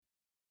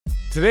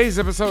Today's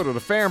episode of the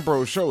Fan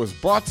Bros Show is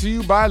brought to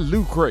you by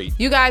Loot Crate.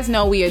 You guys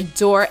know we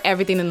adore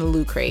everything in the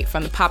Loot Crate,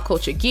 from the pop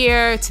culture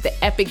gear to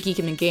the epic geek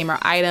and gamer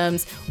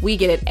items. We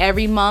get it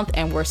every month,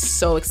 and we're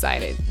so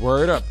excited.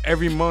 Word up.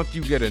 Every month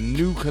you get a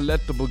new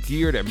collectible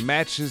gear that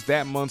matches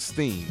that month's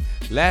theme.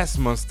 Last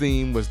month's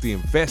theme was the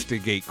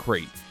Investigate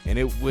Crate, and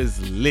it was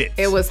lit.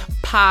 It was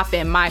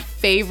poppin'. My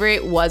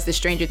favorite was the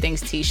Stranger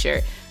Things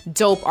t-shirt.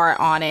 Dope art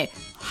on it.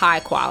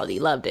 High quality.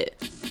 Loved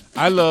it.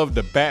 I love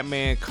the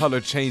Batman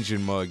color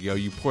changing mug, yo.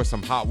 You pour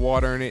some hot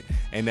water in it,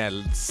 and that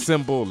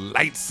symbol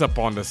lights up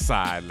on the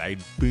side, like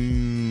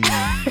boom.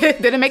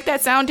 Did it make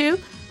that sound too?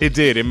 It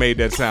did. It made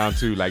that sound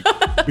too, like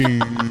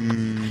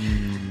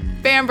boom.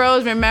 Fan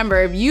Bros,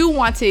 remember, if you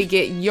want to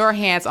get your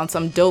hands on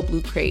some dope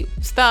Loot Crate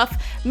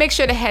stuff, make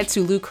sure to head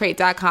to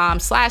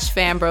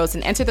lootcrate.com/fanbros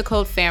and enter the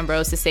code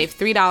FANBROS to save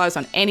 $3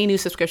 on any new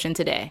subscription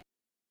today.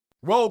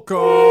 Welcome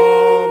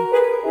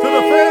to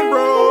the Fan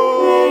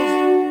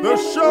Bros, the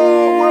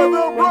show where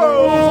the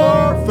bros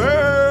are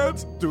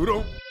fans.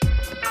 Doodle.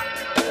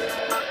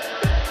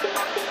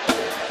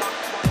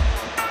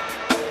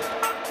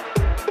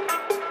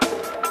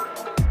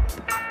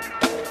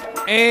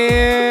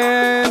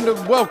 And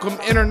welcome,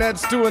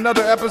 internets, to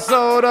another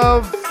episode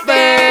of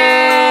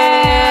Fan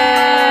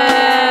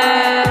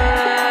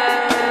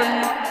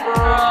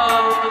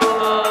Bros.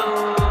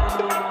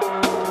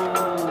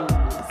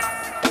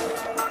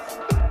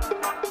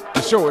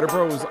 The show where the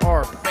bros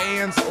are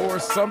fans or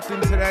something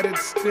to that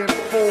extent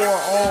for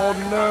all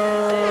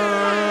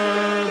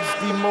nerds,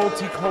 the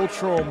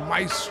multicultural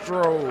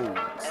maestros.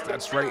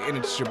 That's right, and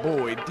it's your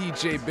boy,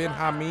 DJ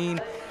Benhameen,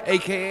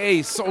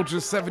 a.k.a. Soldier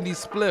 70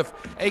 Spliff,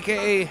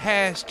 a.k.a.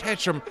 Hash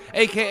Ketchum,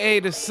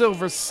 a.k.a. The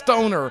Silver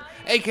Stoner,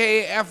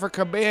 a.k.a.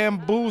 Africa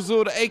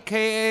Bamboozled,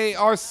 a.k.a.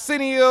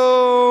 Arsenio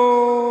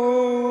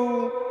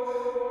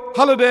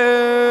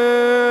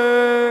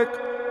Holodeck.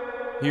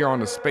 Here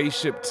on the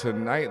spaceship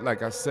tonight,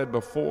 like I said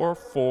before,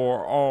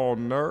 for all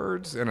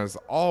nerds, and as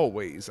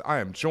always, I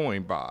am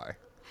joined by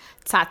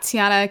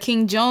Tatiana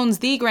King Jones,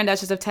 the Grand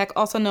Duchess of Tech,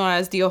 also known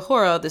as the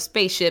Uhura of the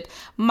spaceship,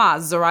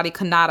 Maserati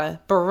Kanata,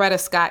 Beretta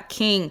Scott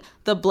King,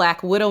 the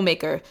Black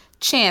Widowmaker,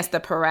 Chance the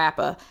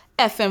Parappa,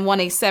 FM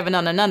 187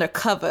 on an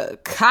undercover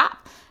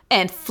cop,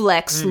 and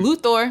Flex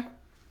Luthor.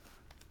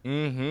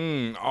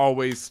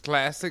 Always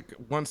classic.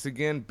 Once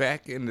again,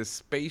 back in the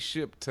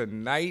spaceship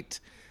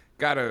tonight.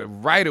 Gotta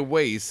right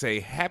away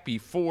say happy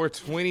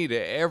 420 to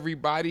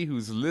everybody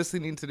who's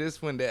listening to this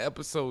when the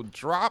episode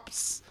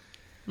drops.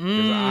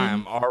 Because I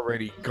am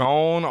already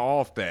gone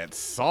off that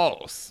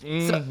sauce.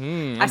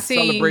 I'm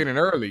celebrating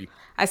early.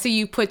 I see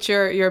you put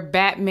your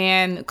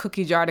Batman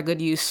cookie jar to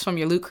good use from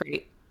your Loot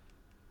Crate.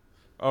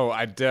 Oh,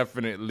 I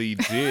definitely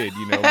did.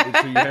 Make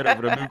sure you head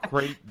over to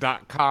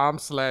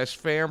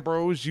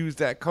lootcrate.com/fanbros. Use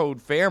that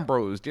code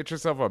FANBROS. Get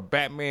yourself a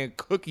Batman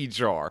cookie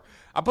jar.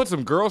 I put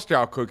some Girl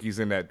Scout cookies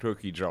in that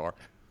cookie jar.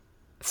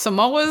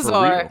 Samoas For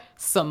or real.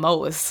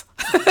 Samoas?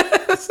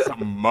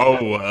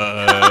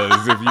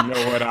 Samoas, if you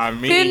know what I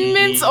mean. Thin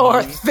mints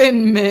or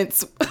thin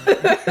mints?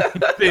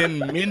 Thin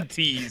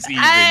minties,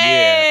 even,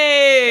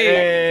 Hey!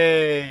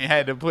 yeah. Hey,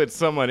 had to put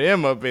some of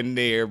them up in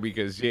there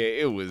because, yeah,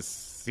 it was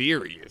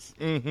serious.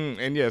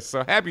 And yes,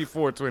 so happy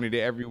 420 to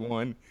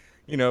everyone.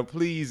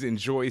 Please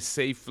enjoy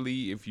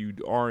safely if you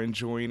are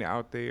enjoying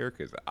out there,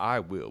 because I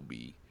will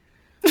be.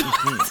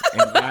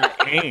 And I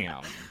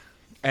am,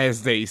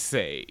 as they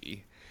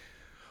say.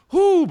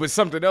 But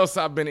something else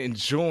I've been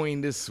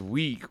enjoying this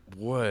week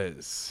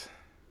was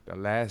the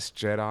Last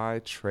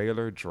Jedi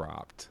trailer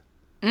dropped.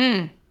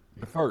 The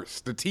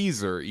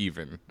teaser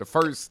even. The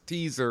first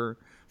teaser,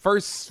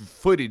 first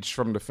footage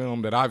from the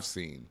film that I've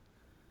seen,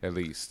 at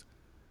least.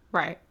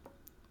 Right.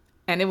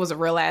 And it was a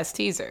real ass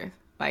teaser.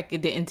 Like,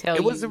 it didn't tell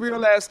you. It was a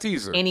real ass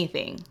teaser.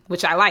 Anything,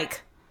 which I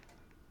like.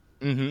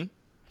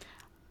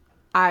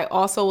 I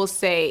also will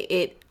say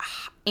it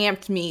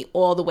amped me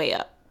all the way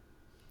up.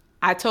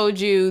 I told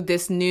you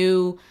this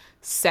new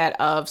set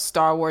of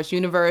Star Wars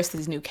universe,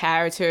 these new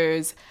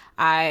characters,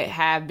 I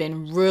have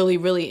been really,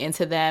 really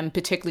into them,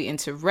 particularly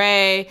into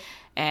Rey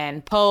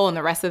and Poe and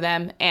the rest of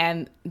them.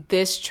 And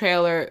this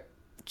trailer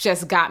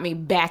just got me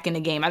back in the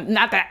game.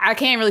 Not that I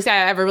can't really say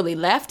I ever really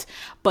left,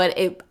 but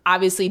it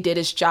obviously did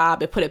its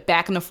job. It put it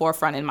back in the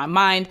forefront in my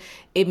mind.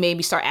 It made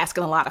me start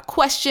asking a lot of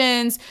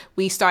questions.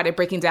 We started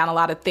breaking down a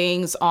lot of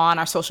things on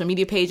our social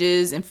media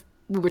pages, and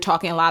we were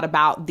talking a lot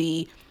about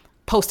the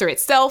poster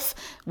itself,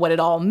 what it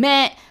all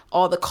meant,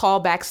 all the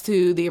callbacks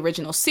to the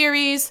original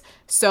series.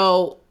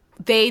 So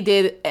they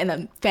did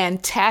a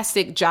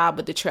fantastic job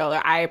with the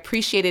trailer. I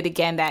appreciated,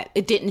 again, that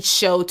it didn't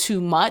show too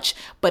much,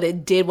 but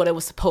it did what it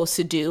was supposed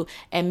to do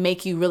and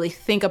make you really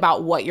think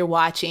about what you're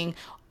watching,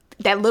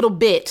 that little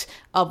bit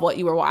of what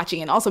you were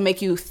watching, and also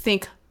make you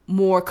think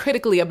more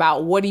critically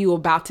about what are you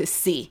about to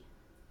see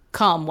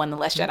come when The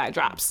Last Jedi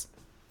drops.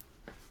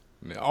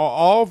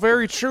 All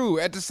very true.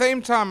 At the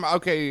same time,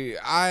 okay,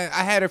 I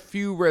had a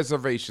few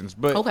reservations,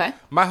 but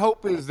my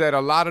hope is that a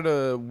lot of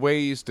the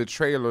ways the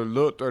trailer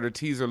looked or the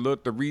teaser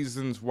looked, the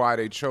reasons why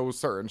they chose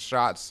certain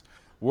shots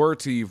were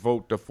to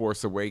evoke The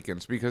Force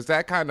Awakens, because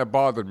that kind of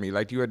bothered me.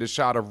 Like, you had the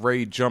shot of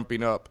Rey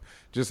jumping up,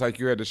 just like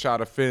you had the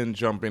shot of Finn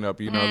jumping up,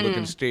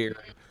 looking scared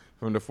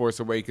from The Force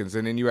Awakens.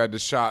 And then you had the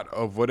shot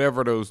of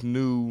whatever those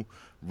new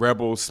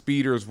rebel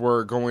speeders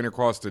were going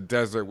across the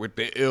desert with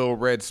the ill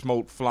red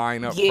smoke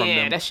flying up from them.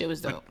 Yeah, that shit was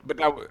dope. But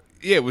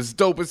it was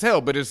dope as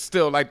hell, but it's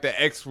still like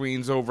the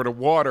X-Wings over the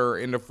water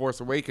in The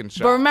Force Awakens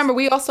shots. But remember,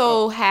 we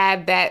also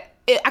had that,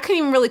 I couldn't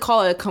even really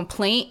call it a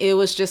complaint. It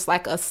was just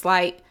like a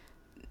slight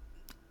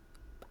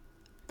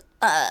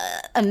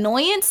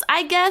annoyance,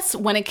 I guess,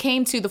 when it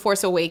came to The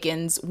Force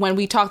Awakens, when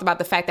we talked about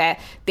the fact that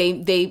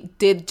they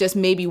did just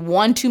maybe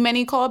one too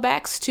many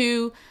callbacks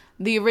to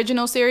the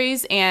original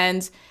series,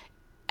 and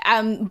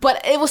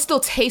but it was still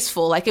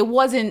tasteful. Like, it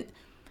wasn't.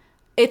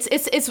 It's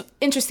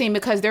interesting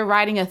because they're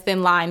riding a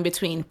thin line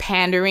between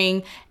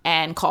pandering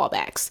and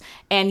callbacks.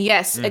 And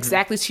yes,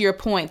 exactly to your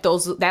point,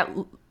 that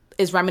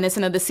is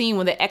reminiscent of the scene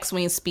when the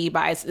X-Wing speed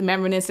by. It's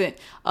reminiscent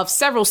of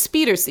several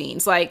speeder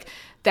scenes. Like,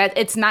 that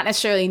it's not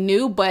necessarily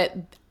new, but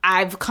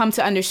I've come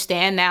to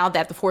understand now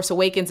that The Force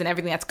Awakens and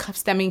everything that's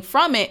stemming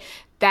from it,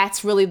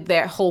 that's really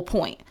their whole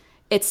point.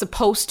 It's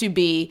supposed to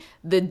be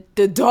the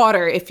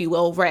daughter, if you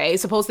will, Rey.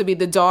 It's supposed to be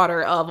the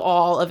daughter of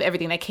all of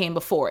everything that came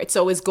before it.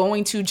 So it's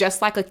going to,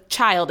 just like a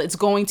child, it's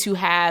going to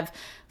have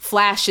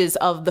flashes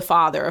of the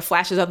father or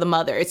flashes of the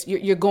mother.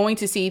 You're going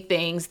to see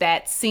things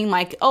that seem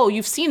like, oh,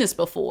 you've seen this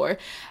before,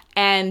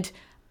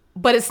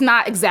 but it's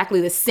not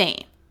exactly the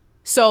same.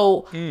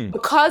 So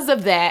because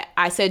of that,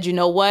 I said, you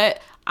know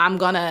what? I'm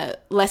gonna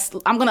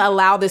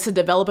allow this to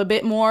develop a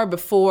bit more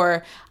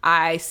before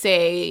I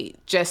say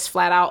just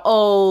flat out,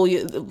 oh,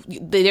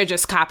 they're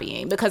just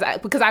copying, because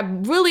I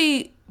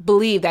really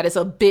believe that it's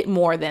a bit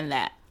more than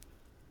that.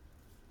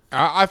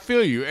 I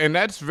feel you, and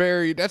that's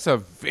a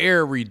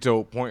very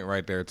dope point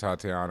right there,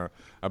 Tatiana,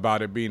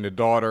 about it being the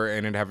daughter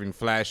and it having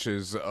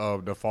flashes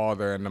of the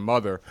father and the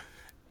mother.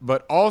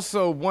 But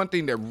also, one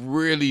thing that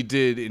really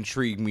did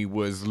intrigue me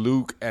was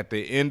Luke at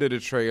the end of the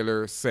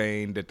trailer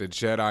saying that the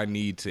Jedi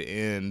need to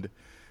end.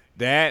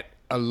 That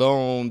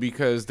alone,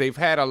 because they've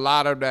had a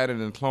lot of that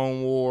in the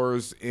Clone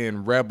Wars,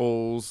 in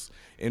Rebels,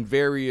 in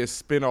various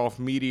spin-off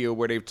media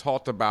where they've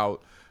talked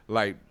about,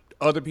 like,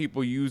 other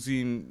people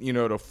using,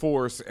 the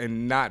Force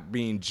and not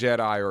being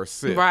Jedi or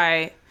Sith.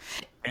 Right.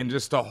 And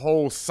just the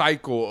whole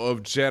cycle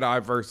of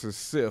Jedi versus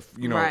Sith,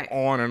 right.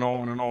 on and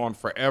on and on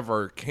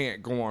forever,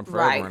 can't go on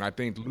forever. Right. And I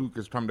think Luke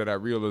has come to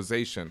that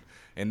realization.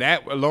 And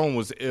that alone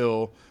was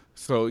ill.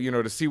 So,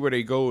 to see where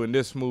they go in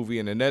this movie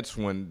and the next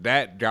one,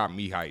 that got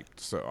me hyped.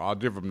 So I'll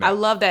give them that. I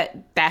love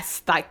that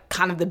that's like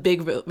kind of the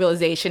big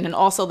realization. And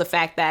also the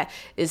fact that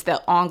is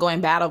the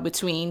ongoing battle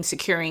between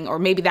securing, or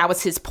maybe that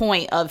was his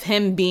point of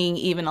him being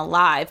even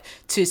alive,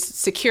 to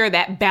secure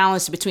that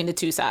balance between the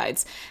two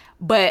sides.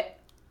 But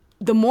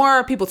the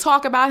more people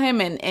talk about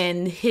him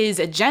and his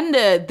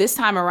agenda this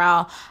time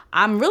around,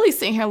 I'm really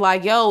sitting here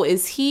like, yo,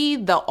 is he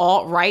the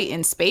alt-right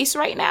in space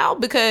right now?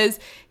 Because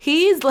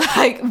he's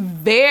like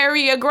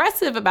very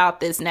aggressive about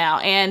this now.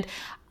 And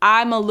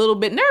I'm a little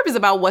bit nervous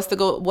about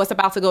what's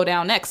about to go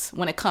down next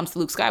when it comes to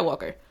Luke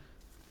Skywalker.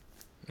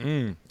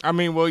 I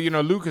mean, well,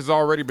 Luke has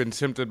already been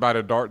tempted by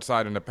the dark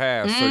side in the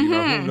past. So,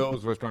 who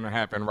knows what's going to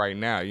happen right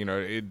now?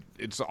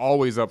 It's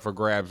always up for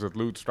grabs with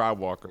Luke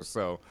Skywalker.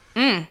 So,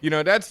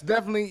 that's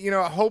definitely,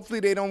 hopefully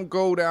they don't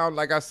go down.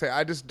 Like I said,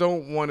 I just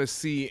don't want to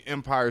see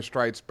Empire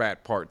Strikes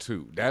Back Part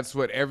 2. That's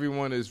what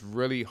everyone is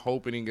really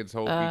hoping and gets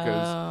hoped,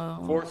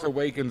 because Force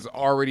Awakens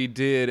already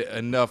did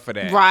enough of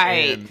that.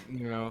 Right.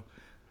 And,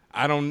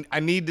 I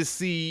need to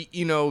see,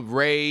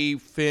 Rey,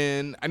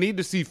 Finn. I need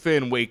to see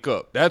Finn wake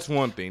up. That's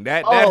one thing.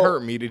 That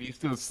hurt me that he's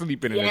still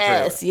sleeping in the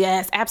trailer.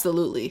 Yes,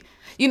 absolutely.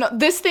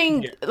 This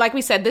thing, like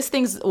we said, this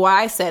thing's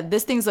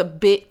a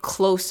bit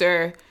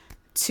closer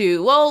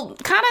to, well,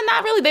 kind of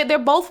not really. They're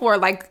both were,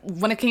 like,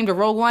 when it came to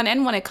Rogue One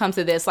and when it comes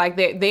to this, like,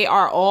 they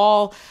are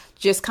all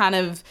just kind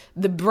of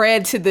the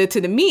bread to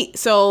the meat.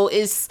 So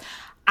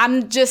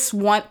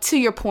to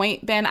your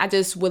point, Ben, I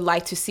just would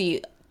like to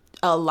see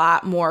a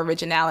lot more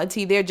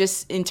originality there,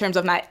 just in terms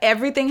of not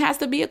everything has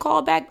to be a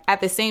callback. At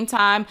the same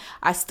time,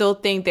 I still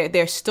think that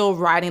they're still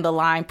riding the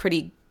line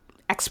pretty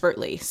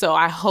expertly. So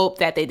I hope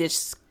that they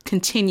just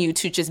continue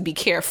to just be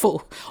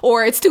careful,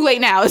 or it's too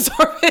late now.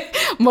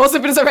 Most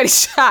of it is already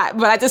shot,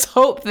 but I just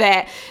hope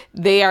that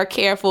they are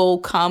careful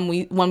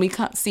when we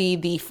see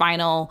the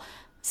final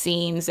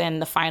scenes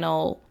and the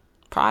final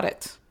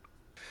product.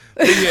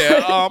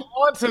 On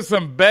to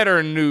some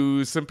better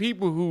news. Some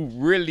people who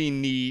really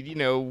need,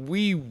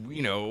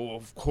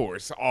 of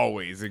course,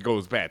 always it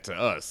goes back to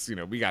us.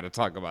 We got to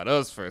talk about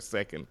us for a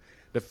second.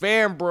 The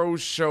Fan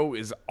Bros show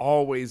is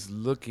always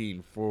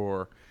looking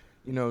for,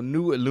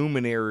 new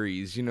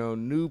luminaries,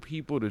 new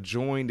people to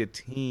join the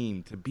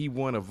team, to be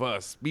one of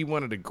us, be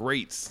one of the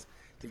greats,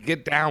 to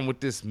get down with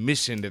this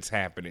mission that's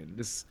happening.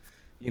 This,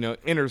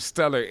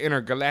 interstellar,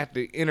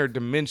 intergalactic,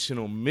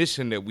 interdimensional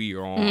mission that we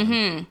are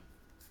on.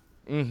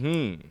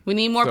 We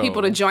need more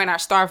people to join our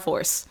Star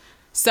Force.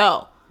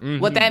 So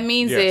what that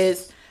means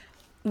is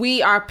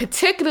we are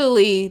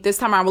particularly this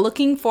time around,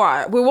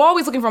 we're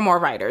always looking for more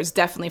writers,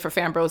 definitely for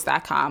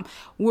fanbros.com.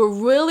 We're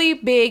really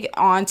big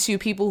onto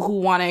people who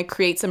want to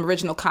create some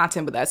original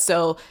content with us.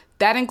 So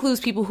that includes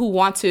people who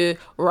want to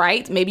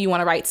write. Maybe you want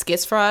to write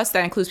skits for us.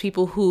 That includes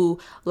people who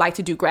like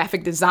to do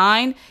graphic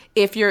design.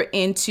 If you're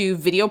into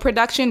video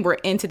production, we're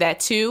into that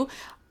too.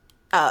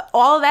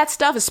 All of that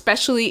stuff,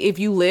 especially if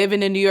you live in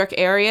the New York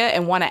area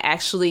and want to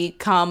actually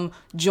come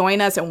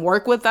join us and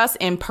work with us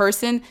in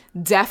person,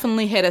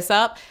 definitely hit us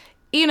up.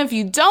 Even if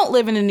you don't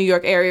live in the New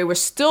York area, we're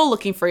still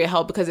looking for your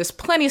help because there's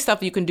plenty of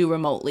stuff you can do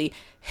remotely.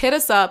 Hit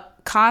us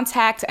up,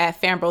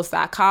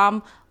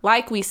 contact@fanbros.com.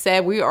 Like we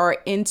said, we are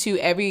into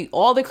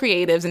all the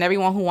creatives and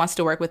everyone who wants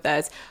to work with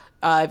us.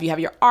 If you have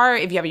your art,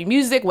 if you have your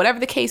music, whatever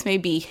the case may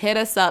be, hit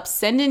us up,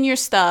 send in your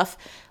stuff,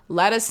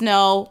 let us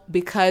know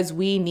because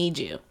we need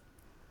you.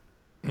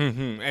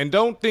 Mm-hmm. And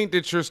don't think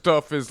that your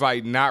stuff is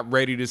like not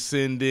ready to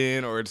send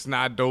in, or it's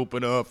not dope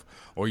enough,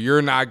 or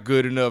you're not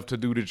good enough to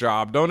do the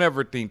job. Don't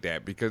ever think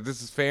that, because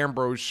this is Fan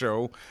Bros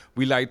Show.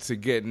 We like to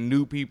get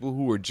new people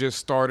who are just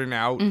starting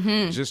out,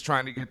 just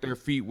trying to get their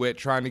feet wet,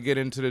 trying to get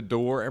into the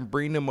door, and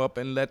bring them up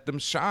and let them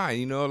shine.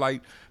 You know,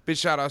 like big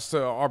shout outs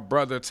to our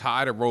brother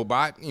Ty the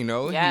Robot. You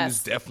know, He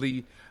was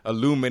definitely a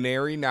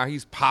luminary. Now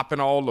he's popping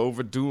all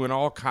over, doing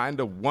all kind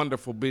of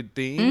wonderful big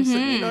things.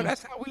 And, you know,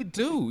 that's how we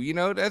do. You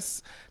know, that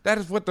is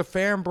what the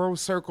Fan Bro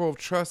Circle of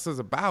Trust is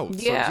about.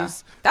 Yeah,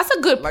 so that's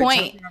a good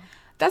point.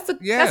 That's a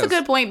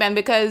good point, Ben,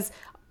 because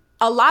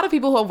a lot of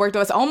people who have worked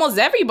with us, almost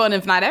everyone,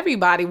 if not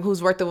everybody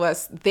who's worked with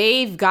us,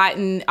 they've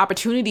gotten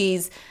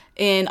opportunities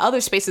in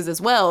other spaces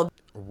as well.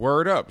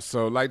 Word up.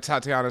 So like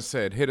Tatiana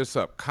said, hit us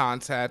up,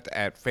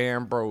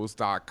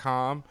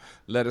 contact@fanbros.com.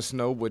 Let us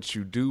know what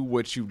you do,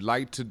 what you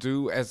like to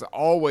do. As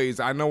always,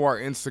 I know our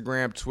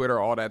Instagram, Twitter,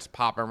 all that's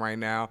popping right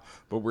now,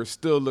 but we're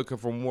still looking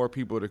for more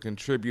people to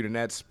contribute in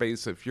that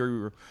space. If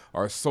you're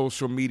our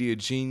social media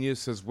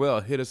genius as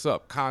well, hit us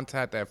up,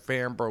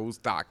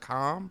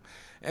 contact@fanbros.com.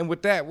 And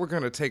with that, we're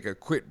going to take a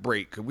quick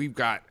break. We've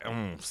got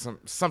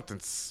something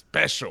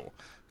special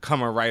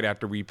coming right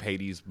after we pay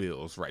these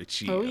bills, right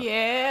here. Oh,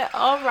 yeah.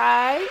 All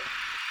right.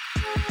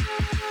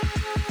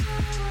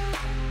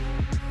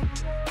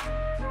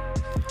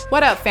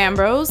 What up, Fan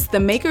Bros? The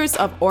makers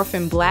of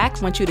Orphan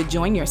Black want you to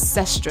join your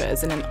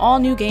Sestras in an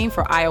all-new game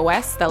for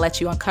iOS that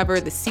lets you uncover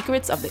the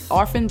secrets of the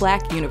Orphan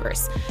Black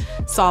universe,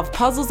 solve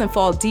puzzles, and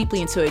fall deeply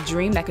into a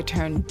dream that could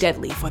turn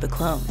deadly for the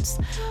clones.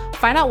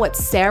 Find out what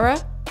Sarah,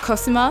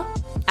 Cosima,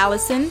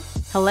 Allison,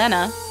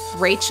 Helena,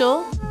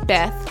 Rachel,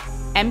 Beth,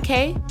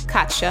 MK,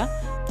 Katja,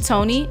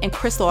 Tony, and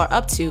Crystal are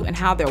up to and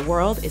how their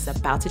world is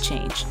about to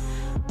change.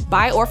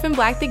 Buy Orphan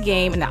Black the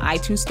game in the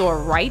iTunes store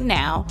right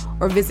now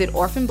or visit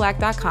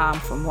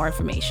orphanblack.com for more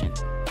information.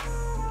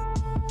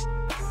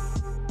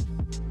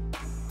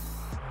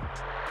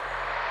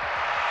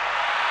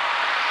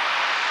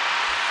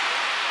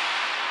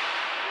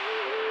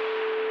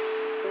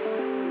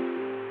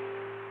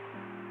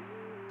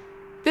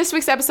 This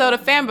week's episode of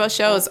Fan Bros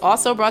Show is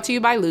also brought to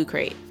you by Loot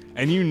Crate.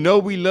 And you know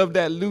we love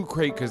that Loot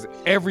Crate, because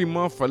every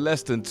month for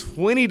less than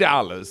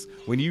 $20,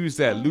 when you use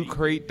that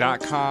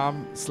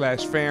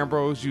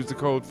lootcrate.com/fanbros, use the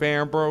code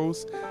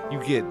fanbros,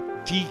 you get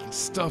geek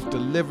stuff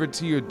delivered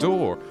to your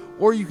door.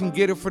 Or you can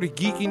get it for the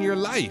geek in your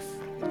life.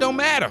 It don't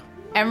matter.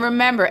 And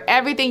remember,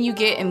 everything you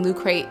get in Loot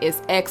Crate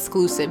is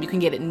exclusive. You can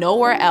get it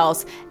nowhere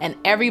else, and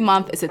every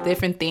month is a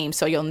different theme,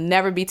 so you'll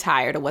never be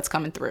tired of what's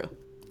coming through.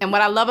 And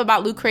what I love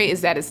about Loot Crate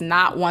is that it's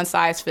not one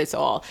size fits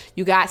all.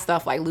 You got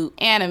stuff like Loot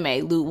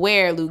Anime, Loot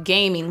Wear, Loot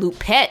Gaming, Loot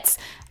Pets.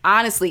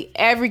 Honestly,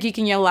 every geek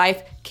in your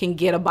life can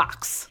get a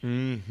box.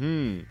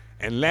 And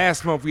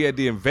last month we had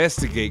the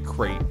Investigate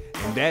Crate,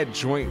 and that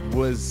joint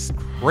was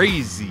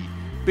crazy.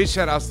 Big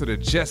shout outs to the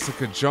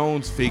Jessica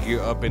Jones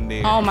figure up in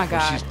there. Oh my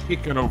God. She's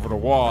kicking over the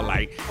wall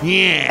like,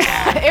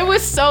 yeah. It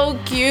was so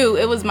cute.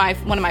 It was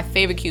one of my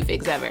favorite cute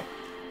figs ever.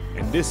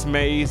 And this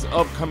May's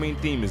upcoming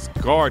theme is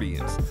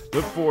Guardians.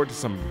 Look forward to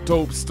some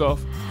dope stuff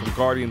from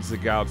Guardians of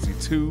the Galaxy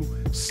 2,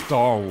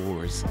 Star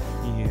Wars,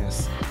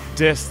 yes,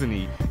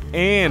 Destiny,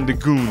 and the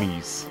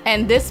Goonies.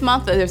 And this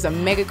month, there's a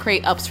mega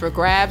crate ups for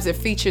grabs. It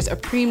features a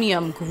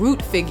premium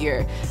Groot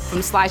figure from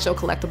Slideshow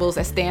Collectibles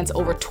that stands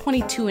over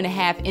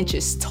 22.5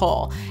 inches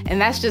tall. And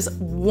that's just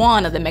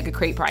one of the mega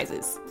crate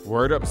prizes.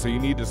 Word up, so you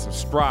need to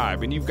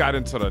subscribe. And you've got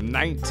until the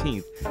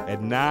 19th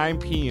at 9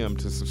 p.m.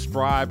 to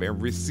subscribe and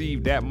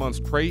receive that month's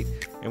crate.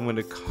 And when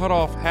the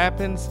cutoff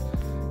happens,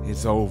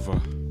 it's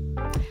over.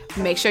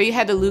 Make sure you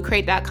head to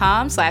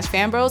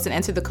lootcrate.com/fanbros and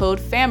enter the code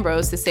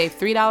fanbros to save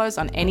 $3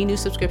 on any new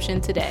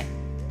subscription today.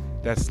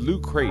 That's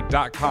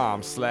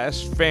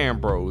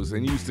lootcrate.com/fanbros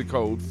and use the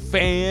code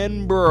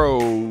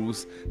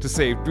fanbros to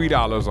save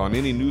 $3 on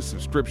any new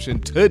subscription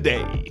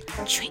today.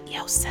 Treat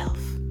yourself.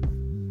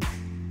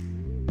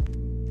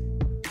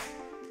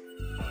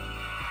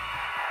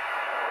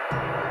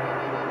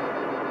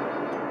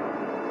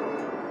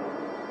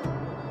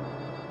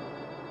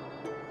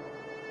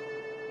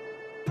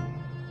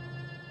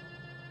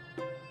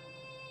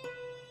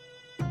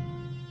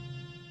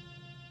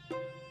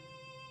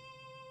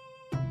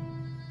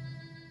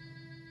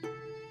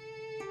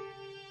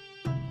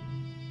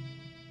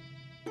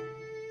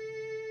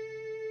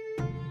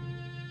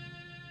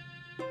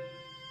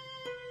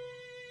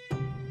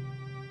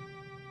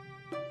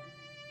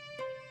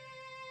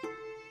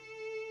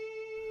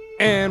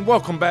 And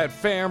welcome back,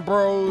 fam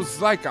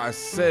bros. Like I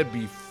said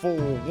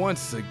before,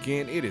 once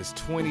again, it is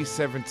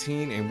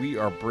 2017, and we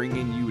are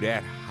bringing you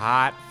that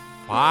hot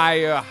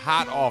fire,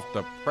 hot off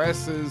the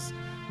presses.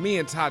 Me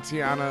and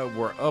Tatiana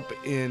were up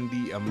in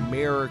the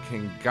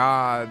American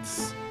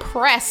Gawds.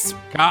 Press.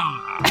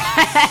 Gawds.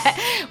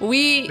 Let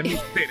me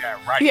say that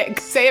right. Yeah,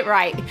 say it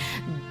right.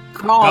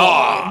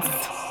 Gawds.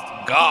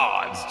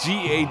 Gawds.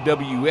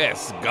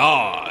 G-A-W-S.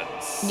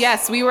 Gawds.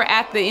 Yes, we were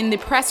in the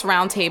press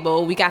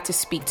roundtable. We got to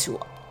speak to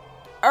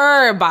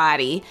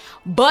everybody,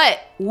 but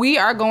we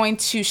are going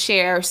to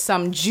share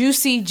some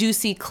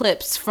juicy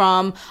clips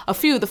from a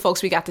few of the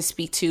folks we got to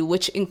speak to,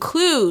 which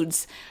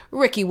includes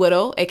Ricky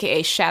Whittle,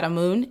 aka Shadow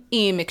Moon,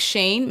 Ian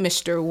McShane,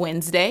 Mr.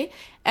 Wednesday,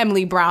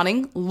 Emily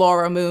Browning,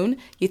 Laura Moon,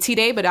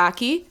 Yetide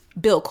Badaki,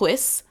 Bill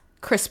Quiss,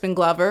 Crispin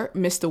Glover,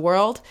 Mr.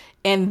 World,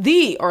 and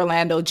the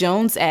Orlando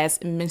Jones as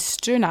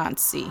Mr.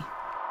 Nancy.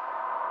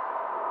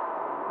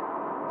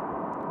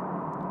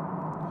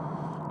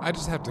 I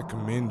just have to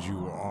commend you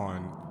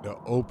on the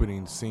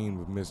opening scene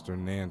with Mr.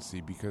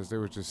 Nancy, because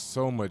there was just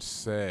so much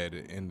said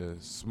in the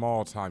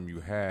small time you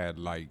had.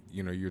 Like,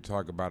 you know, you're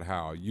talking about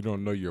how you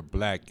don't know you're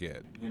black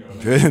yet. You know,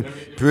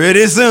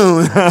 pretty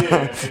soon.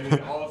 Yeah, and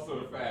then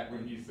also the fact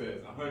when he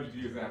says 100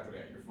 years after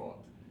that, you're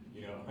fucked.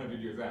 You know, 100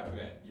 years after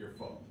that, you're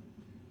fucked.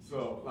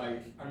 So,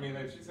 like, I mean,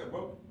 like she said,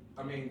 well,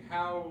 I mean,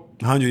 how...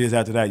 100 years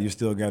after that, you're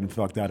still getting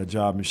fucked out of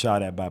job and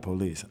shot at by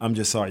police. I'm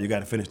just sorry, you got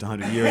to finish the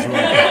 100 years.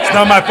 It's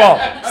not my fault.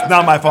 It's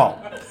not my fault.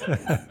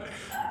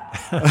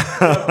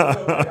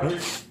 I mean,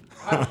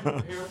 how did you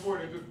prepare for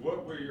it, and just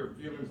what were your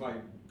feelings like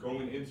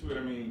going into it?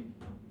 I mean,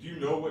 do you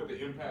know what the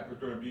impact was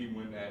going to be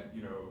when that,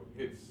 you know,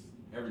 hits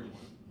everyone?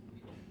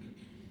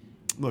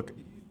 Look,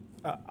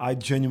 I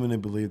genuinely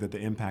believe that the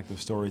impact of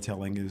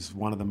storytelling is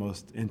one of the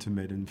most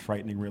intimate and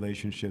frightening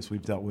relationships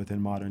we've dealt with in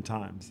modern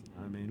times.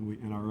 I mean,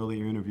 in our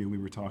earlier interview, we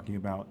were talking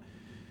about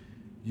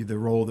the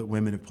role that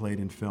women have played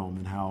in film,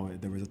 and how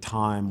there was a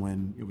time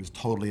when it was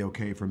totally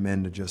okay for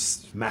men to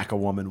just smack a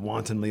woman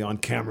wantonly on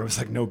camera. It was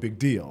like no big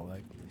deal.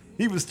 Like,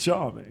 he was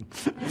charming.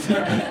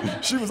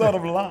 She was out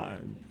of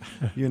line,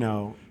 you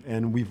know.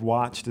 And we've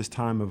watched as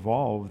time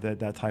evolve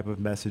that type of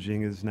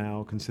messaging is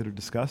now considered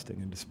disgusting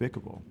and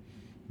despicable.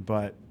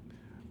 But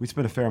we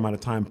spent a fair amount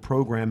of time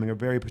programming a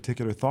very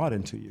particular thought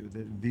into you,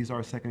 that these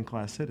are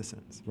second-class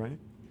citizens, right?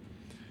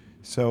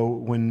 So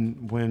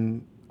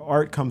when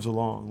art comes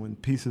along, when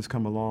pieces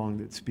come along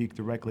that speak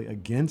directly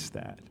against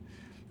that,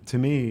 to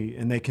me,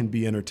 and they can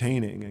be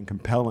entertaining and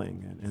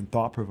compelling and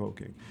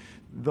thought-provoking,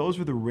 those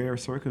are the rare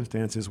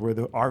circumstances where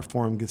the art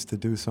form gets to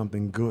do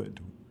something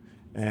good.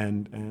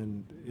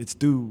 And it's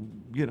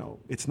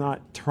it's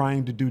not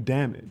trying to do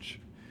damage,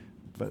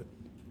 but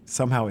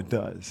somehow it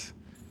does.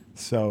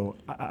 So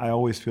I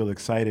always feel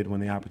excited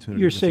when the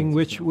opportunity. You're saying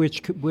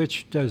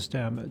which does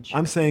damage?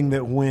 I'm saying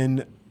that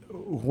when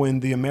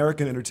the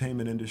American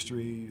entertainment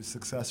industry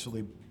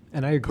successfully,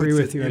 and I agree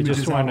with you. I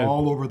just want to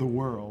all over the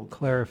world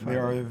clarify.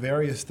 There are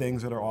various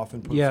things that are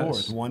often put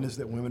forth. One is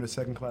that women are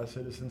second-class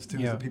citizens. Two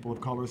is that people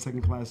of color are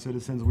second-class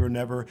citizens. We're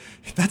never.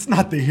 That's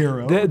not the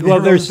hero. The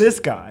hero is this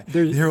guy.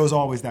 The hero is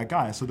always that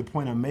guy. So the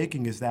point I'm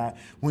making is that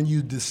when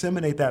you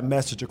disseminate that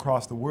message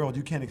across the world,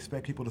 you can't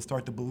expect people to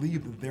start to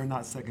believe that they're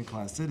not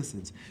second-class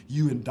citizens.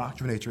 You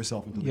indoctrinate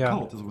yourself into the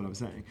cult, is what I'm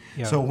saying.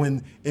 Yeah. So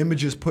when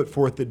images put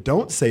forth that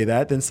don't say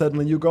that, then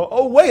suddenly you go,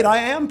 oh wait, I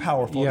am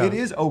powerful. Yeah. It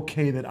is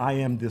okay that I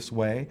am this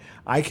way.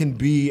 I can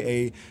be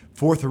a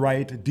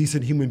forthright,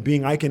 decent human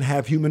being. I can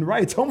have human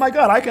rights. Oh my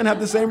God, I can have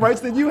the same rights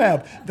that you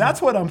have.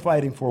 That's what I'm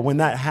fighting for. When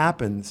that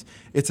happens,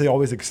 it's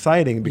always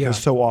exciting, because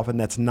so often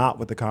that's not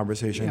what the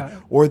conversation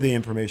or the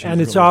information is.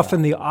 And it's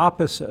often the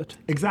opposite.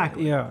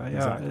 Exactly. Yeah.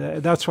 Exactly.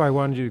 That's why I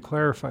wanted you to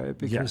clarify it,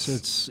 because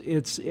it's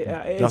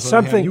that's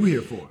something what I have you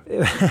here for.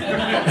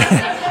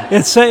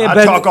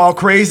 I talk all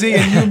crazy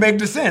and you make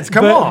the sense.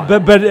 Come on.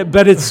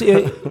 But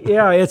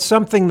it's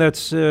something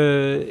that's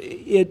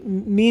it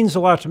means a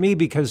lot to me,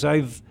 because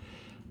I've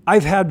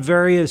had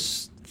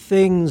various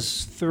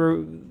things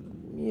through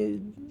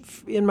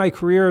in my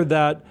career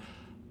that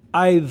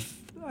I've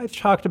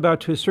talked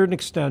about to a certain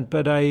extent,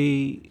 but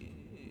I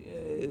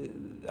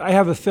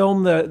have a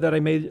film that I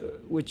made,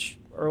 which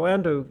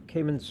Orlando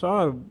came and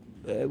saw.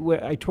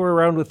 I toured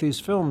around with these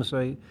films.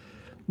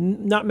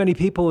 Not many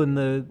people in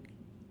the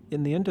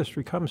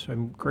industry come, so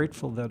I'm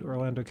grateful that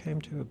Orlando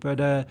came to it.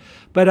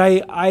 But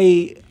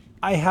I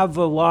have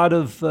a lot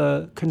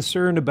of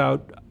concern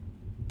about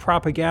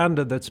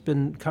propaganda that's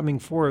been coming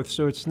forth.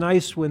 So it's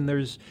nice when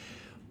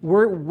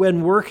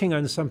when working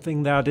on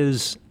something that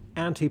is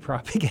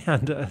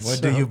anti-propaganda. What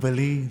do you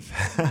believe?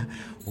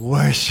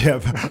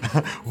 Worship.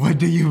 What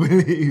do you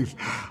believe?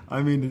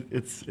 I mean,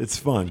 it's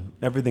fun.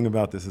 Everything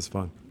about this is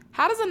fun.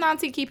 How does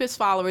Anansi keep his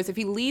followers if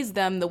he leads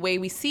them the way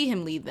we see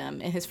him lead them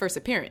in his first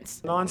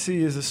appearance?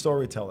 Anansi is a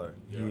storyteller.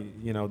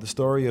 Yeah. The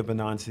story of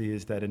Anansi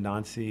is that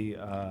Anansi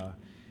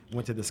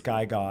went to the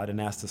Sky God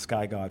and asked the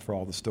Sky God for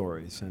all the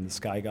stories. And the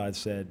Sky God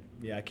said,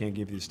 yeah, I can't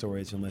give you the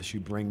stories unless you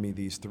bring me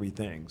these 3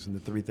 things. And the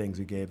 3 things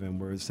he gave him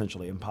were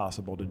essentially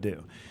impossible to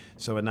do.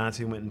 So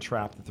Anansi went and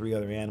trapped the 3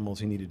 other animals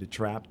he needed to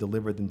trap,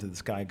 delivered them to the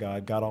Sky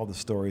God, got all the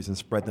stories, and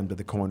spread them to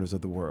the corners of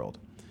the world.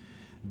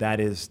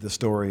 That is the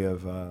story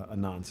of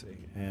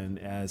Anansi. And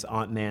as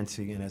Aunt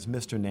Nancy and as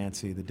Mr.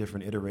 Nancy, the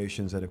different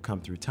iterations that have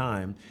come through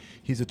time,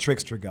 he's a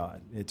trickster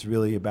god. It's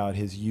really about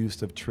his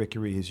use of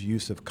trickery, his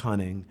use of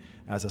cunning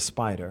as a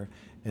spider,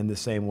 in the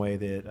same way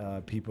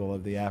that people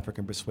of the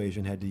African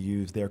persuasion had to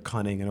use their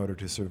cunning in order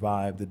to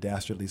survive the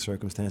dastardly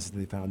circumstances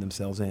they found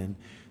themselves in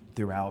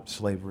throughout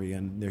slavery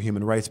and their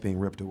human rights being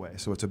ripped away.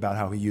 So it's about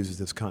how he uses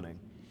this cunning.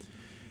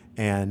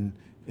 And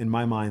in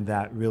my mind,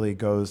 that really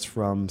goes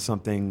from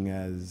something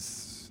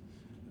as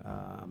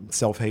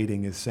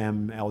self-hating as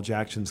Samuel L.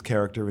 Jackson's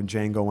character in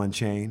Django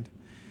Unchained,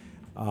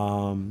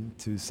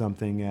 to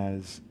something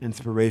as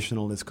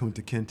inspirational as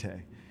Kunta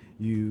Kinte.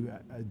 You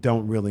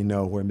don't really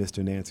know where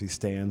Mr. Nancy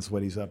stands,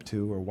 what he's up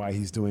to, or why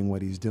he's doing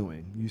what he's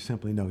doing. You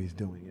simply know he's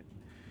doing it.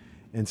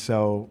 And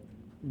so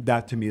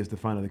that, to me, is the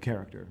fun of the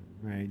character,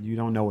 right? You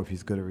don't know if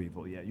he's good or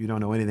evil yet. You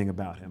don't know anything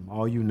about him.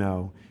 All you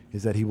know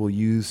is that he will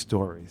use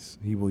stories.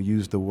 He will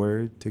use the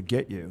word to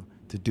get you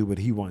to do what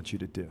he wants you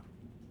to do.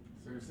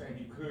 So you're saying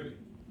he could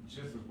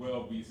just as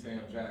well be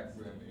Sam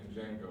Jackson in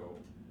Django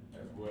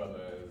as well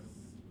as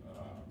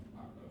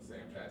Sam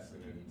Jackson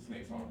in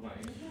Snakes on a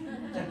Plane?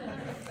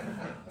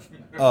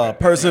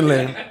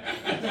 Personally,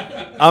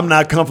 I'm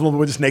not comfortable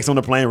with the Snakes on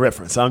the Plane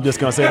reference. I'm just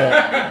going to say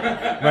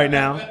that right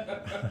now.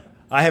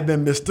 I have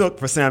been mistook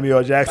for Samuel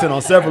L. Jackson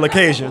on several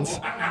occasions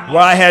where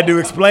I had to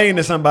explain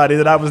to somebody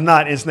that I was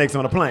not in Snakes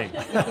on a Plane.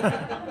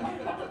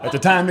 At the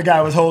time, the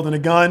guy was holding a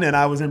gun, and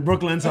I was in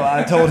Brooklyn, so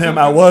I told him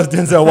I was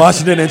Denzel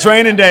Washington in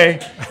Training Day,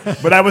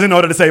 but that was in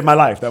order to save my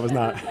life. That was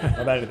not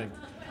about anything.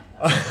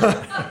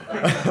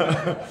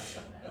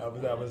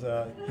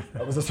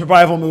 That was a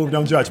survival move.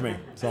 Don't judge me.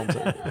 That's all I'm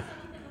saying.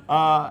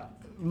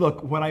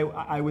 Look, what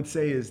I would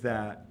say is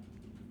that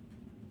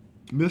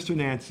Mr.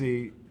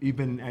 Nancy,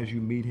 even as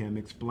you meet him,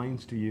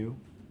 explains to you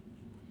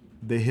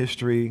the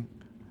history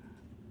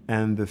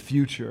and the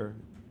future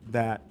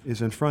that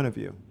is in front of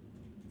you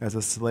as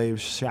a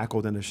slave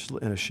shackled in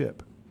a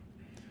ship.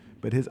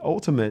 But his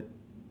ultimate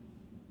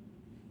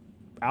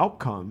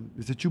outcome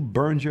is that you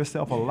burned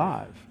yourself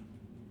alive.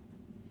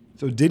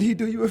 So did he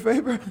do you a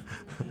favor?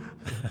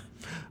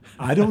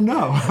 I don't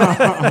know.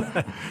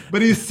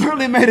 But he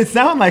certainly made it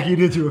sound like he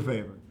did you a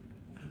favor.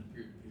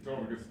 He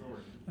told a good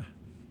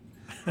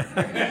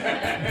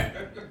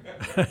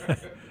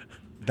story.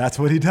 That's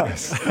what he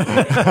does.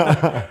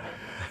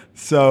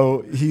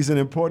 So he's an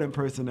important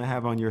person to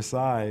have on your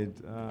side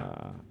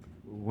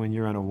when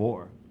you're in a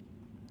war,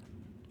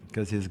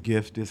 because his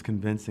gift is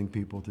convincing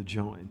people to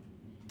join.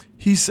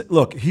 He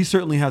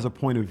certainly has a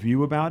point of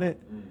view about it,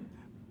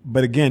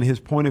 but again, his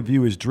point of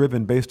view is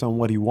driven based on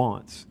what he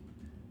wants.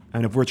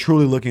 And if we're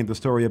truly looking at the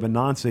story of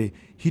Anansi,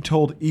 he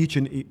told each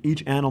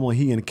animal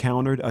he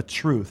encountered a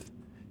truth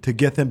to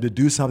get them to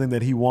do something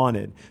that he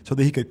wanted so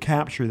that he could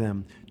capture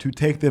them, to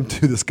take them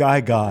to the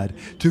Sky God,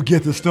 to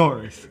get the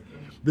stories.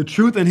 The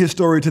truth in his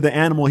story to the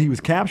animal he was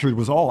captured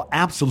was all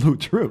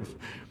absolute truth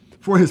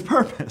for his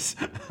purpose.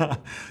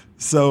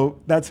 So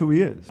that's who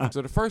he is.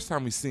 So the first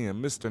time we see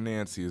him, Mr.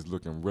 Nancy is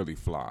looking really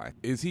fly.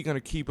 Is he going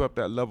to keep up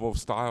that level of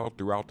style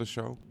throughout the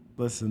show?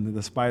 Listen,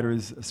 the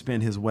spiders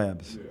spin his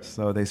webs,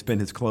 so they spin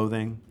his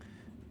clothing,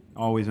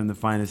 always in the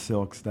finest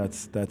silks.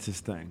 That's his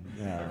thing.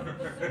 Yeah.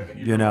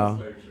 You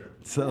know?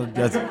 So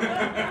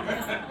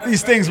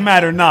these things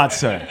matter not,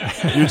 sir.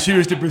 You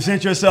choose to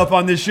present yourself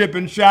on this ship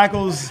in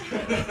shackles,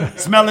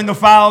 smelling a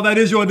foul, that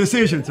is your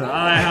decision, sir.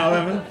 I,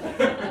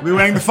 however, be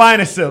wearing the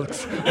finest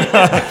silks,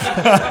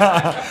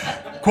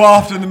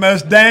 coiffed in the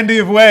most dandy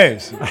of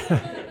ways.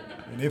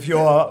 And if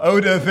your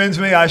odor offends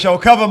me, I shall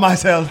cover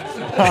myself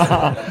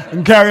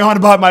and carry on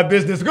about my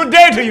business. Good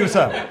day to you,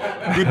 sir.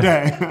 Good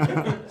day.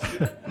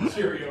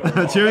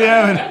 Cheerio.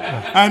 Cheerio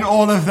and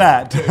all of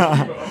that.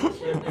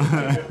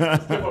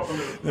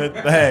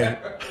 Hey,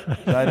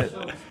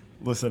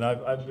 listen,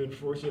 I've been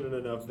fortunate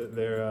enough that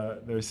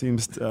there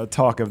seems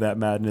talk of that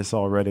madness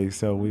already.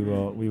 So we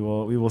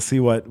will see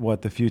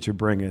what the future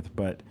bringeth.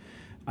 But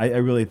I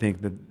really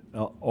think that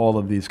all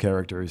of these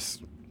characters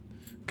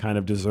kind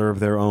of deserve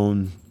their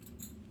own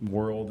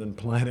world and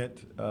planet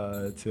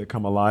to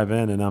come alive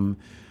in, and I'm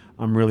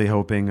really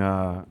hoping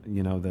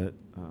that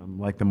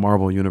like the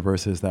Marvel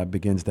universes, that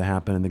begins to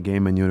happen in the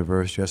gaming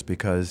universe, just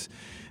because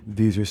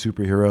these are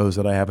superheroes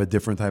that I have a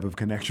different type of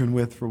connection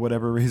with for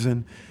whatever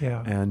reason.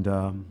 Yeah.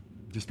 And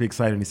just be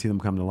excited to see them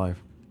come to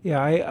life.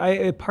 Yeah,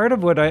 I part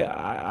of what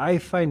I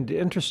find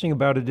interesting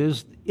about it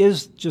is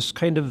just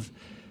kind of,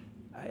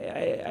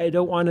 I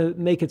don't want to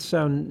make it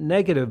sound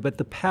negative, but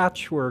the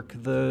patchwork,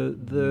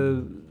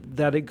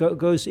 that it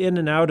goes in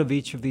and out of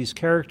each of these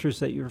characters,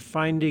 that you're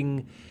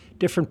finding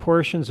different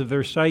portions of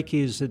their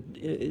psyches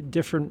at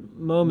different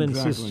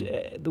moments.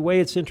 Exactly. The way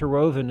it's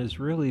interwoven is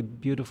really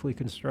beautifully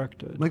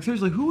constructed. Like,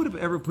 seriously, who would have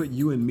ever put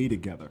you and me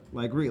together?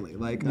 Like, really?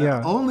 Like,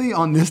 Yeah. only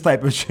on this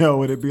type of show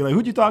would it be like,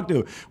 who'd you talk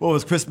to? Well, it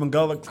was Crispin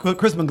Glover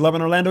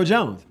and Orlando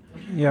Jones.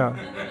 Yeah.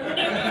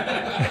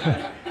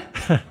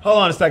 Hold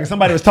on a second.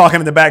 Somebody was talking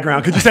in the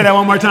background. Could you say that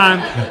one more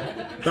time?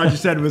 Thought you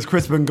said it was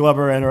Crispin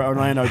Glover and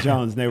Orlando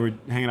Jones, and they were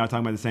hanging out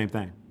talking about the same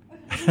thing.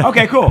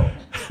 Okay, cool.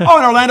 Oh,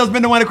 and Orlando's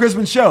been to one of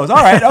Crispin's shows. All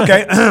right,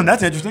 okay.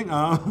 That's interesting.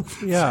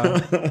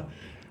 Yeah.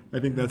 I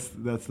think that's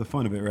the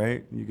fun of it,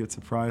 right? You get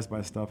surprised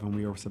by stuff, and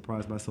we are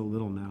surprised by so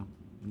little now.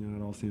 You know,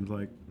 it all seems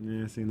like,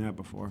 yeah, I've seen that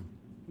before.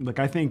 Look,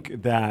 I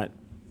think that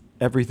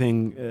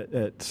everything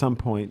at some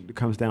point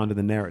comes down to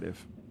the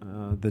narrative.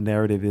 The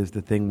narrative is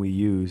the thing we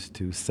use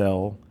to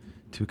sell,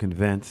 to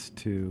convince,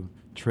 to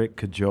trick,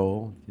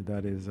 cajole.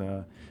 That is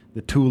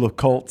the tool of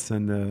cults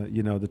and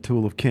the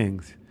tool of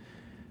kings.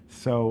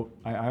 So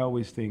I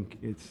always think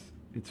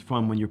it's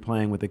fun when you're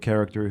playing with a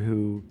character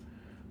who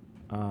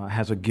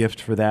has a gift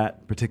for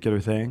that particular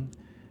thing,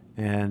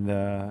 and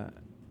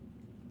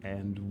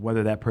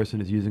whether that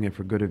person is using it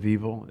for good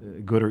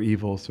or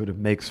evil sort of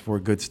makes for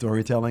good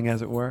storytelling,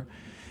 as it were.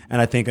 And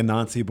I think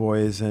Anansi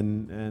Boys,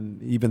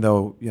 and even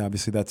though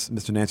obviously that's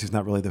Mr. Nancy's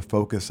not really the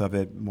focus of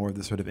it, more of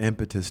the sort of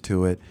impetus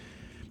to it,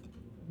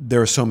 there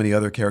are so many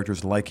other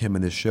characters like him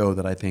in this show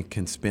that I think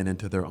can spin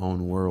into their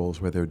own worlds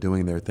where they're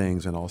doing their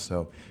things and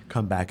also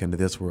come back into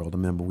this world. I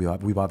remember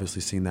we've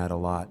obviously seen that a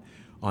lot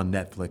on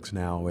Netflix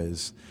now,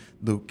 as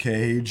Luke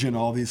Cage and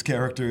all these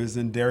characters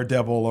and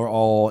Daredevil are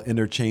all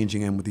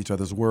interchanging in with each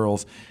other's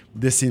worlds.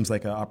 This seems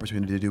like an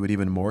opportunity to do it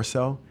even more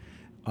so,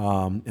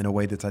 in a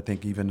way that's, I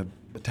think, even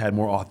a tad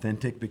more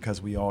authentic,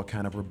 because we all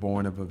kind of were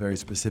born of a very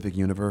specific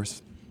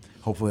universe.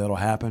 Hopefully that'll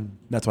happen.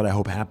 That's what I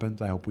hope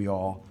happens. I hope we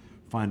all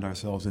find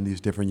ourselves in these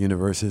different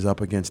universes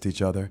up against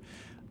each other.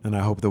 And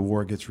I hope the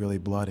war gets really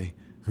bloody,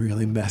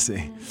 really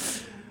messy.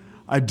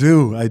 I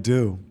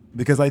do.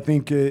 Because I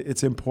think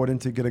it's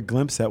important to get a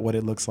glimpse at what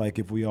it looks like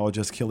if we all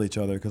just kill each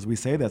other, because we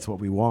say that's what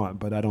we want,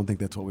 but I don't think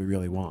that's what we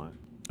really want.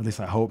 At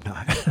least I hope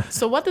not.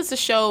 So what does the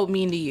show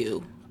mean to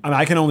you? I mean,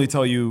 I can only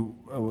tell you,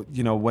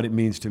 what it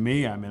means to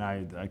me. I mean,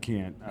 I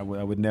can't. I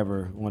would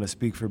never want to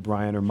speak for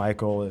Brian or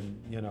Michael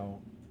and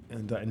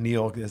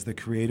Neil as the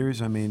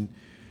creators. I mean,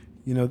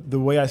 the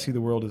way I see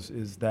the world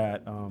is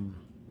that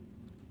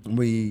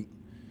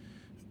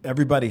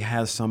everybody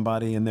has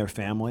somebody in their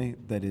family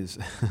that is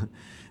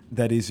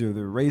that is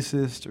either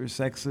racist or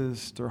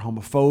sexist or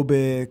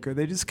homophobic, or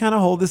they just kind of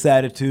hold this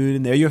attitude,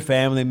 and they're your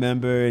family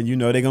member, and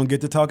they're gonna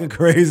get to talking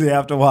crazy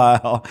after a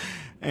while,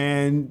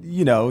 and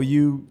you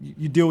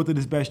deal with it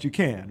as best you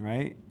can,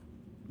 right?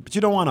 But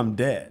you don't want them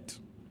dead.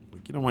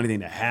 Like, you don't want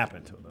anything to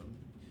happen to them.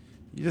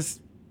 You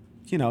just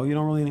you don't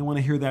really want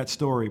to hear that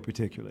story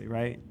particularly,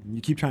 right? And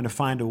you keep trying to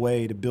find a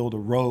way to build a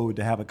road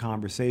to have a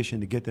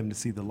conversation to get them to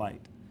see the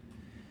light.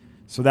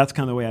 So that's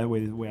kind of the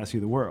way I see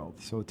the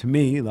world. So to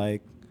me,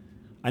 like,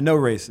 I know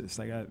racists.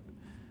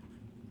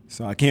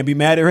 So I can't be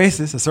mad at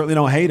racists. I certainly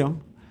don't hate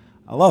them.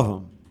 I love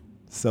them.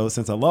 So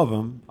since I love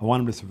them, I want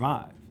them to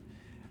survive.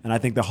 And I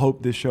think the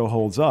hope this show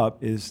holds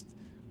up is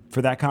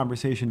for that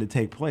conversation to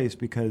take place,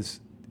 because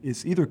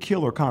it's either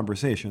kill or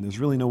conversation. There's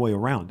really no way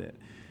around it.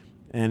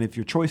 And if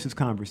your choice is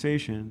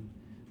conversation,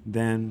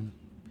 then,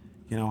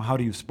 how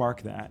do you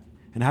spark that?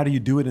 And how do you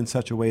do it in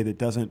such a way that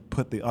doesn't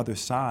put the other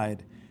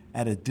side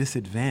at a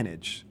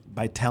disadvantage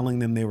by telling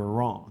them they were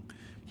wrong?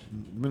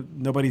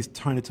 Nobody's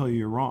trying to tell you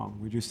you're wrong.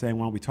 We're just saying,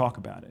 why don't we talk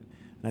about it?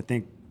 And I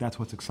think that's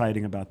what's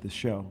exciting about this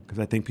show, because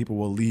I think people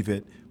will leave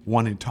it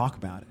wanting to talk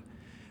about it,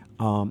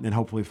 and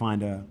hopefully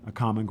find a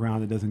common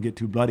ground that doesn't get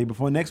too bloody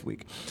before next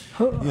week.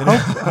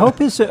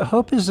 Hope is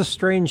a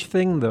strange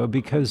thing, though,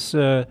 because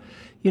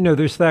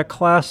there's that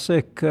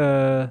classic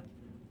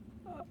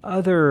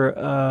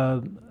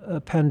other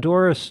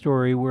Pandora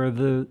story where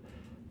the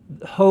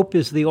hope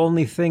is the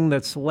only thing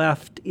that's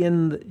left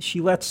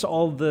she lets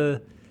all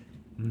the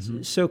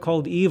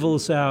so-called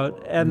evils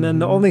out, and then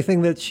the only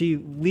thing that she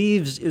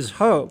leaves is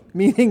hope,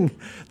 meaning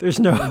there's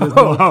no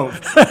hope.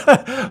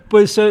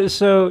 But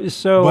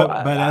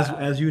but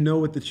as you know,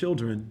 with the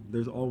children,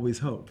 there's always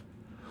hope.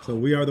 So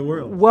we are the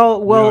world. Well,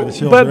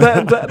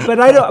 but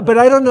I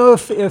don't know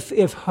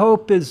if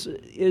hope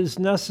is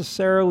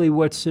necessarily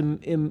what's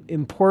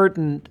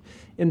important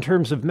in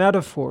terms of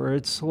metaphor.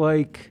 It's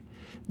like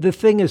the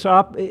thing is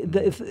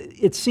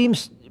it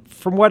seems,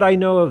 from what I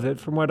know of it,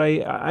 from what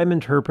I'm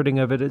interpreting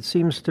of it, it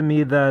seems to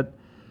me that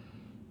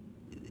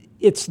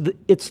it's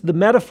the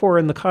metaphor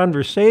in the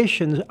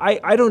conversations.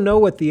 I don't know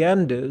what the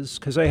end is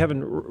because I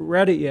haven't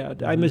read it yet.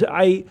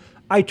 Mm-hmm.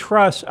 I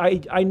trust.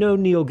 I know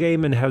Neil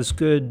Gaiman has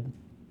good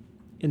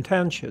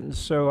intentions,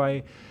 so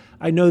I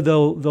know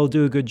they'll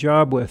do a good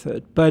job with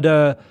it. But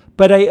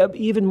I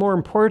even more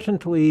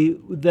importantly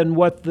than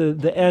what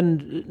the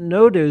end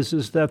note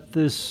is that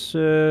this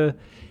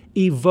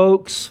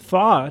evokes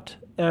thought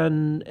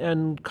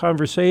and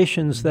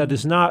conversations that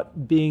is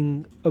not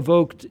being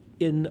evoked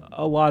in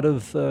a lot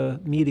of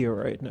media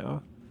right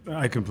now.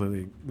 I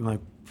completely,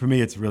 for me,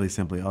 it's really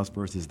simply us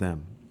versus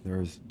them.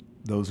 There's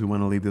those who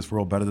want to leave this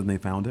world better than they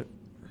found it,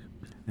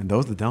 and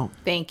those that don't.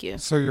 Thank you.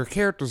 So your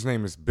character's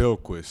name is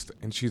Bilquist,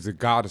 and she's a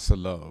goddess of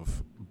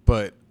love.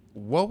 But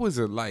what was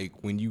it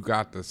like when you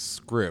got the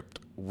script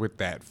with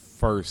that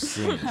first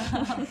scene?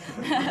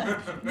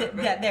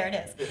 Yeah, there it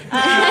is.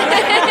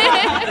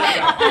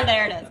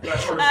 There it is.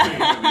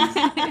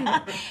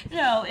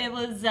 No, it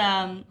was,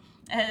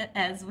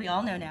 as we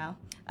all know now,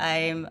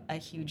 I'm a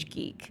huge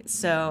geek.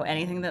 So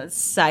anything that's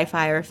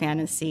sci-fi or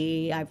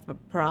fantasy, I've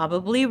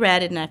probably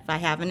read, and if I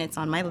haven't, it's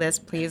on my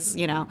list. Please,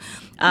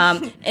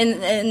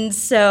 and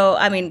so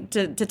I mean,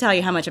 to tell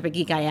you how much of a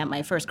geek I am,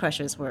 my first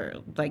crushes were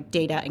like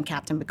Data and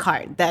Captain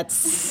Picard.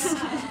 That's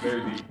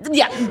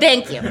yeah,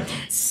 thank you.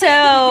 So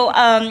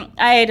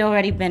I had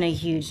already been a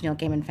huge Neil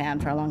Gaiman fan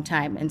for a long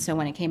time, and so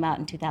when it came out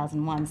in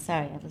 2001,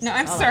 sorry, I was No,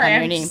 I'm all sorry. up on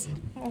your I'm knee. just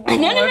No,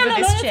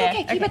 this it's chair.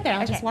 okay. Keep it there.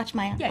 I'll just watch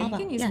my. Yeah, you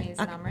can use me as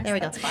an armrest. There we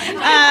go. That's fine.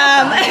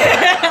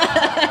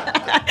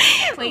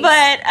 Please,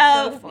 But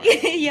go for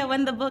it. yeah,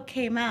 when the book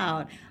came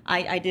out,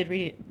 I did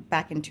read it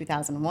back in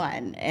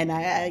 2001,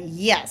 and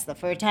yes, the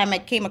first time I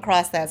came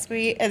across that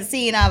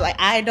scene, I'm like,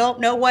 I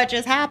don't know what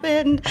just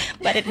happened,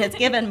 but it has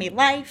given me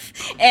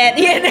life, and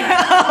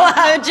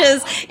I'm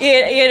just,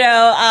 it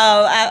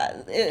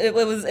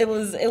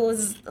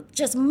was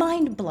just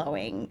mind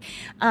blowing,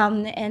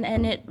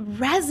 and it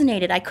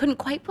resonated. I couldn't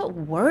quite put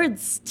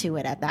words to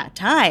it at that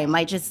time.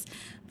 I just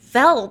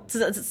felt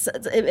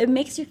it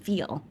makes you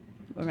feel.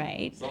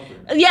 Right.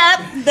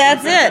 Yeah,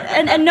 that's it.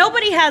 And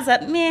nobody has a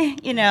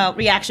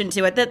reaction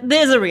to it. That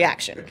there's a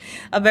reaction,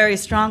 a very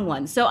strong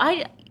one. So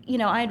I'd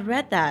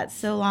read that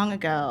so long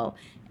ago,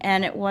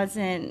 and it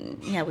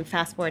wasn't. We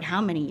fast forward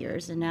how many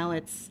years, and now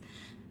it's.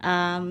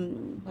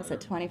 Was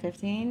it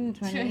 2015,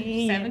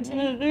 2017?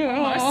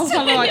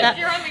 Something like that.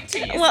 You're only 2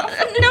 years. Well, no,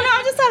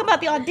 I'm just talking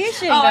about the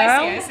audition, girl.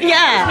 I see.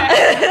 Yeah.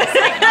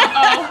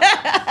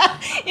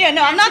 Yeah,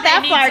 no, I'm not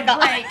that far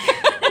gone.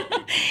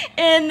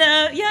 And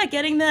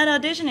getting that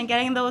audition and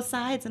getting those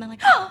sides, and I'm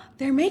like, oh,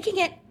 they're making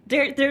it.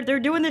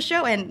 They're doing the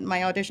show, and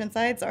my audition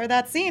sides are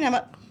that scene. I'm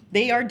like,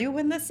 they are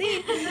doing the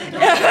scene.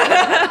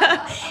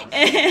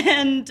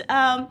 And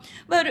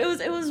but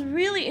it was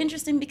really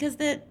interesting because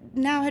that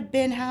now had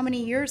been how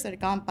many years that had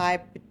gone by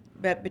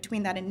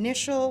between that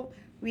initial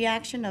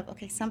reaction of,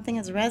 okay, something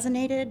has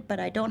resonated, but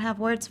I don't have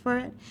words for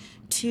it,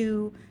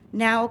 to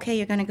now, okay,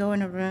 you're going to go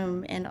in a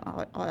room and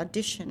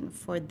audition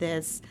for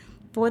this,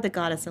 for the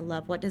goddess of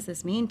love. What does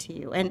this mean to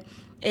you? And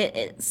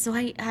so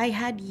I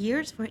had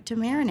years for it to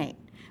marinate,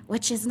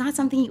 which is not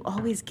something you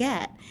always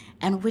get,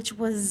 and which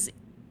was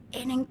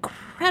an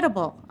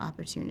incredible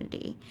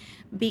opportunity,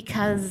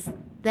 because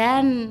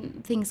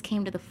then things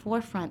came to the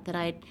forefront that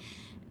I'd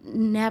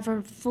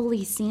never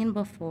fully seen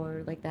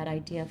before, like that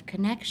idea of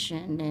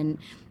connection and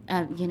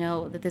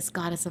this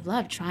goddess of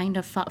love, trying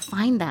to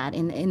find that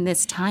in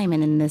this time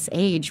and in this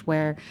age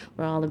where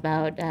we're all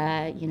about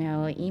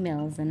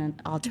emails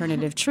and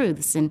alternative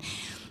truths,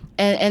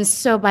 and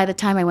so by the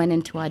time I went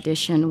into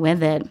audition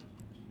with it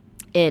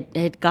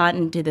had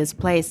gotten to this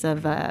place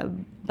of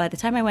by the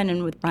time I went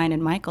in with Brian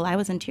and Michael, I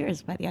was in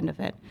tears by the end of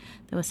it.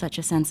 There was such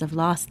a sense of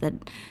loss that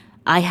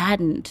I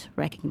hadn't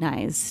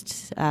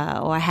recognized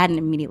or I hadn't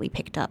immediately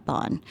picked up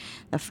on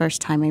the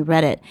first time I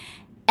read it.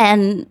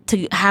 And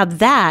to have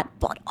that,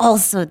 but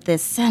also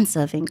this sense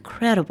of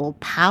incredible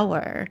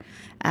power.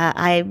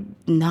 I've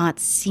not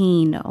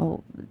seen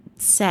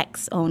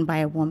sex owned by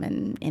a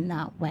woman in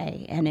that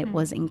way, and it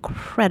was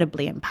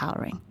incredibly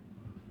empowering.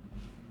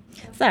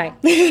 Sorry.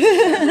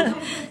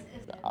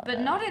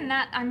 But not in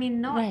that,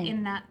 not Right.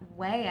 in that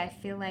way. I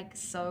feel like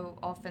so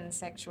often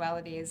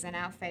sexuality is in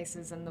our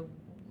faces and the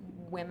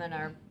women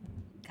are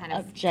kind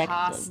of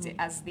cast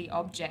as the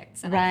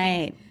objects. And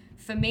I think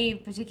for me,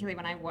 particularly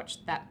when I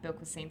watched that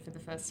Bilquist scene for the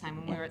first time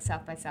when we were at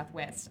South by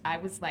Southwest, I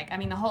was like,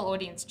 the whole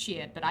audience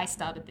cheered, but I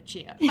started the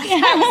cheer. Like,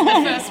 I was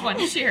the first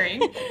one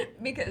cheering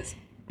because...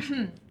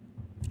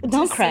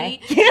 Don't cry.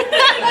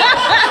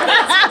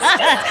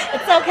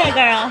 It's okay,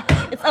 girl.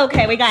 It's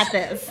okay. We got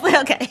this.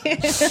 Okay.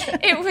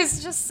 It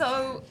was just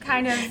so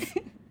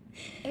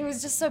it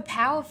was just so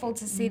powerful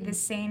to see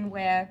this scene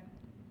where,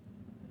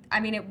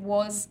 it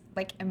was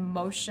like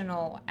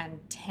emotional and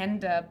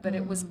tender, but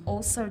it was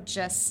also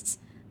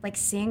just like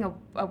seeing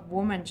a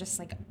woman just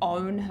like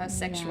own her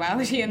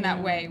sexuality in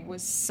that way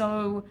was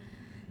so...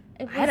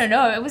 I don't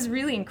know. It was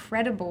really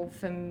incredible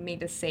for me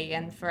to see,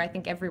 and for I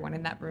think everyone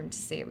in that room to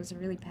see. It was a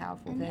really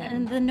powerful thing.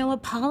 And the no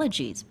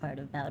apologies part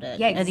about it.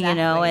 Yeah,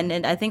 exactly.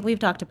 And I think we've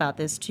talked about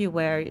this too,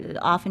 where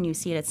often you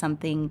see it as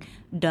something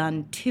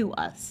done to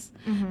us,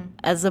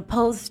 as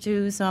opposed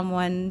to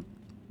someone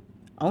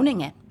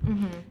owning it,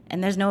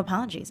 and there's no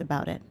apologies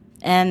about it.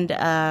 And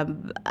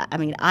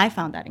I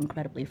found that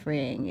incredibly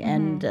freeing,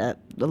 and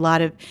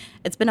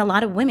it's been a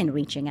lot of women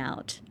reaching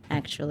out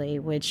actually,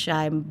 which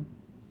I'm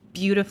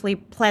beautifully,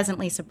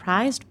 pleasantly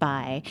surprised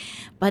by,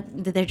 but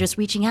they're just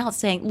reaching out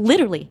saying,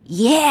 literally,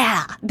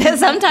 yeah.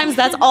 Sometimes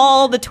that's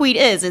all the tweet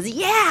is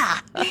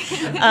yeah.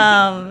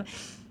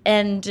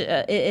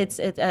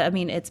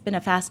 it's been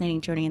a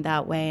fascinating journey in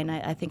that way, and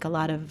I think a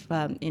lot of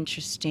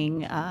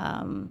interesting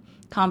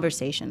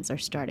conversations are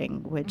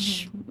starting,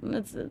 which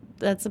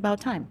that's about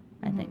time,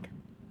 I think.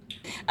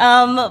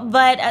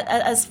 But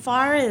as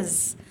far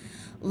as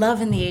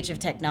love in the age of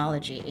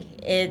technology,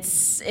 it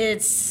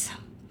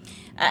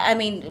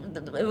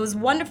was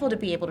wonderful to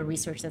be able to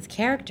research this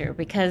character,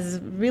 because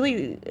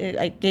really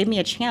it gave me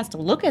a chance to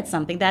look at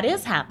something that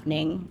is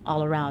happening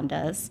all around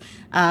us.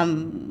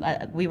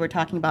 We were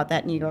talking about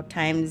that New York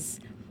Times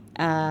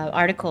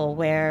article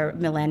where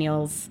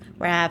millennials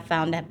were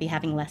found to be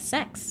having less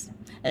sex.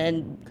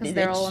 Because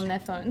they're all on their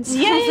phones.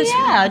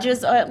 Yeah,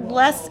 just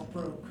less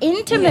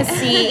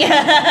intimacy,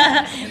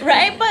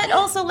 right? But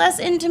also less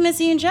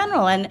intimacy in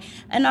general, and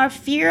our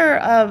fear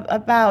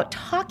about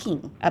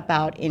talking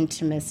about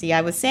intimacy.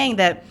 I was saying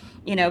that,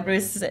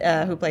 Bruce,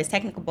 who plays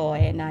Technical Boy,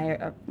 and I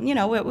are,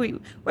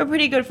 we're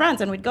pretty good friends,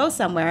 and we'd go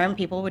somewhere, and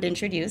people would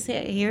introduce,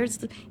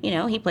 here's,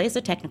 he plays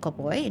the Technical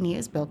Boy, and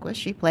here's Bilquis,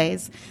 she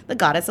plays the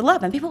Goddess of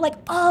Love, and people are like,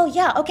 oh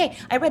yeah, okay,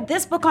 I read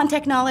this book on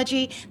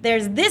technology,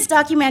 there's this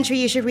documentary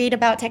you should read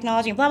about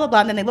technology, and blah, blah,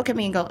 blah, and then they look at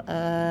me and go,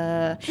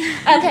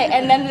 okay,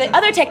 and then the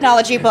other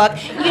technology book,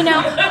 and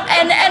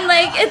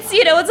like, it's,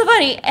 it's a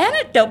funny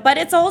anecdote, but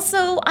it's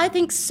also, I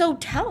think, so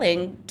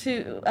telling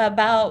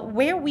about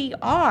where we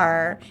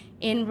are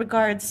in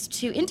regards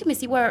to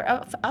intimacy. We're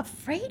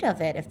afraid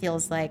of it, it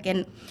feels like.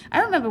 And I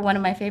remember one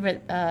of my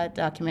favorite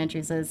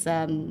documentaries is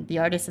The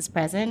Artist is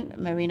Present,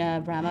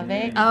 Marina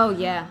Abramovic. Oh,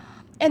 yeah.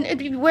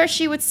 And where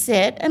she would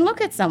sit and look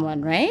at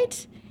someone,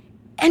 right?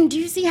 And do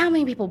you see how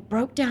many people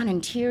broke down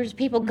in tears?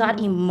 People got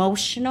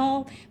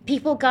emotional.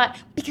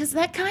 Because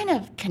that kind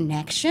of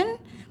connection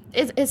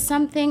is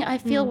something I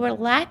feel we're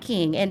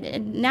lacking.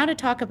 And now to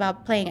talk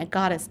about playing a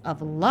goddess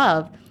of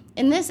love,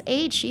 in this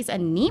age, she's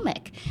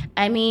anemic.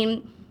 I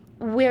mean,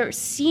 we're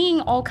seeing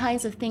all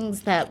kinds of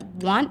things that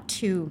want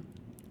to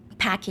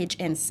package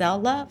and sell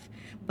love,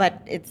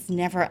 but it's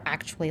never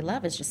actually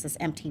love. It's just this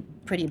empty,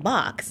 pretty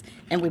box,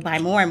 and we buy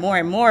more and more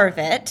and more of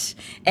it,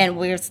 and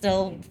we're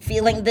still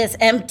feeling this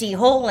empty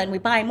hole, and we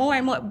buy more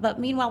and more,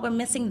 but meanwhile, we're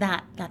missing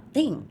that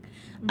thing.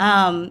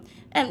 And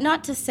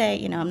not to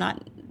say, I'm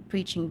not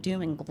preaching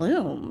doom and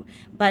gloom,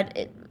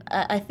 but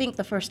I think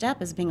the first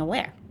step is being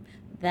aware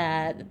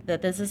that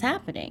this is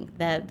happening,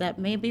 that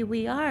maybe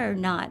we are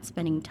not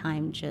spending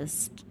time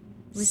just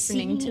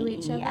listening to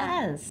each other.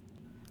 Yes.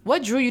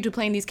 What drew you to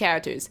playing these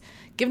characters?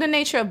 Given the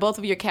nature of both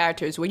of your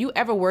characters, were you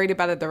ever worried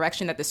about the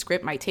direction that the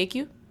script might take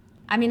you?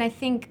 I mean, I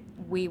think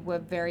we were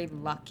very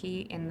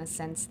lucky in the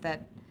sense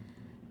that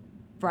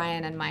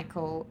Brian and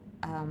Michael,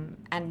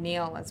 and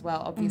Neil as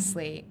well,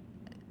 obviously,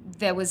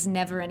 there was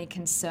never any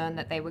concern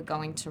that they were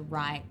going to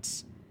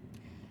write,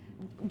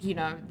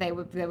 they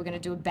were going to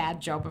do a bad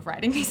job of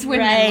writing these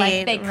women.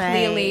 Right, they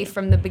clearly,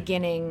 from the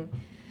beginning,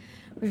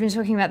 we've been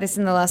talking about this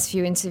in the last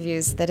few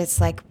interviews, that it's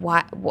like,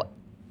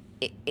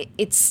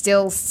 it's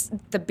still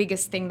the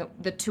biggest thing that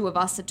the two of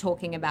us are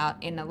talking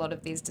about in a lot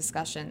of these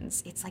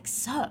discussions. It's like,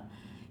 so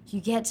you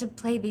get to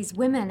play these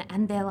women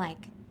and they're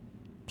like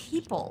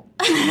people,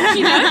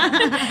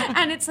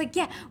 and it's like,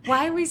 yeah,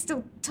 why are we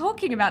still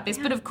talking about this?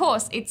 But of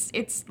course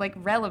it's like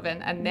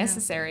relevant and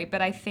necessary.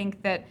 But I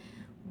think that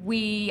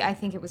I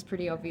think it was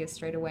pretty obvious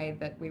straight away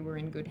that we were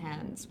in good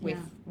hands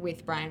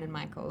with Brian and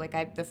Michael.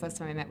 Like the first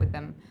time I met with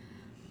them,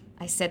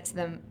 I said to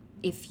them,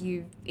 if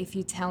you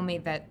tell me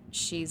that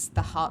she's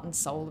the heart and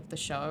soul of the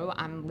show,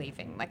 I'm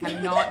leaving. Like,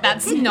 I'm not,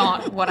 that's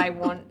not what I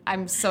want.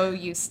 I'm so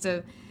used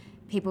to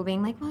people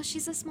being like, well,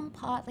 she's a small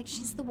part, like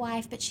she's the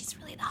wife, but she's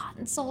really the heart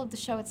and soul of the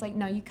show. It's like,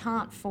 no, you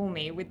can't fool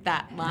me with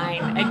that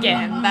line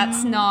again.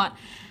 That's not.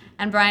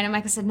 And Brian and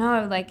Michael said,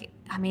 no, like,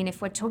 I mean,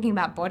 if we're talking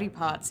about body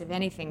parts, if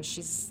anything,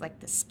 she's like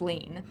the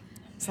spleen.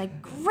 It's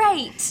like,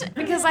 great,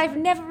 because I've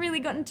never really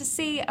gotten to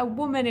see a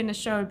woman in a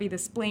show be the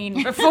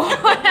spleen before,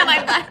 and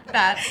I like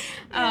that.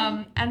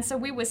 And so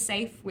we were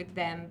safe with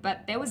them,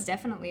 but there was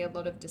definitely a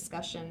lot of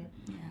discussion.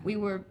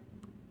 Yeah.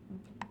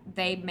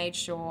 They made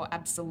sure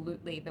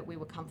absolutely that we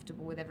were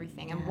comfortable with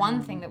everything. And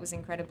one thing that was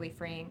incredibly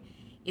freeing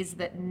is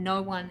that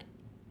no one,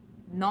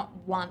 not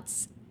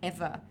once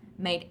ever,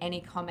 made any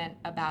comment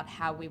about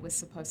how we were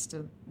supposed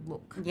to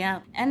look.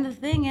 Yeah, and the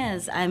thing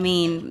is, I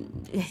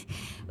mean,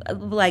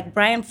 like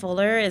Brian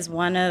Fuller is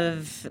one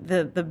of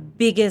the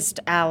biggest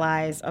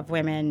allies of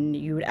women.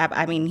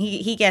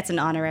 He gets an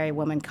honorary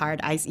woman card.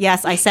 I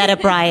said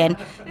it, Brian.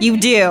 You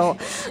do.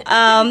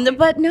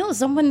 But no,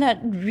 someone that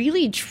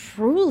really,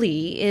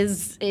 truly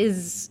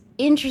is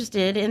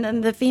interested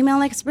in the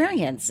female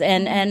experience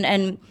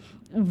and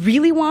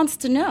really wants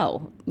to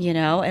know,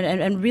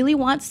 and really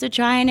wants to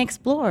try and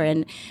explore.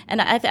 And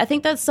I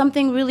think that's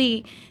something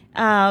really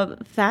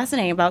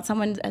fascinating about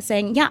someone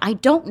saying, yeah, I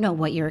don't know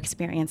what your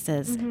experience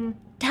is. Mm-hmm.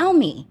 Tell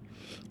me.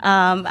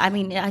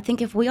 I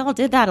think if we all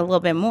did that a little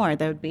bit more,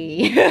 there would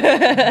be...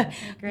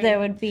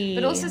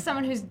 But also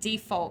someone whose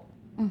default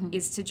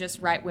is to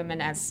just write women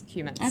as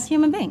humans. As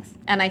human beings.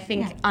 And I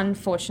think,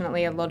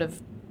 unfortunately, a lot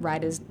of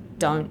writers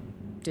don't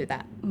do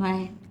that.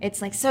 Right.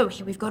 It's like, so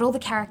here we've got all the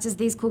characters,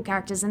 these cool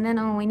characters, and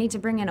then, we need to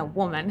bring in a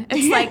woman.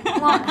 It's like,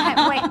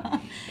 what?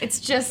 Wait. It's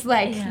just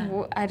like,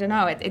 I don't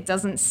know. It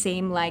doesn't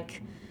seem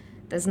like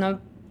there's no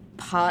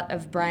part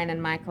of Brian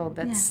and Michael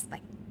that's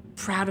like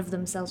proud of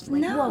themselves.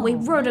 Like, No, whoa, we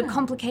wrote a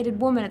complicated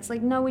woman. It's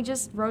like, no, we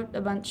just wrote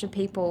a bunch of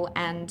people,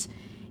 and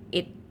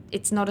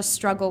it's not a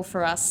struggle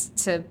for us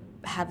to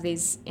have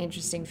these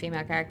interesting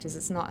female characters.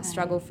 It's not a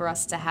struggle for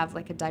us to have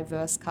like a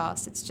diverse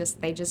cast. It's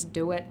just they just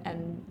do it,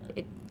 and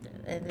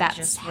that's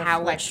just how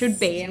reflects, it should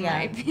be, in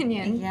my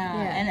opinion. Yeah.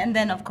 And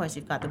then of course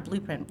you've got the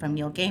blueprint from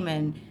Neil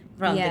Gaiman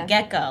from the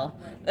get-go,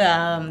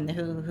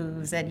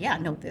 who said,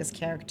 no, this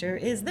character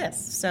is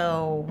this,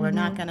 so we're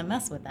not going to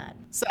mess with that.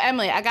 So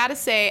Emily, I gotta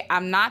say,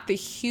 I'm not the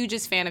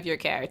hugest fan of your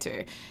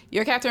character.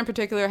 Your character in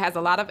particular has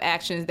a lot of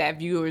actions that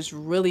viewers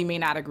really may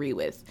not agree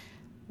with.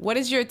 What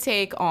is your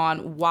take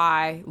on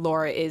why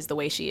Laura is the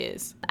way she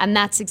is? And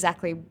that's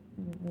exactly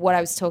what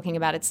I was talking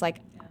about. It's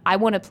like, I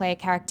want to play a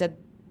character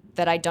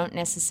that I don't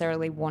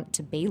necessarily want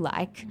to be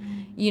like.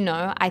 You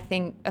know, I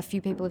think a few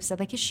people have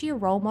said, like, is she a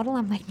role model?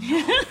 I'm like,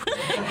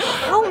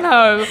 hell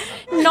no,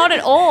 not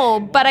at all.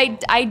 But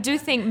I do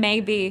think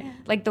maybe,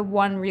 like, the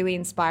one really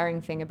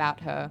inspiring thing about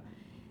her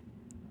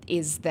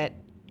is that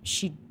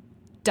she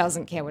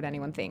doesn't care what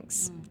anyone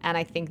thinks. And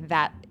I think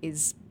that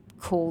is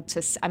cool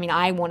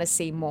I want to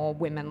see more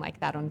women like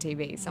that on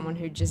TV. Someone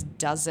who just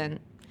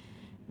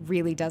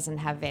really doesn't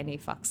have any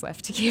fucks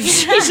left to give.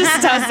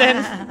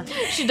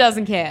 She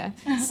doesn't care.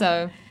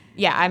 So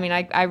yeah,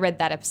 I read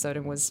that episode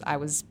and I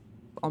was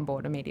on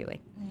board immediately.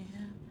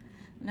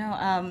 No,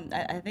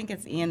 I think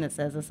it's Ian that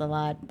says this a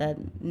lot, that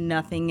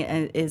nothing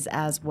is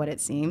as what it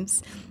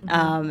seems.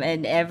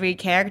 And every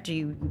character,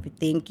 you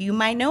think you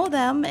might know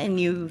them and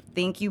you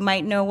think you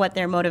might know what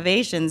their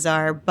motivations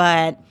are,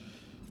 but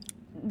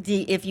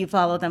if you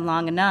follow them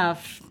long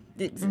enough,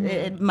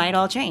 it might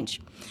all change.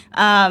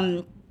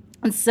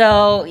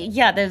 So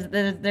yeah,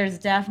 there's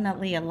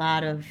definitely a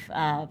lot of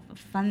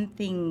fun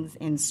things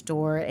in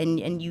store,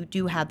 and you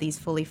do have these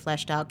fully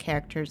fleshed out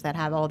characters that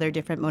have all their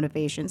different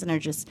motivations and are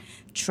just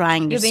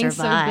trying to survive. You're being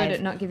so good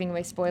at not giving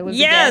away spoilers.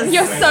 Yes, again.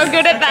 You're so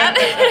good at that.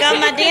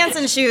 Got my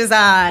dancing shoes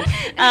on.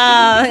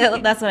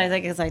 That's what I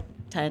think, because I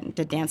tend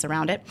to dance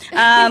around it.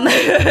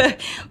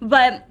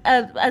 But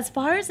as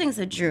far as things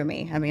that drew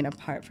me,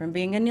 apart from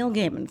being a Neil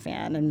Gaiman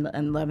fan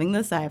and loving the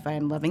sci-fi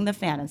and loving the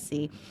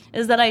fantasy,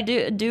 is that I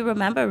do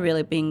remember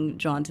really being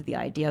drawn to the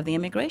idea of the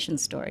immigration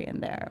story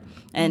in there.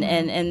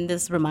 And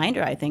this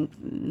reminder, I think,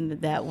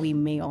 that we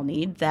may all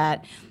need,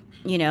 that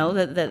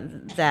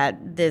that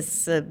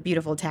this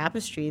beautiful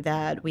tapestry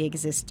that we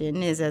exist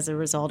in is as a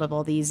result of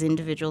all these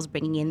individuals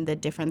bringing in the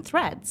different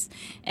threads,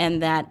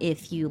 and that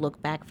if you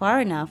look back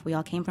far enough, we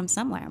all came from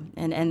somewhere,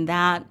 and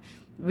that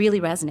really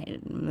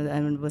resonated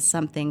and was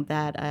something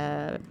that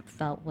I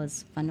felt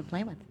was fun to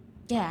play with.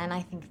 Yeah, and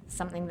I think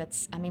something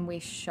that's, we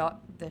shot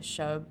the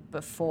show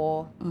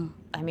before,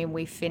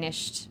 we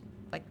finished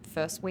like the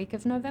first week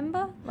of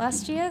November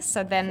last year,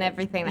 so then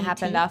everything that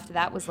happened after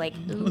that was like,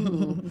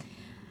 ooh.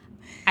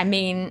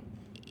 We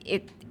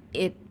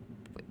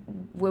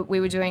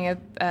were doing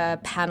a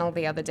panel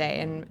the other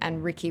day,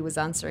 and Ricky was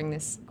answering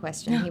this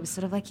question. He was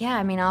sort of like,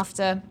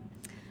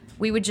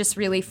 we were just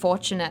really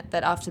fortunate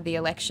that after the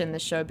election, the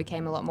show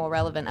became a lot more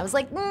relevant. I was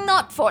like,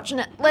 not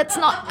fortunate.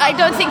 I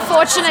don't think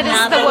fortunate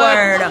is the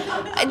word.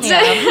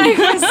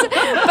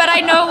 But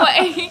I know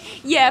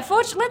what,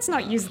 fortunate, let's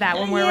not use that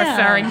when we're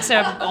referring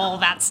to all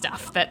that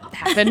stuff that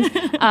happened,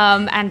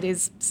 and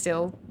is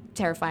still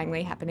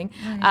terrifyingly happening.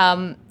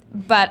 Right.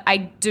 But I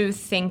do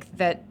think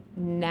that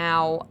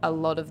now a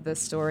lot of the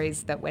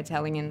stories that we're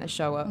telling in the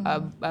show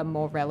are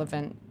more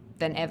relevant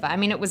than ever.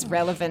 It was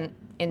relevant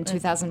in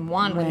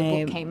 2001 when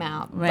the book came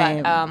out.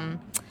 Right.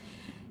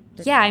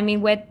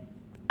 But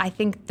I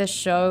think the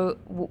show,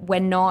 we're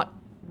not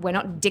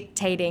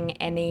dictating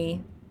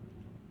any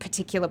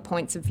particular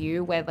points of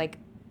view. We're like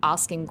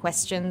asking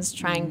questions,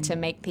 trying to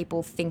make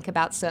people think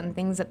about certain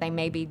things that they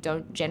maybe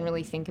don't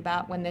generally think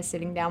about when they're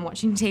sitting down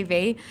watching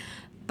TV.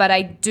 But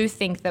I do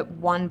think that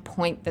one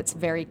point that's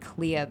very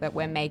clear that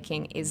we're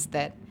making is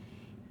that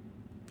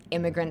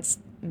immigrants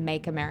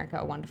make America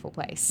a wonderful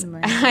place.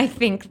 Right. I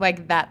think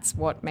that's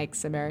what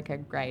makes America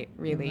great,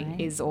 really,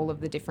 is all of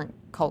the different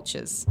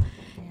cultures.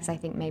 Because I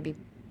think maybe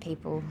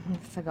people have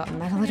forgotten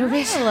that a little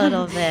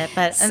bit.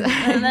 But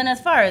and then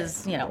as far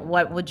as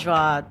what would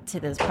draw to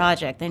this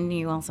project, then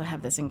you also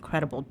have this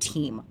incredible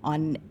team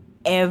on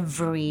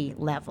every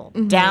level,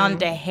 down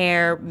to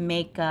hair,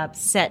 makeup,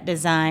 set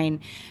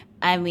design.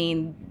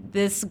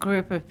 This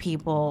group of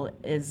people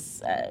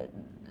is,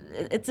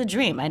 it's a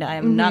dream.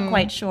 I'm not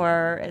quite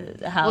sure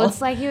how. Well,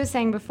 it's like you were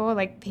saying before,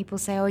 like people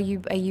say, do you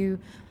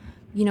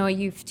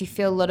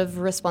feel a lot of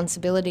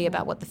responsibility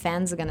about what the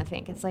fans are going to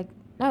think? It's like,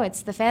 no,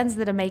 it's the fans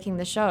that are making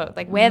the show.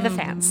 Like, we're the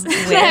fans.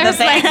 We're the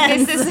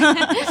fans. This is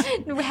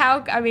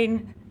how,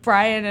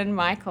 Brian and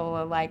Michael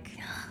are like,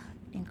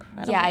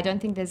 incredible. Yeah, I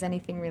don't think there's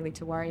anything really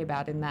to worry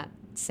about in that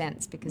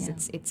sense, because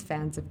it's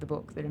fans of the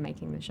book that are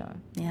making the show.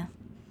 Yeah.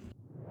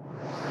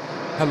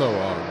 Hello,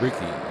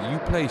 Ricky. You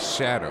play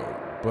Shadow.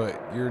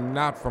 but you're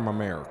not from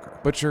America.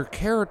 But your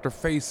character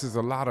faces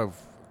a lot of,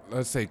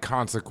 let's say,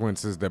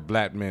 consequences that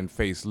black men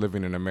face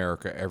living in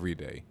America every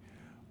day.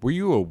 Were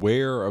you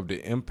aware of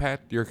the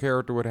impact your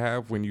character would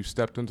have when you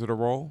stepped into the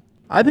role?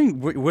 I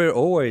think we're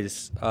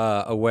always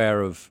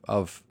aware of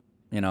our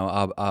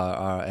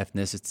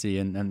ethnicity,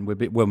 and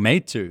we're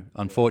made to,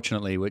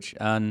 unfortunately.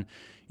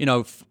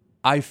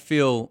 I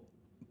feel,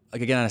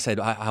 like, again, I said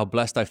how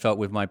blessed I felt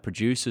with my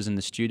producers and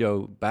the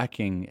studio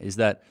backing is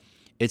that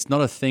it's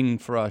not a thing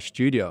for our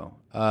studio.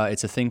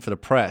 It's a thing for the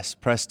press.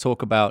 Press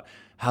talk about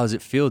how does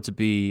it feel to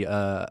be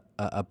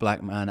a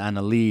black man and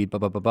a lead, blah,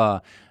 blah, blah, blah.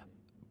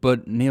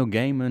 But Neil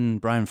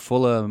Gaiman, Brian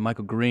Fuller,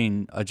 Michael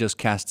Green are just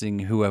casting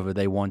whoever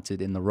they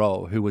wanted in the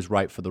role, who was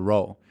right for the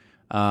role.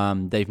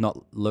 They've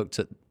not looked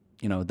at,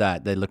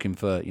 that. They're looking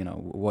for,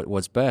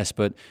 what's best.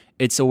 But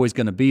it's always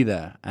going to be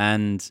there.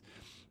 And,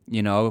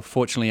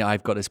 fortunately,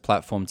 I've got this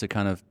platform to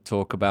kind of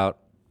talk about,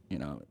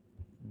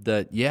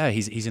 that, yeah,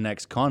 he's an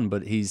ex-con,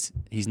 but he's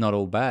not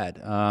all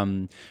bad.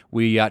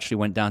 We actually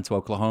went down to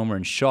Oklahoma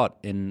and shot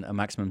in a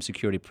maximum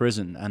security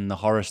prison, and the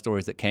horror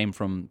stories that came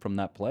from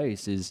that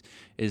place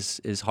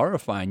is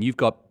horrifying. You've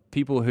got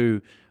people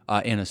who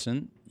are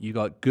innocent. You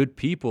got good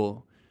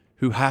people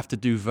who have to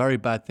do very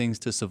bad things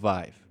to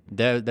survive.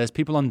 There's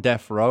people on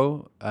death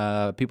row,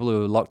 people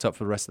who are locked up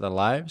for the rest of their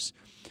lives,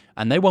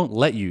 and they won't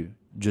let you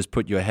just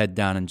put your head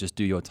down and just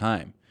do your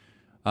time.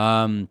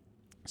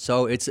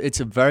 So it's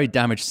a very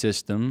damaged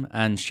system,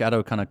 and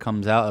Shadow kind of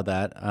comes out of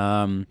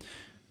that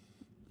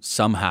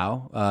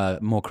somehow.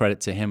 More credit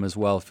to him as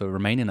well for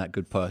remaining that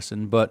good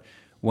person. But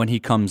when he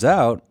comes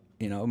out,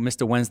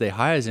 Mr. Wednesday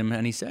hires him,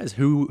 and he says,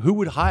 "Who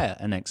would hire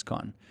an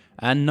ex-con?"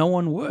 And no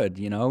one would.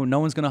 No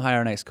one's going to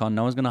hire an ex-con.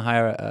 No one's going to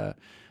hire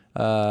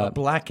a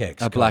black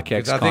ex-con. A black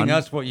ex-con. I think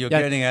that's what you're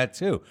getting at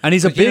too. And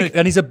he's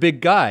a big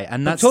guy.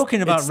 And that's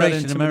talking about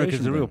race in America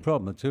is a real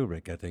problem too,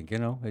 Rick. I think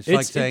it's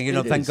like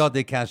saying thank God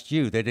they cast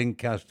you. They didn't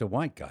cast a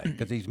white guy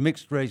because he's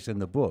mixed race in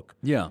the book.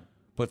 Yeah,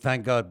 but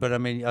thank God. But I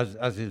mean,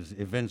 as is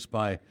evinced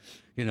by,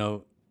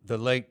 the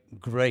late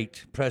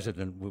great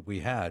president we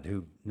had,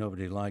 who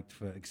nobody liked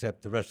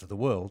except the rest of the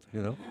world.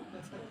 The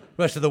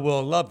rest of the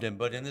world loved him,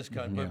 but in this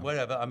country, but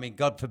whatever. I mean,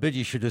 God forbid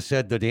you should have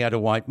said that he had a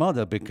white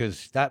mother,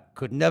 because that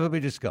could never be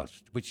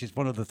discussed, which is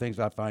one of the things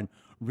I find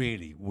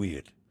really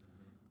weird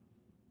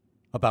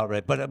about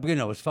race. But,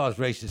 as far as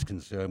race is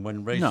concerned,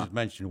 when race is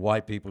mentioned,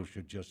 white people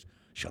should just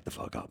shut the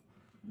fuck up.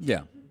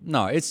 Yeah.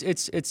 No,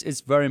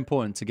 it's very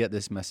important to get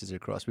this message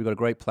across. We've got a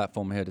great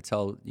platform here to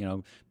tell,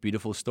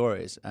 beautiful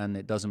stories, and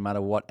it doesn't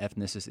matter what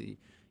ethnicity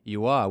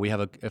you are. We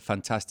have a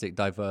fantastic,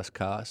 diverse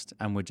cast,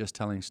 and we're just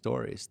telling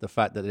stories. The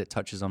fact that it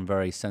touches on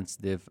very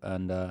sensitive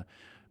and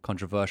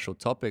controversial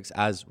topics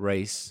as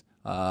race,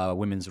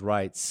 women's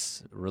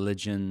rights,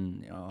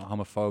 religion,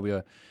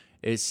 homophobia,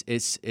 it's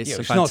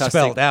not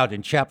spelled out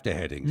in chapter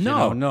headings.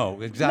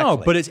 No, exactly. No,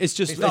 but it's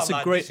just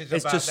storytelling.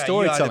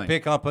 You either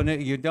pick up on it,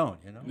 or you don't.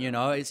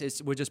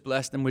 We're just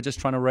blessed, and we're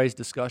just trying to raise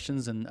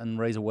discussions and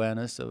raise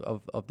awareness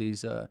of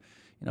these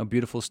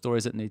beautiful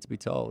stories that need to be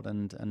told,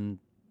 and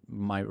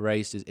my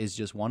race is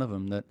just one of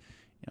them, that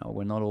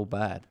we're not all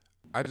bad.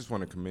 I just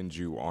want to commend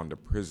you on the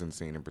prison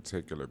scene in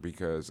particular,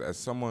 because as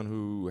someone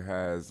who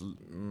has,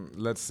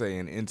 let's say,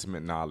 an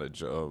intimate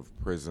knowledge of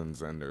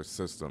prisons and their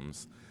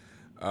systems,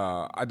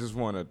 I just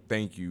want to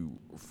thank you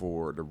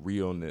for the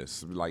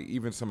realness. Like,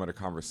 even some of the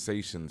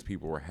conversations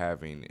people were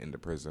having in the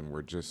prison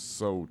were just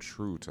so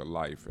true to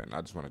life, and I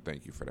just want to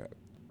thank you for that.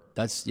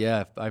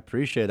 I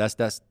appreciate it.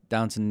 That's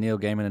down to Neil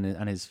Gaiman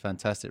and his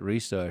fantastic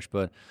research,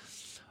 but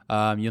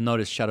you'll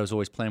notice Shadow's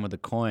always playing with the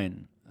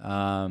coin,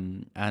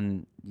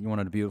 and one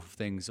of the beautiful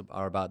things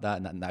are about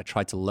that, and I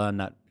tried to learn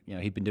that.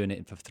 He'd been doing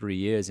it for 3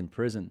 years in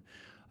prison,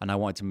 and I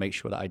wanted to make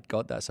sure that I'd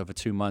got that. So for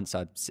 2 months,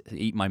 I'd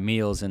eat my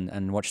meals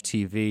and watch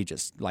TV,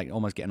 just like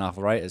almost getting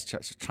arthritis,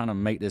 trying to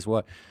make this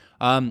work.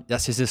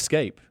 That's his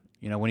escape,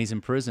 when he's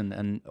in prison,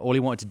 and all he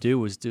wanted to do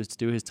was just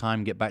do his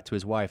time, get back to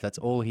his wife. That's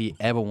all he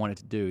ever wanted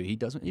to do. He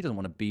doesn't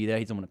want to be there.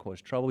 He doesn't want to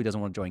cause trouble. He doesn't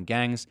want to join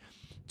gangs.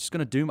 Just going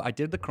to do, I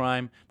did the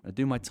crime, I'm going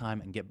to do my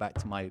time and get back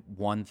to my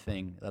one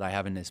thing that I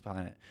have in this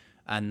planet.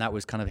 And that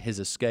was kind of his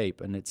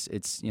escape. And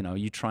it's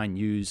you try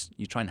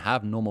and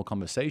have normal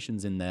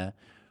conversations in there,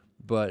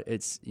 but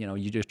it's, you're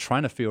just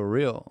trying to feel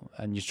real,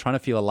 and you're trying to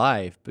feel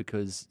alive,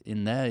 because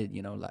in there,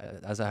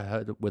 as I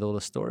heard with all the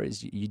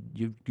stories,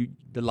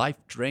 the life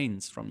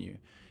drains from you.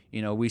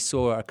 We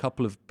saw a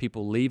couple of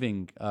people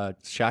leaving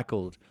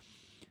shackled,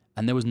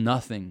 and there was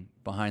nothing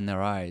behind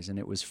their eyes, and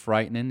it was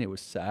frightening. It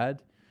was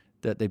sad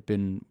that they've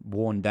been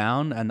worn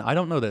down, and I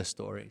don't know their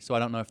story, so I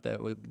don't know if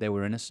they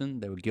were innocent,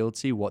 they were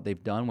guilty, what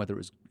they've done, whether it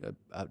was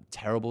a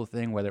terrible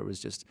thing, whether it was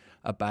just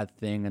a bad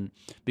thing. And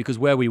because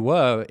where we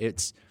were,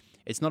 it's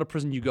not a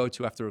prison you go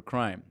to after a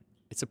crime.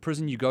 It's a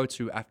prison you go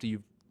to after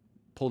you've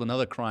pulled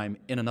another crime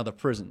in another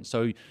prison.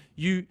 So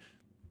you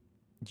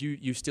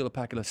steal a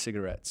packet of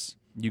cigarettes,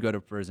 you go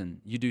to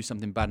prison. You do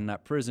something bad in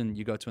that prison,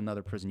 you go to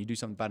another prison. You do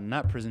something bad in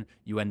that prison,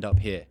 you end up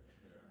here.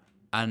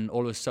 And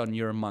all of a sudden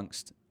you're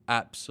amongst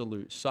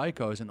absolute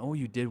psychos, and all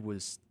you did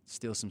was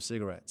steal some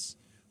cigarettes.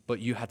 but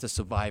you had to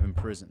survive in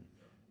prison.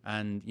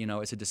 And,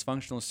 it's a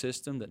dysfunctional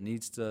system that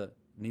needs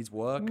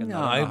work. And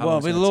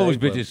it'll always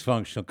be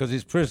dysfunctional because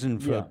it's prison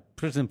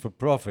for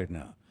profit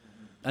now.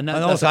 And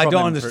also, I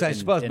don't understand. It's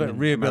supposed to be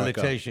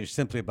rehabilitation. It's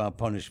simply about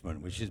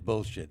punishment, which is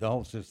bullshit. The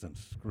whole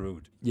system's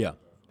screwed. Yeah.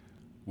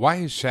 Why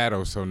is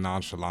Shadow so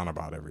nonchalant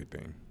about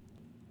everything?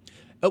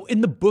 Oh,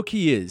 in the book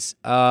he is,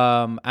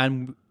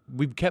 and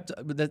we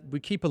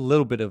keep a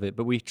little bit of it,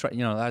 but we try.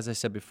 As I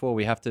said before,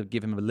 we have to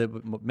give him a little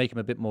bit more, make him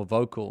a bit more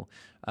vocal,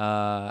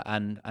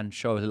 and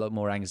show a lot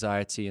more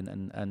anxiety,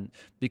 and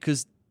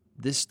because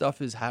this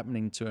stuff is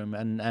happening to him,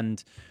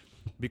 and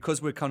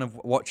because we're kind of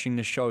watching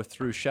the show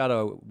through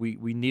Shadow,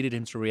 we needed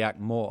him to react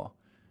more.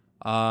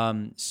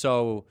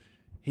 So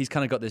he's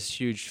kind of got this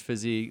huge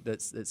physique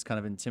that's kind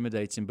of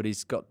intimidating, but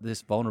he's got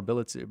this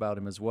vulnerability about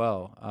him as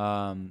well.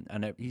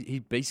 And he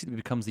basically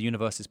becomes the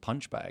universe's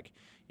punch bag.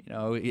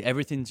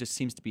 Everything just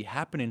seems to be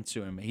happening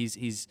to him.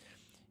 He's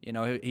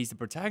the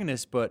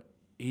protagonist, but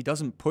he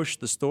doesn't push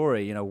the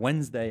story.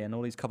 Wednesday and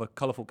all these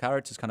colorful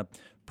characters kind of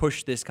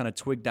push this kind of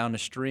twig down the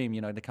stream.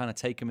 To kind of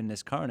take him in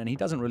this current, and he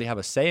doesn't really have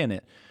a say in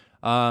it.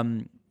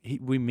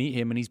 We meet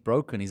him and he's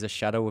broken. He's a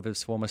shadow of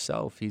his former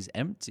self. He's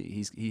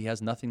empty. He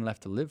has nothing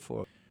left to live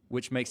for,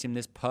 which makes him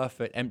this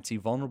perfect, empty,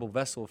 vulnerable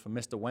vessel for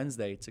Mr.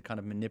 Wednesday to kind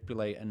of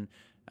manipulate and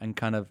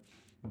kind of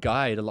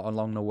guide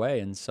along the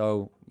way. And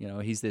so,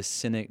 he's this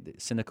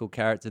cynical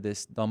character,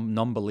 this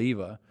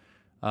non-believer.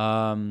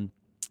 And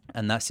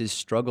that's his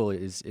struggle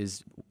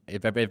is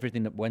if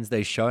everything that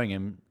Wednesday's showing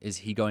him, is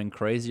he going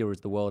crazy or is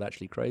the world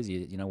actually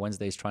crazy?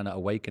 Wednesday's trying to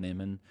awaken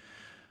him, and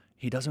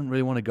he doesn't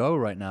really want to go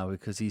right now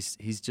because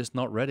he's just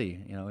not ready.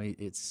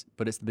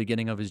 But it's the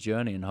beginning of his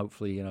journey, and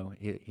hopefully,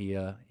 he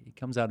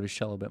comes out of his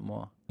shell a bit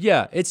more.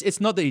 Yeah,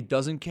 it's not that he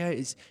doesn't care;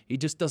 he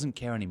just doesn't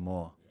care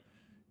anymore.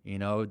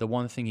 The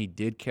one thing he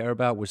did care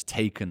about was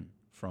taken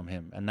from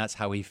him, and that's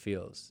how he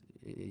feels.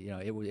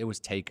 It was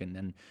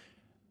taken,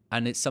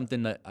 and it's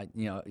something that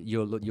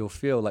you'll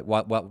feel like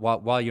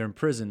while you're in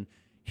prison,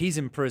 he's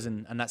in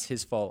prison, and that's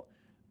his fault.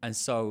 And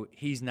so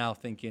he's now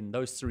thinking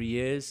those 3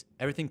 years,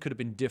 everything could have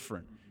been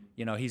different.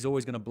 He's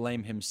always going to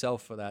blame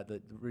himself for that.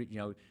 That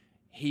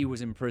he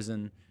was in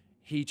prison,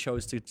 he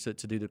chose to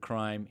do the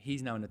crime.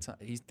 He's now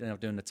he's now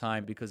doing the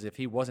time because if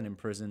he wasn't in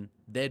prison,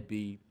 there'd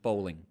be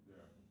bowling.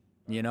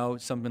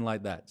 Something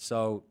like that.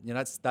 So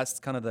that's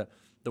kind of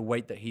the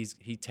weight that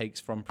he takes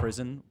from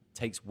prison,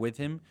 takes with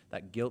him,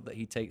 that guilt that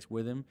he takes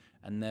with him,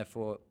 and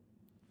therefore,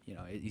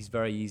 he's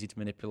very easy to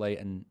manipulate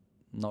and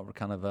not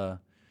kind of the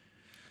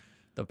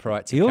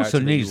proactive. He also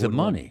needs the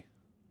money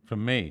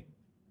from me.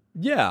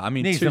 Yeah, I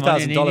mean,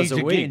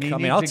 $2,000 a week.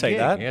 I'll take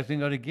that. He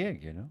hasn't got a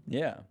gig,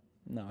 Yeah.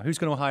 No, who's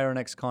going to hire an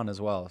ex-con as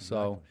well?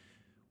 So,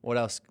 what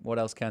else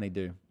can he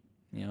do?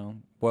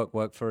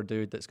 Work for a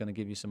dude that's going to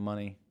give you some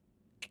money.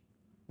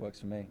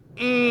 Works for me.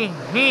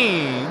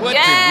 What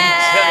did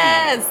we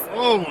tell you?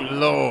 Oh,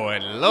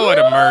 Lord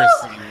of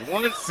mercy.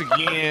 Once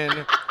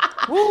again,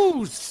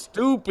 woo,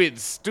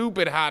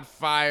 stupid hot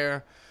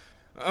fire.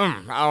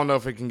 I don't know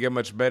if it can get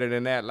much better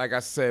than that. Like I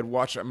said,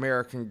 watch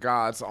American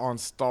Gawds on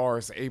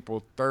Starz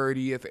April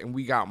 30th, and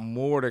we got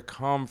more to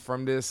come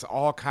from this,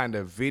 all kind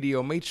of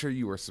video. Make sure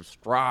you are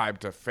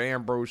subscribed to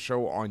Fanbro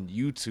Show on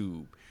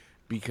YouTube,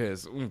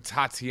 because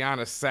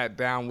Tatiana sat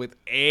down with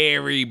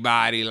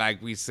everybody,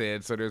 like we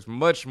said, so there's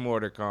much more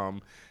to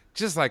come,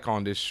 just like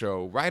on this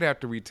show. Right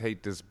after we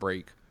take this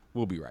break,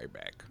 we'll be right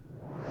back.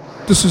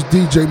 This is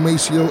DJ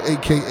Maceo,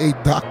 a.k.a.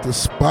 Dr.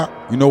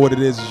 Spock. You know what it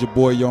is? It's your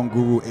boy Young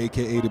Guru,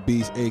 a.k.a. The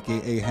Beast,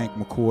 a.k.a. Hank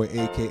McCoy,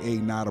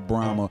 a.k.a. Nada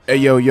Brahma. Hey,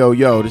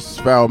 yo, this is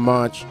Farrell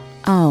Monch.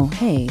 Oh,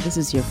 hey, this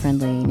is your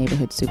friendly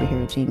neighborhood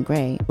superhero, Jean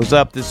Grey. What's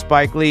up? This is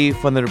Spike Lee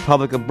from the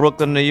Republic of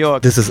Brooklyn, New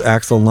York. This is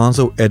Axel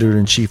Alonso,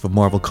 editor-in-chief of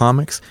Marvel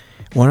Comics.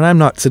 When I'm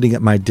not sitting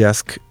at my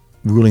desk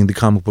ruling the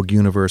comic book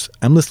universe,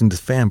 I'm listening to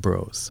Fan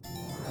Bros.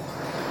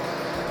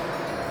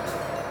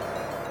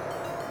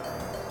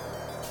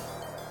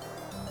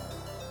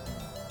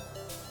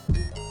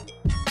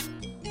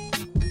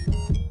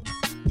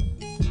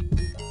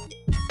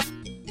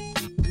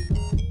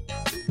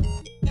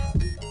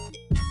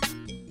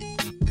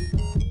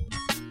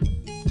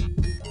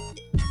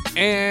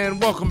 And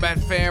welcome back,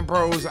 Fan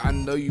Bros. I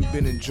know you've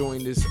been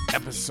enjoying this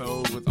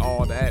episode with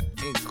all that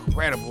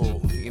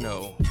incredible,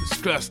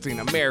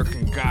 disgusting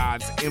American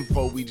Gods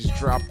info we just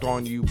dropped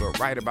on you. But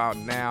right about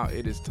now,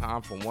 it is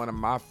time for one of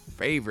my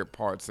favorite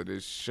parts of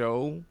this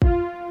show.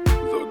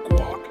 The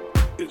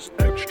guac is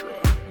extra.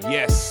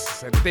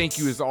 Yes, and thank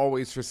you as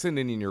always for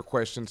sending in your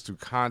questions to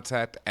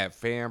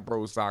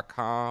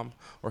contact@fanbros.com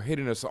or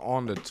hitting us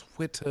on the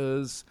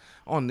Twitters,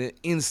 on the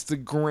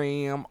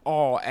Instagram,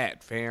 all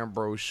at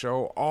Fanbros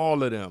Show,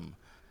 all of them.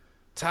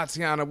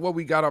 Tatiana, what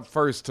we got up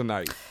first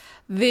tonight?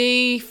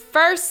 The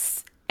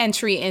first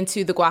entry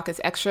into the guac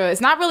is extra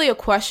is not really a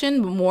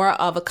question, but more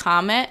of a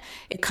comment.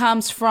 It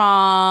comes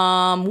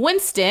from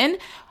Winston.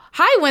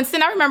 Hi,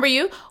 Winston. I remember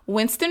you.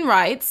 Winston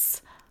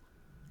writes,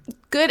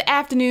 "Good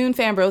afternoon,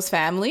 Fanbros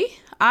family.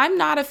 I'm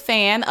not a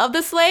fan of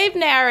the slave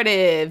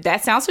narrative."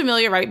 That sounds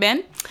familiar, right,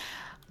 Ben?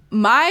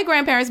 My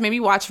grandparents made me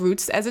watch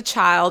Roots as a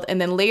child, and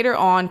then later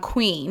on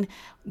Queen.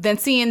 Then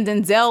seeing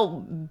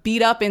Denzel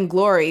beat up in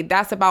Glory,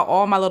 that's about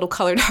all my little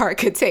colored heart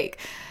could take.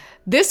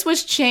 This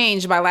was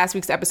changed by last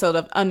week's episode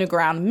of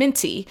Underground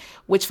Minty,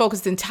 which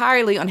focused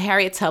entirely on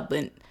Harriet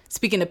Tubman,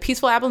 speaking to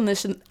peaceful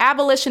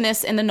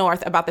abolitionists in the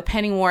North about the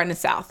pending war in the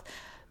South.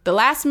 The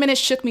last minute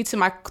shook me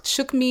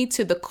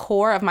to the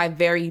core of my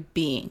very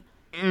being.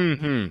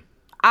 Mm-hmm.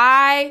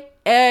 I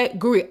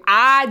agree.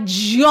 I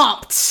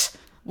jumped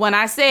when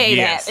I say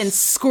that and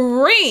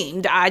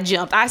screamed. I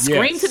jumped. I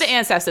screamed to the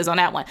ancestors on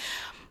that one.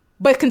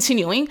 But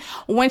continuing,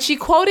 when she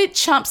quoted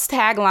Chump's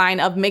tagline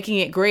of making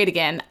it great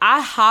again, I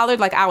hollered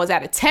like I was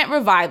at a tent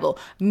revival.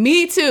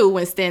 Me too,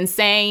 Winston,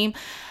 same.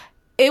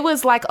 It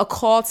was like a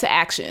call to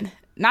action.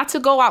 Not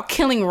to go out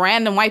killing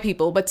random white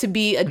people, but to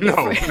be a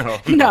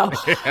different... No.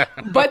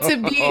 But to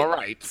be... All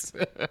right.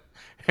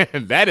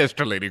 That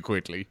escalated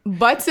quickly.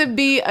 But to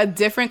be a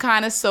different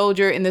kind of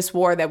soldier in this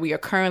war that we are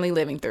currently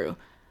living through.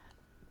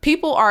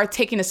 People are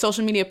taking to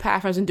social media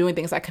platforms and doing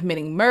things like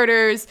committing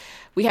murders.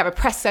 We have a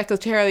press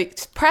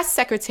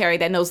secretary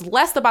that knows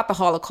less about the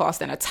Holocaust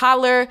than a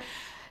toddler.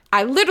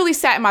 I literally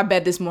sat in my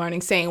bed this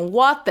morning saying,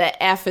 what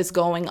the F is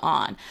going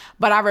on?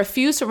 But I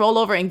refuse to roll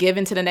over and give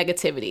in to the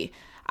negativity.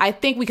 I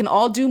think we can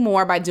all do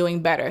more by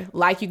doing better,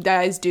 like you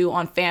guys do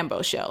on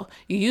Fanbro Show.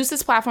 You use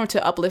this platform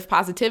to uplift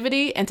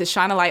positivity and to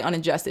shine a light on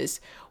injustice.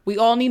 We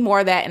all need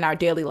more of that in our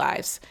daily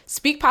lives.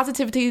 Speak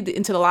positivity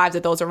into the lives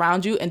of those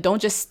around you and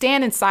don't just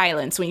stand in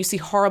silence when you see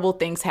horrible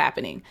things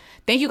happening.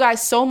 Thank you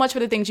guys so much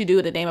for the things you do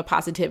in the name of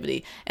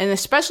positivity, and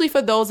especially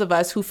for those of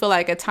us who feel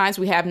like at times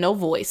we have no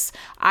voice.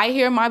 I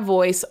hear my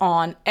voice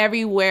on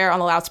everywhere on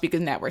the loudspeaker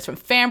networks, from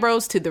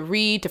Fanbros to The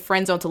Read to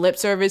Friend Zone to Lip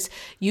Service.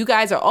 You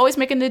guys are always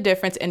making the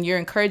difference, and you're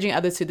encouraging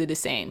others to do the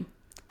same.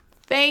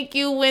 Thank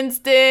you,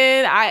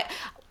 Winston.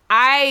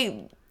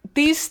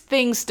 These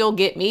things still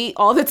get me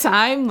all the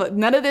time, but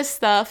none of this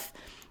stuff,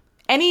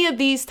 any of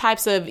these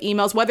types of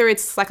emails, whether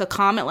it's like a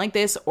comment like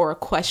this or a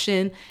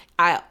question,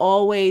 I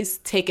always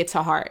take it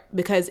to heart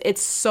because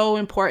it's so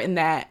important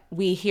that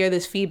we hear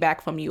this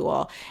feedback from you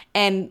all.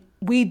 And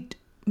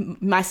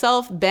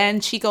myself,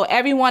 Ben, Chico,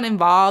 everyone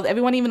involved,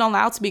 everyone even on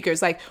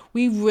loudspeakers, like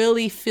we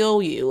really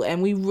feel you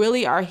and we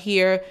really are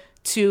here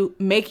to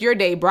make your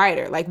day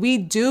brighter. Like we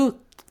do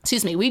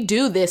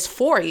this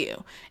for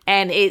you.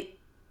 And it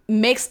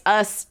makes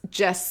us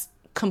just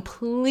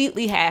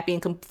completely happy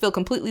and feel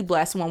completely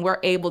blessed when we're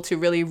able to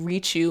really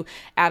reach you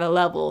at a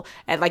level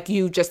like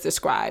you just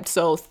described.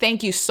 So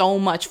thank you so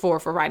much for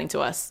writing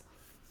to us.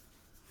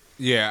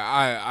 Yeah,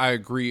 I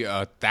agree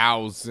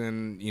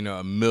 1,000,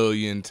 a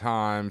million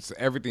times.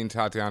 Everything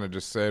Tatiana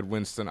just said,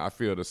 Winston, I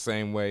feel the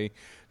same way.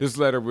 This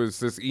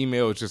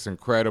email is just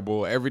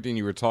incredible. Everything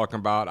you were talking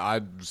about,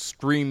 I'm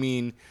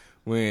screaming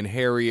when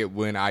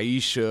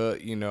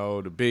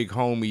Aisha, the big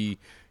homie,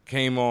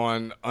 came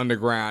on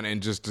Underground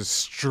and just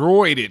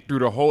destroyed it through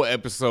the whole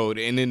episode,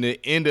 and then it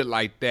ended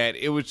like that.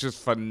 It was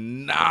just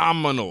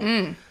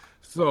phenomenal.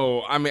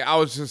 So, I mean, I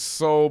was just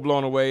so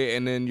blown away,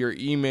 and then your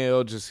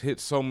email just hit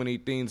so many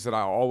things that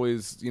I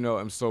always,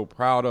 am so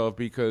proud of,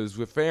 because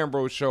with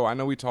Fanbro Show, I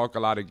know we talk a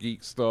lot of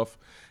geek stuff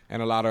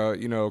and a lot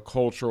of,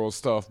 cultural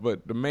stuff,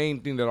 but the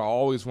main thing that I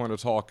always want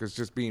to talk is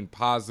just being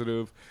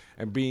positive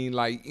and being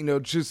like,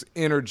 just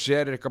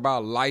energetic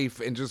about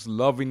life and just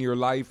loving your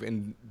life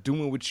and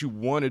doing what you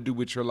want to do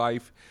with your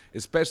life,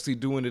 especially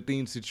doing the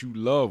things that you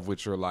love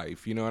with your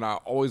life, and I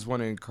always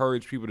want to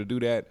encourage people to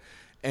do that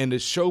and to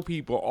show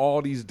people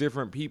all these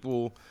different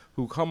people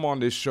who come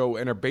on this show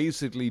and are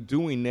basically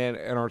doing that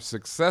and are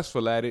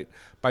successful at it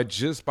by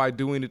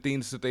doing the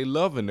things that they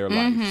love in their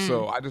life.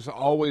 So I just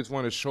always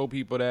want to show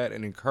people that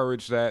and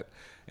encourage that,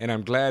 and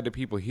I'm glad that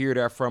people hear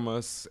that from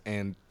us,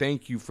 and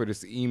thank you for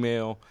this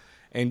email.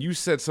 And you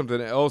said something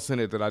else in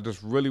it that I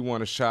just really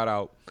want to shout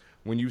out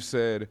when you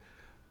said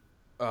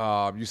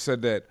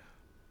that,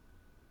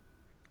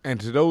 and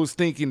to those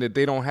thinking that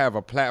they don't have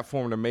a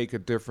platform to make a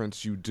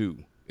difference, you do.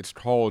 It's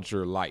called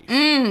your life.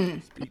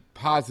 Speak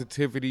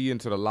positivity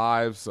into the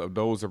lives of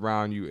those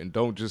around you, and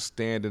don't just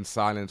stand in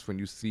silence when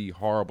you see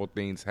horrible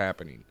things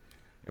happening.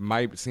 It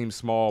might seem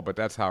small, but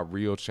that's how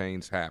real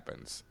change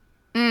happens.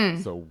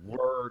 So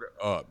word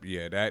up.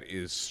 Yeah, that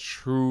is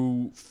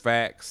true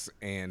facts.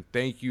 And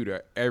thank you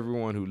to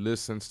everyone who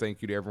listens.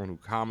 Thank you to everyone who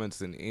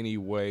comments in any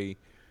way,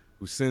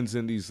 who sends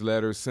in these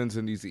letters, sends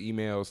in these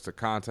emails to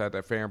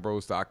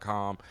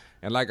contact@fanbros.com.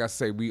 And like I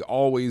say, we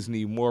always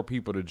need more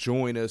people to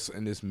join us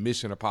in this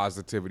mission of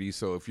positivity.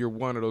 So if you're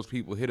one of those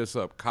people, hit us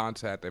up,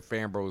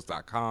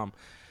 contact@fanbros.com.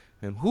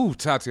 And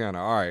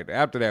Tatiana, all right,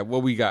 after that,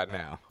 what we got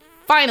now?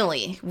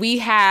 Finally, we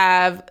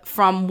have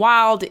from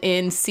Wild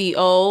in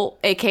CO,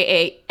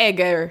 a.k.a.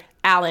 Edgar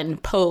Allan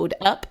Poed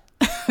Up.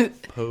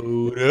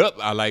 Poed Up,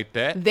 I like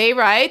that. They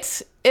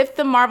write, if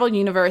the Marvel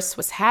Universe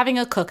was having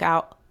a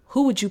cookout,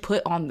 who would you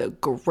put on the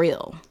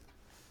grill?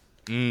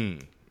 All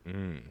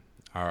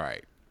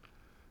right.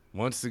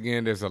 Once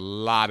again, there's a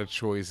lot of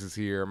choices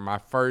here. My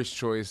first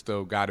choice,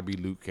 though, got to be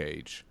Luke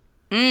Cage.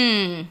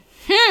 Why,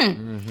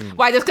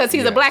 just because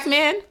he's a black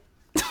man?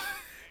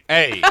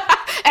 Hey,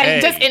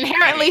 And just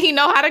inherently, he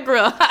know how to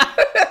grill.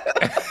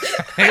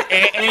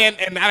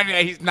 and not only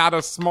that, he's not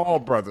a small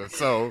brother,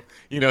 so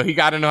he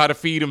got to know how to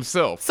feed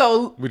himself.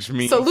 Which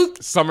means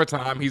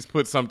summertime, he's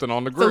put something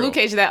on the grill. So Luke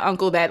Cage is that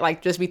uncle that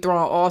like just be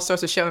throwing all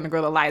sorts of shit on the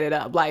grill to light it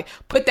up. Like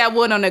put that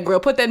wood on the grill,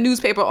 put that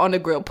newspaper on the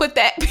grill, put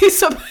them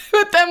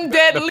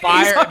dead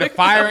leaves on the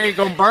fire ain't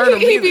gonna burn him.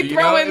 He be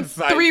throwing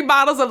 3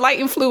 bottles of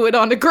lighting fluid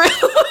on the grill.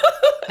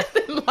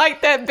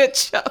 Light that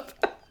bitch up.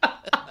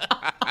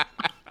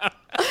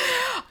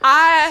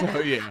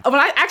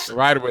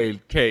 Right away,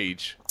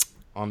 Cage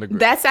on the grill.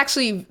 That's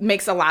actually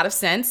makes a lot of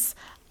sense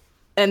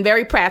and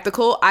very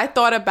practical. I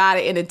thought about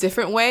it in a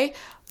different way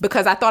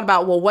because I thought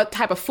about, what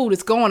type of food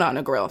is going on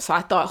the grill? So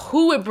I thought,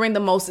 who would bring the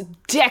most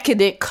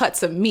decadent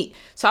cuts of meat?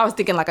 So I was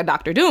thinking like a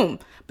Dr. Doom,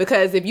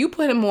 because if you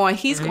put him on,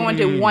 he's going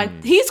to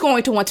want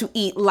to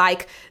eat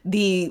like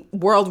the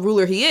world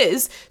ruler he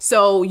is.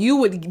 So you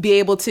would be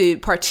able to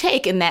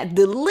partake in that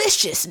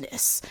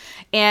deliciousness.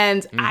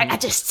 And I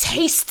just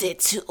tasted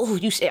too. Oh,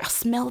 y'all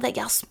smell that?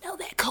 Y'all smell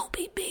that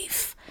Kobe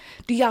beef?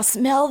 Do y'all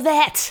smell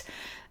that?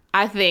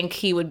 I think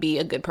he would be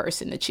a good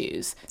person to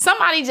choose.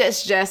 Somebody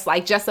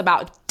just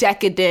about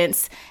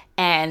decadence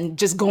and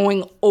just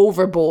going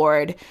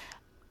overboard,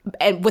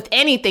 and with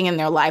anything in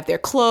their life, their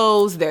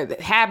clothes, their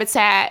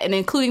habitat, and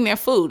including their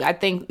food. I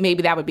think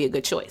maybe that would be a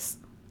good choice.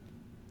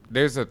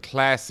 There's a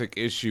classic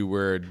issue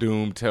where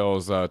Doom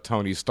tells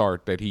Tony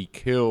Stark that he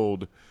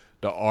killed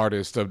the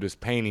artist of this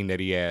painting that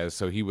he has,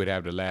 so he would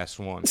have the last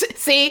one.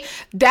 See,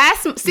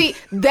 that's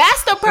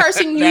the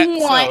person you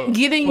want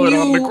getting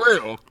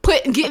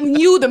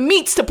you the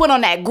meats to put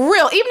on that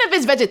grill. Even if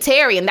it's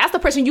vegetarian, that's the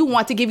person you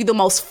want to give you the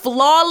most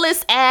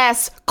flawless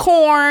ass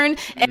corn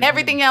and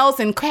everything else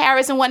and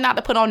carrots and whatnot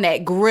to put on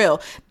that grill.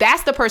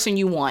 That's the person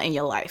you want in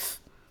your life.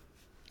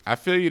 I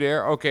feel you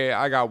there. Okay,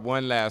 I got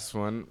one last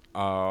one.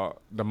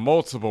 The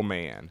Multiple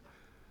Man.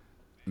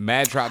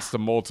 Madrox the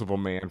Multiple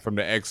Man from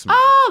the X-Men.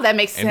 Oh, that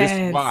makes sense. And this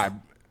is why.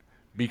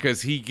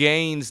 Because he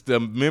gains the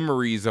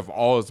memories of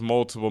all his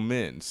multiple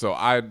men. So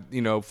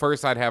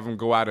first I'd have him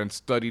go out and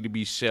study to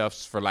be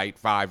chefs for like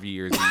 5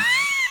 years each.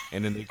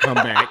 And then they come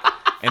back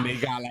and they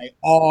got like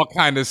all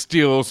kind of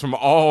skills from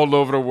all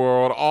over the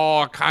world,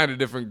 all kind of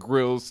different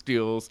grill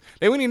skills.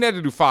 They wouldn't even have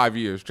to do 5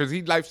 years because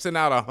he'd like send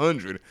out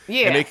 100.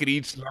 Yeah. And they could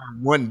each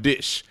learn one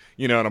dish,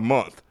 in a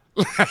month,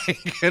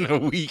 like in a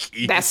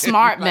week. That's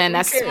smart, man.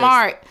 That's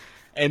smart.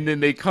 And then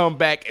they come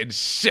back and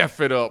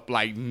chef it up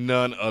like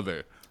none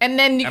other. And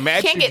then you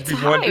can't get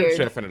tired.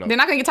 They're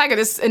not going to get tired.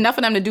 There's enough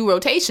of them to do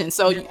rotation.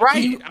 So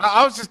right.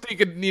 I was just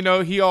thinking,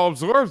 he all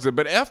absorbs it.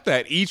 But F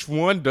that. Each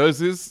one does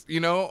his,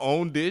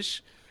 own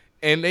dish.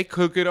 And they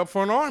cook it up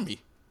for an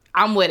army.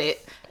 I'm with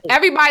it.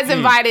 Everybody's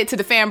invited to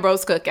the Fan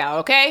Bros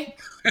cookout, okay?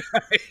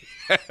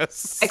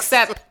 Yes.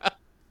 Except,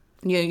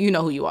 you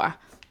know who you are.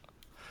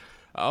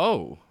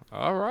 Oh.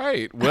 All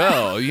right.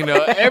 Well,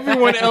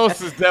 everyone else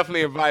is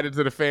definitely invited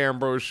to the Fan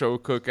Bro Show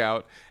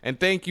cookout. And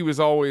thank you, as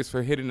always,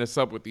 for hitting us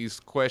up with these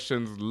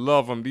questions.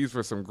 Love them. These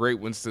were some great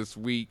ones this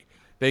week.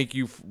 Thank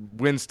you,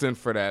 Winston,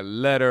 for that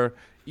letter,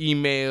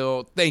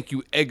 email. Thank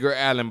you, Edgar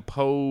Allan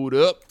Poe.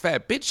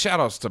 Fat bitch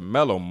shout-outs to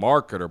Mellow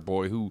Marketer,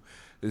 boy, who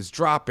is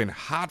dropping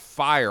hot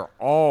fire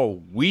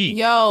all week.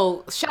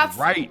 Yo, shouts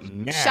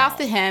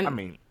to him. I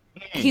mean,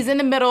 he's in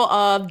the middle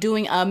of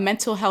doing a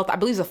mental health, I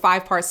believe it's a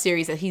 5-part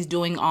series that he's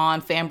doing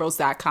on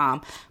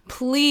fanbros.com.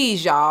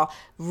 Please, y'all,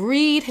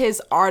 read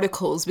his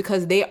articles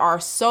because they are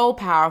so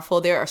powerful.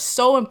 They are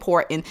so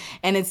important.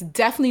 And it's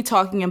definitely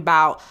talking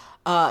about,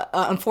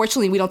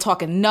 unfortunately, we don't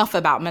talk enough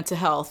about mental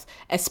health,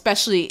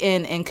 especially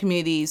in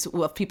communities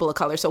with people of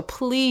color. So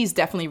please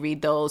definitely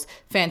read those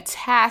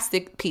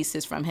fantastic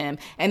pieces from him.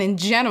 And in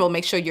general,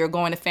 make sure you're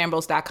going to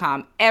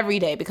fanbros.com every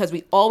day because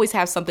we always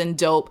have something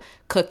dope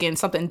cooking,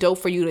 something dope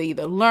for you to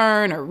either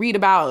learn or read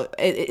about.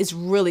 It's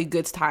really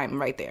good time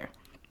right there.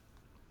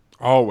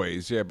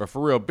 Always, yeah. But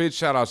for real, big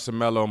shout out to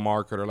Mellow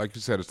Marketer. Like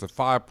you said, it's a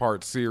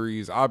 5-part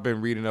series. I've been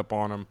reading up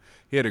on him.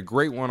 He had a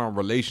great one on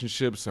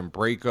relationships and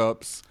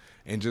breakups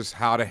and just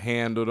how to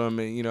handle them.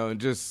 And, and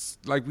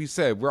just like we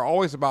said, we're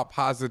always about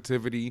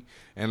positivity.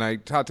 And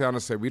like Tatiana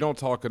said, we don't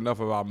talk enough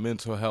about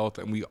mental health,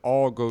 and we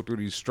all go through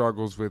these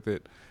struggles with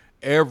it.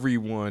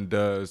 Everyone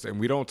does, and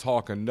we don't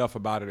talk enough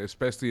about it,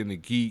 especially in the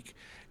geek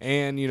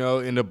and,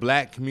 in the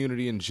black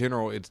community in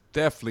general. It's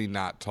definitely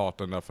not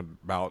talked enough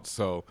about.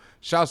 So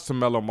shouts to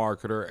Mellow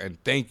Marketer, and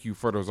thank you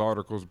for those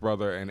articles,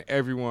 brother. And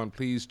everyone,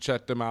 please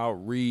check them out,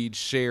 read,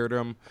 share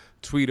them,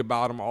 tweet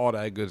about them, all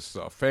that good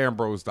stuff.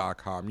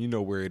 Fanbros.com, you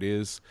know where it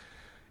is.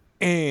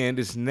 And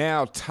it's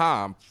now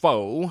time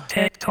for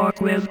Tech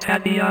Talk with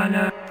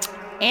Tatiana.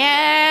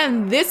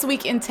 And this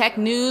week in tech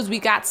news, we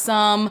got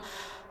some,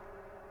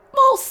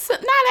 well,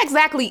 not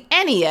exactly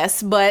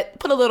NES, but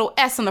put a little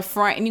S on the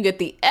front and you get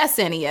the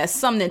SNES.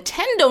 Some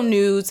Nintendo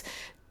news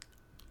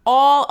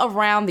all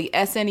around the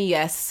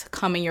SNES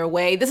coming your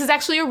way. This is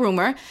actually a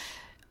rumor.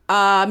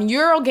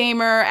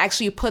 Eurogamer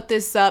actually put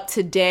this up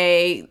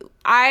today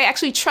I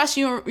actually trust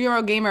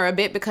Eurogamer a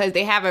bit because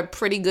they have a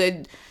pretty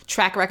good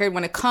track record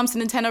when it comes to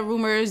Nintendo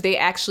rumors. They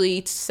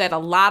actually said a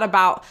lot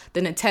about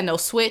the Nintendo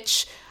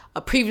Switch,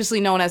 previously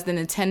known as the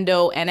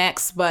Nintendo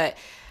NX, but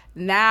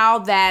now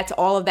that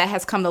all of that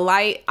has come to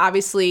light,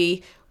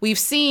 obviously we've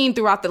seen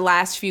throughout the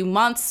last few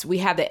months, we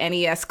have the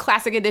NES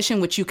Classic Edition,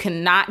 which you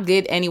cannot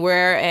get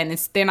anywhere, and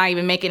they're not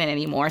even making it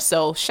anymore.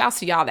 So shouts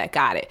to y'all that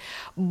got it.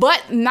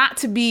 But not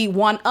to be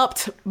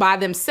one-upped by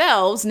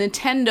themselves,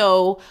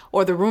 Nintendo,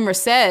 or the rumor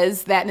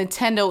says that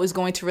Nintendo is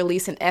going to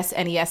release an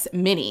SNES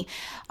Mini.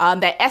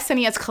 That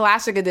SNES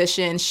Classic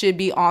Edition should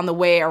be on the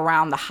way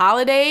around the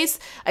holidays.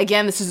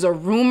 Again, this is a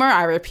rumor.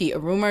 I repeat, a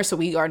rumor. So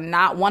we are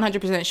not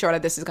 100% sure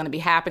that this is going to be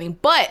happening.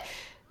 But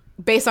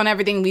based on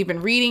everything we've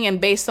been reading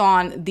and based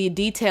on the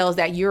details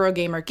that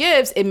Eurogamer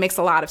gives, it makes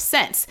a lot of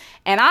sense.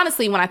 And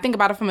honestly, when I think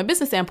about it from a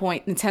business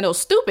standpoint, Nintendo's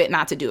stupid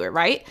not to do it,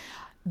 right?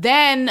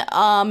 Then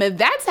if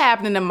that's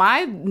happening, then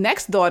my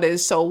next thought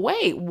is, so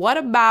wait, what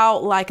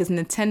about is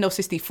Nintendo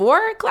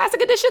 64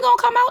 Classic Edition gonna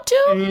come out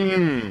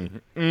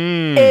too?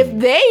 If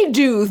they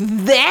do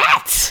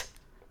that,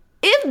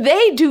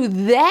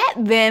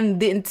 then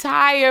the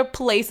entire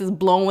place is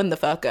blowing the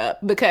fuck up,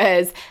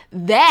 because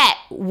that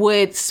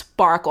would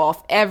spark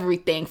off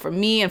everything for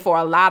me and for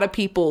a lot of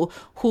people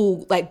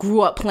who grew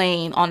up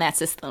playing on that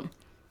system.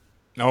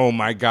 Oh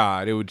my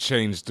God! It would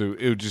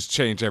just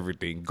change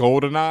everything.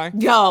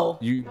 GoldenEye. Yo,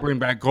 you bring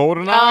back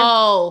GoldenEye.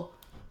 Oh,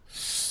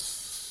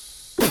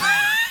 it's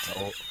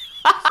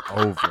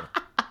over.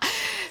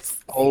 It's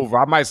over.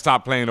 I might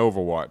stop playing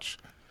Overwatch.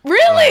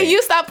 Really?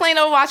 You stopped playing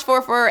Overwatch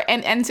for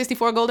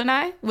N64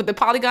 GoldenEye with the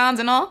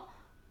polygons and all?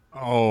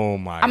 Oh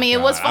my! I mean,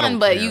 God. it was fun,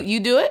 but you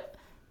do it?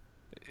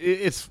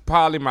 It's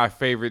probably my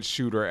favorite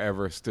shooter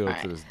ever still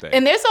to this day.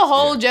 And there's a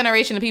whole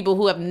generation of people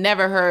who have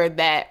never heard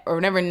that or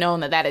never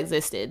known that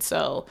existed.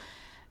 So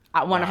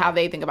I wonder how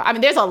they think about it. I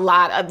mean, there's a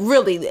lot of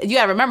really, you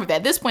got to remember that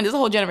at this point, there's a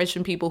whole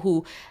generation of people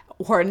who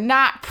are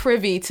not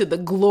privy to the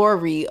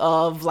glory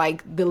of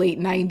the late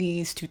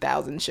 90s,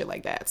 2000s, shit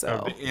like that.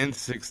 So the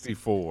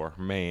N64,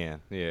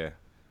 man. Yeah.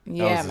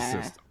 Yeah,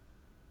 man.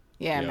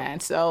 Yeah, man.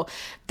 So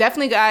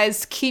definitely,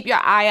 guys, keep your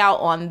eye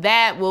out on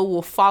that.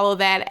 We'll follow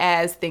that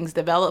as things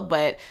develop.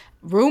 But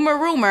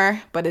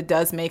rumor, but it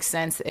does make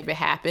sense if it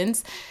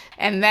happens.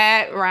 And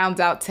that rounds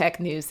out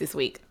tech news this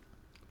week.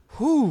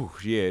 Whew,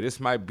 yeah, this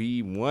might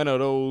be one of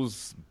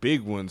those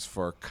big ones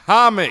for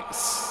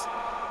comics.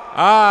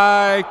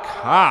 I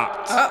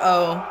copped.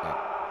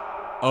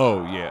 Uh-oh.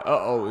 Oh, yeah.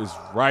 Uh-oh is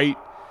right,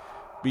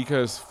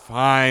 because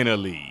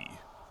finally...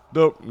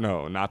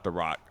 No, not The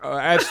Rock.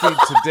 Actually,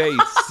 today,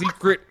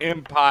 Secret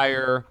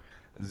Empire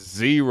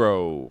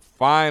 0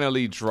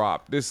 finally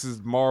dropped. This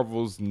is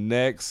Marvel's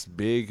next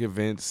big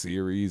event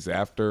series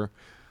after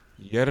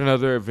yet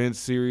another event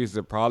series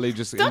that probably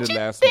just ended last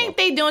month. Don't you think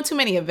they doing too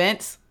many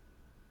events?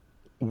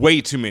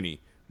 Way too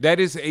many. That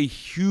is a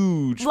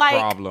huge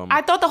problem.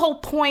 I thought the whole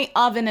point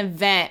of an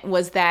event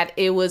was that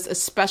it was a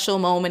special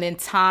moment in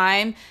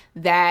time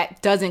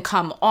that doesn't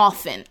come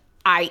often,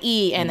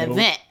 i.e. an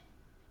event.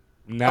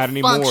 Not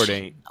anymore, function.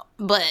 It ain't.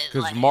 But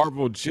because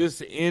Marvel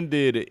just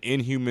ended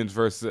Inhumans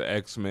versus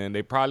X-Men.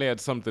 They probably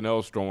had something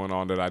else going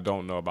on that I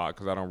don't know about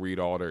because I don't read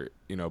all their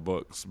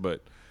books.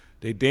 But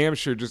they damn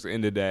sure just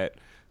ended that.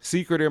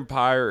 Secret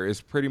Empire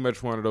is pretty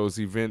much one of those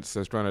events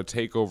that's trying to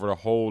take over the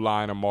whole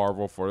line of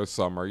Marvel for the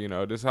summer.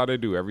 This is how they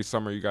do. Every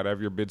summer you got to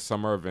have your big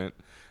summer event,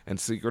 and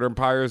Secret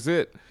Empire is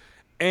it.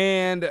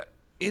 And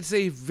it's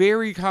a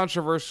very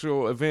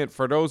controversial event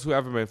for those who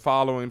haven't been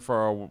following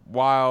for a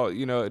while.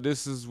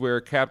 This is where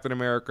Captain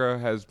America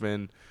has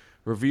been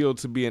revealed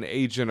to be an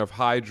agent of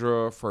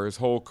Hydra for his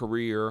whole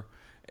career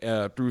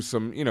through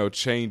some,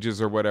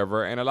 changes or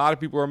whatever. And a lot of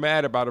people are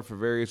mad about it for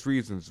various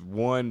reasons.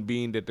 One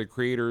being that the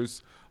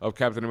creators of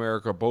Captain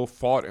America both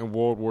fought in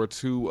World War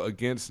II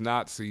against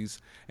Nazis,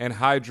 and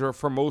Hydra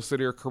for most of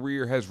their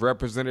career has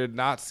represented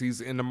Nazis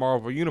in the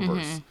Marvel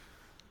Universe. Mm-hmm.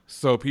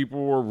 So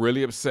people were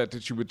really upset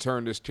that you would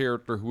turn this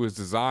character who is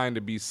designed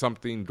to be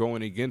something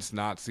going against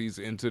Nazis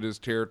into this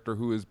character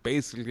who is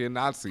basically a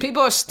Nazi.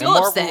 People are still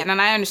upset,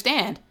 and I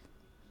understand.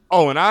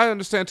 Oh, and I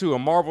understand too.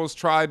 And Marvel's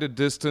tried to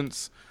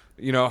distance,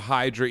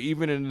 Hydra.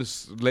 Even in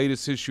this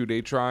latest issue,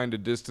 they trying to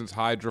distance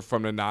Hydra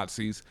from the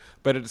Nazis.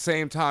 But at the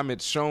same time,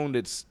 it's shown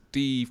that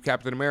Steve,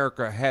 Captain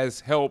America, has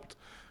helped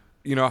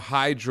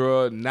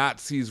Hydra,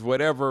 Nazis,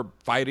 whatever,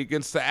 fight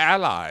against the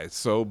Allies.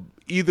 So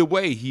either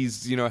way,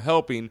 he's,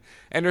 helping.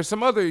 And there's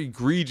some other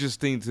egregious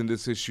things in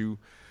this issue.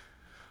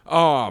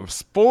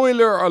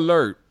 Spoiler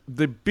alert.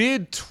 The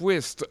big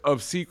twist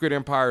of Secret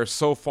Empire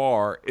so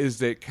far is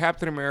that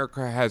Captain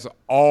America has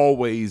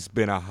always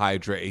been a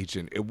Hydra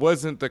agent. It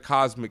wasn't the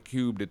Cosmic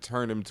Cube that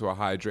turned him to a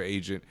Hydra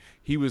agent.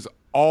 He was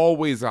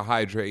always a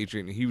Hydra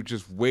agent. He was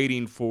just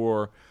waiting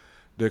for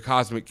the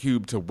Cosmic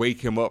Cube to wake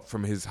him up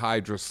from his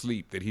Hydra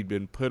sleep that he'd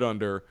been put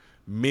under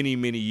many,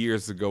 many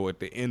years ago at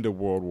the end of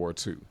World War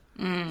II.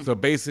 So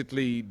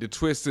basically, the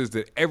twist is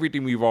that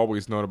everything we've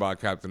always known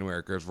about Captain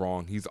America is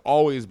wrong. He's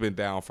always been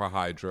down for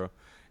Hydra,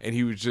 and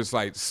he was just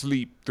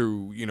sleep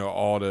through,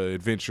 all the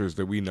adventures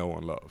that we know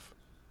and love.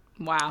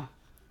 Wow.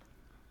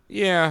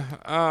 Yeah.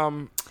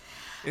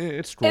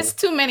 It's cool. It's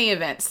too many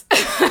events.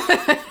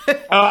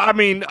 I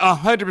mean,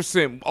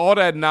 100%. All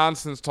that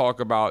nonsense talk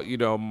about,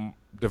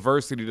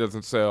 diversity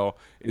doesn't sell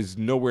is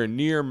nowhere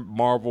near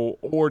Marvel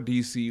or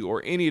DC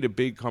or any of the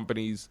big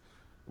companies.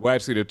 Well,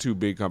 actually, the two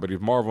big companies,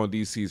 Marvel and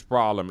DC's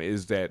problem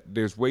is that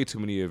there's way too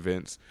many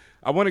events.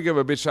 I want to give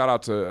a big shout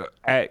out to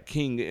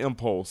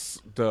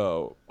 @KingImpulse,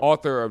 the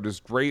author of this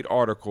great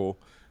article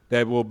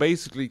that will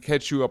basically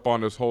catch you up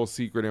on this whole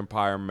Secret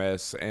Empire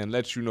mess and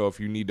let you know if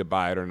you need to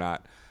buy it or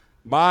not.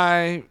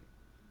 Nah.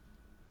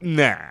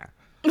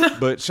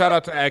 But shout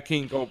out to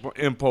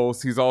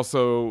 @KingImpulse. He's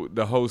also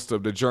the host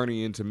of the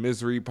Journey into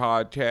Misery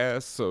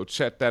podcast, so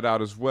check that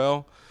out as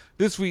well.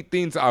 This week,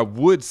 things I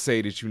would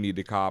say that you need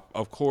to cop.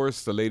 Of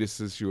course, the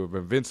latest issue of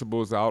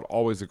Invincible is out.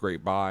 Always a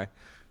great buy.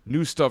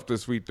 New stuff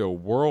this week, though.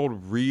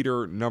 World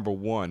Reader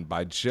 #1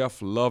 by Jeff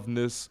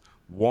Loveness,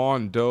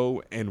 Juan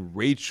Doe, and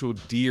Rachel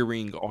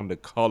Deering on the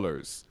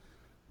colors.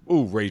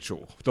 Ooh,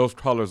 Rachel. Those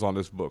colors on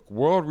this book.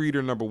 World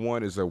Reader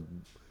 #1 is a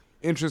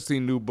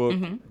interesting new book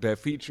that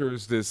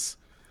features this.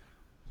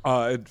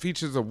 It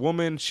features a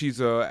woman. She's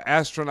an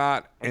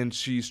astronaut, and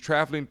she's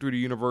traveling through the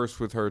universe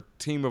with her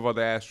team of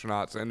other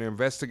astronauts, and they're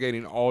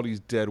investigating all these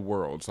dead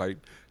worlds. Like,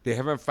 they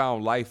haven't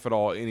found life at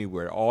all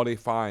anywhere. All they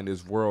find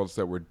is worlds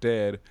that were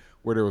dead,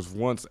 where there was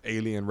once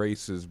alien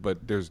races,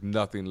 but there's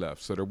nothing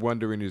left. So they're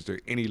wondering, is there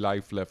any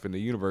life left in the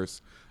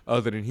universe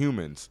other than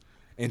humans?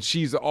 And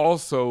she's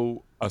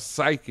also a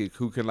psychic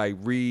who can,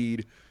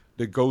 read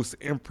the ghost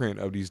imprint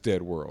of these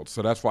dead worlds.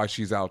 So that's why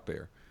she's out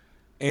there.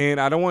 And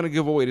I don't want to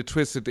give away the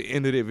twist at the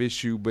end of the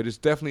issue, but it's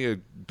definitely a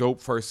dope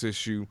first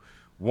issue.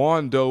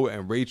 Juan Doe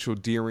and Rachel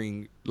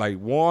Deering,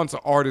 Juan's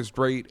art is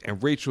great,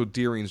 and Rachel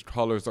Deering's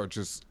colors are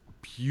just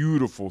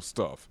beautiful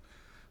stuff.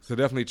 So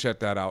definitely check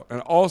that out.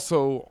 And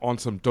also on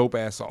some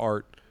dope-ass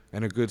art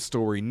and a good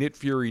story, Knit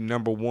Fury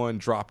 #1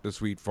 dropped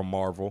this week from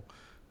Marvel,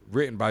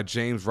 written by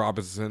James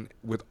Robinson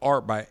with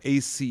art by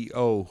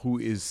ACO, who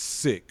is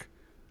sick.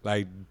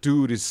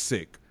 Dude is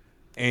sick.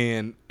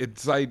 And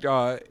it's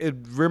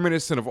it's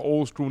reminiscent of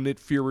old school Knit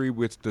Fury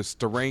with the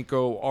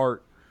Steranko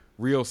art,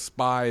 real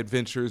spy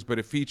adventures, but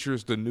it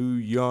features the new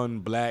young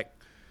black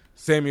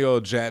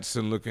Samuel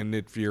Jackson looking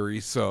Knit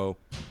Fury. So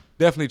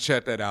definitely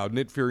check that out.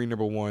 Knit Fury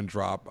 #1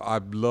 drop. I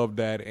love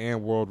that,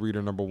 and World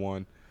Reader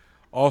 #1.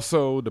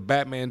 Also, the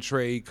Batman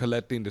trade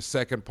collecting the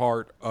second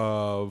part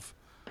of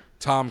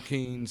Tom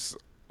King's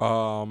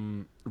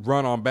run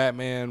on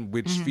Batman,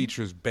 which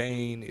features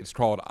Bane. It's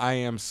called I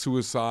Am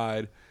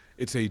Suicide.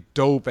 It's a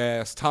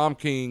dope-ass Tom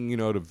King,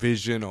 the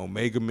Vision,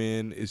 Omega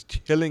Men is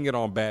killing it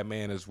on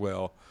Batman as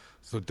well.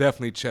 So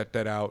definitely check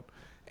that out.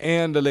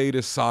 And the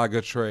latest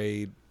Saga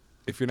trade.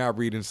 If you're not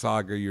reading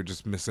Saga, you're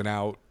just missing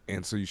out.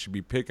 And so you should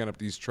be picking up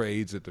these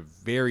trades at the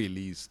very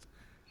least.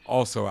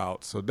 Also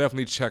out. So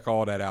definitely check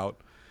all that out.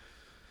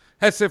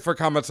 That's it for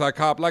Comics I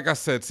Cop. Like I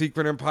said,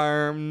 Secret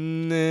Empire,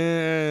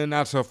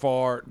 not so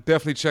far.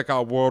 Definitely check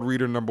out World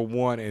Reader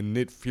 #1 and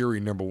Knit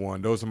Fury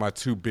 #1. Those are my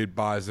two big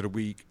buys of the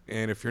week.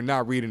 And if you're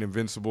not reading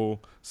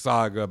Invincible,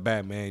 Saga,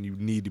 Batman, you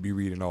need to be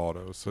reading all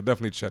those. So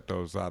definitely check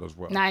those out as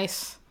well.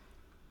 Nice.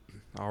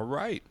 All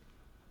right.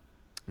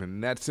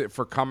 And that's it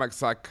for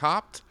Comics I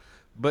Copped.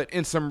 But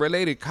in some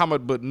related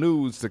comic book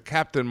news, the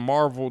Captain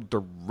Marvel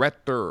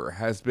director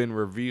has been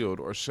revealed,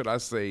 or should I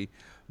say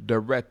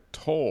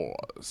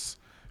directors,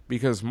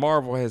 because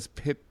Marvel has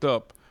picked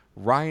up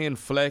Ryan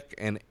Fleck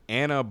and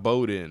Anna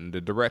Boden, the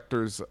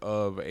directors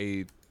of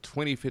a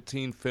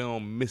 2015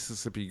 film,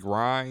 Mississippi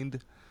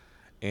Grind,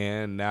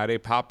 and now they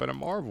pop into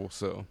Marvel.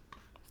 So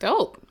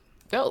dope.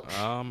 Yeah.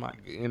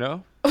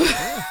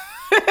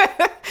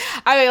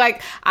 I mean,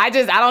 I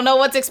don't know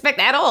what to expect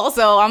at all.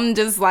 So I'm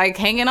just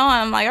hanging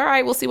on. I'm all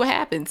right, we'll see what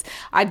happens.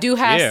 I do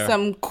have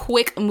some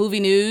quick movie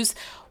news.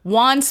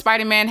 One,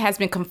 Spider-Man has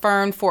been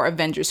confirmed for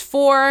Avengers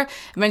 4.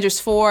 Avengers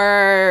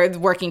 4, the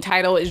working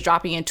title, is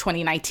dropping in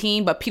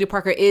 2019, but Peter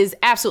Parker is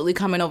absolutely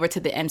coming over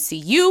to the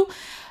MCU.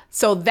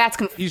 So that's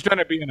he's trying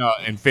to be in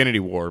Infinity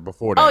War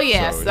before that. Oh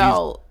yeah,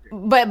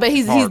 but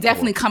he's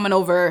definitely coming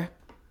over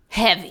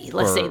heavy.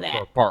 Let's say that.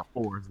 For part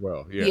 4 as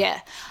well. Yeah.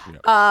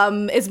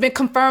 It's been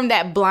confirmed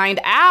that Blind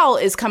Owl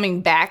is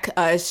coming back.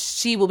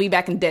 She will be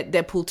back in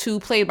Deadpool 2,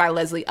 played by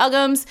Leslie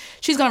Uggams.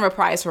 She's going to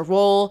reprise her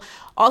role.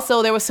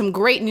 Also, there was some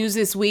great news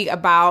this week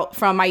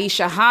from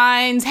Aisha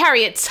Hines,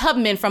 Harriet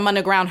Tubman from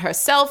Underground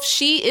herself.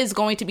 She is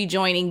going to be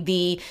joining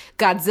the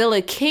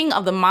Godzilla King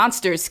of the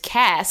Monsters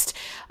cast.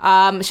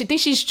 She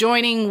thinks she's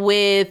joining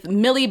with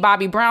Millie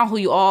Bobby Brown, who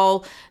you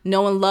all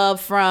know and love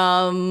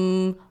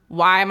from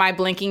Why Am I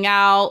Blinking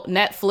Out,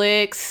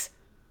 Netflix,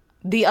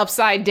 The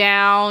Upside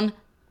Down,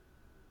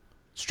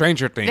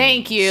 Stranger Things.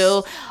 Thank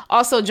you.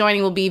 Also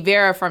joining will be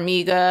Vera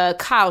Farmiga,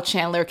 Kyle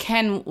Chandler,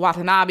 Ken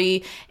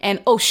Watanabe,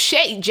 and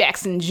O'Shea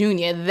Jackson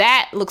Jr.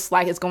 That looks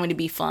like it's going to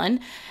be fun.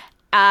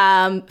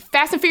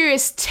 Fast and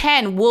Furious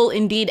 10 will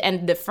indeed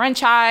end the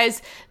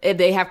franchise.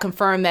 They have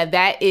confirmed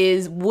that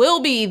will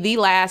be the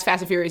last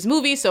Fast and Furious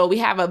movie. So we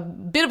have a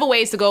bit of a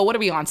ways to go. What are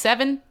we on?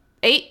 7?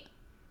 8?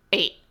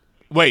 8.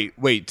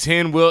 Wait.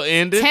 10 will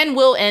end it? 10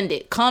 will end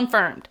it.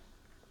 Confirmed.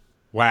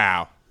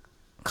 Wow.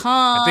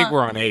 I think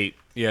we're on 8.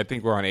 Yeah, I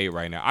think we're on 8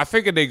 right now. I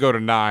figured they go to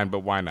 9, but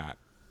why not?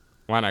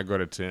 Why not go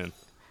to 10?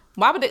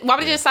 Why would they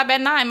just stop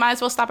at 9? Might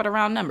as well stop at a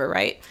round number,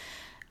 right?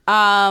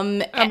 I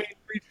mean,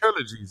 3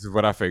 trilogies is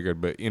what I figured,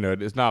 but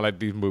it's not like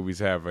these movies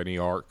have any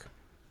arc.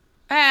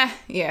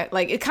 Yeah,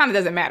 like it kind of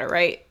doesn't matter,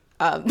 right?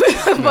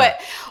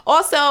 But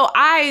also,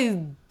 I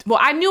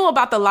knew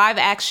about the live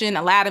action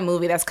Aladdin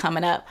movie that's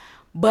coming up,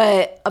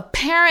 but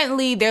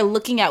apparently they're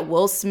looking at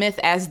Will Smith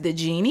as the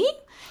genie,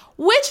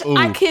 which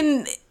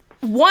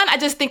I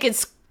just think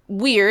it's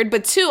weird,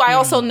 but 2, I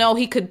also know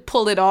he could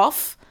pull it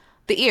off,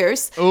 the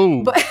ears.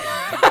 But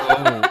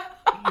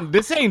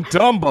this ain't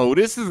Dumbo.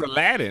 This is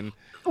Aladdin.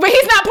 But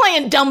he's not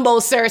playing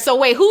Dumbo, sir. So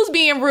wait, who's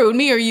being rude?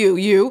 Me or you?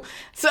 You.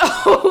 So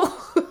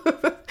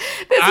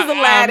this is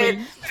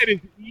Aladdin. I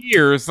mean, his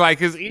ears, like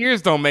his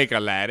ears don't make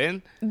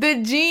Aladdin.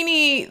 The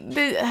genie,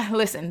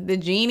 the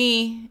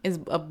genie is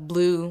a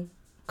blue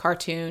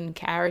cartoon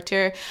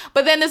character.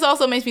 But then this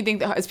also makes me think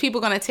that is people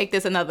going to take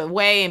this another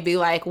way and be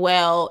like,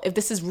 well, if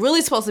this is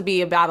really supposed to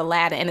be about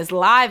Aladdin and it's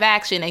live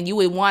action and you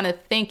would want to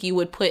think you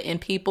would put in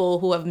people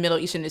who have Middle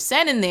Eastern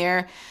descent in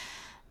there,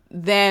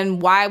 then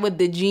why would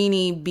the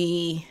genie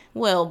be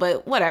Will?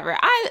 But whatever.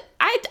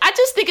 I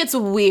just think it's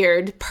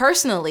weird,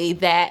 personally,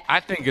 that I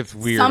think it's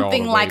weird.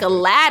 Something like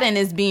Aladdin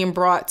is being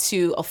brought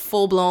to a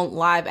full-blown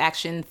live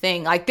action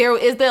thing. Like there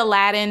is the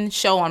Aladdin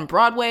show on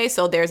Broadway,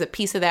 so there's a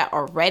piece of that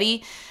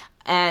already.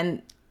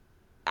 And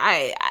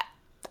I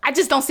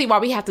just don't see why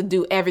we have to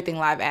do everything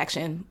live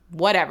action.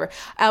 Whatever.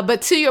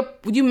 But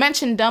you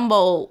mentioned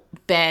Dumbo,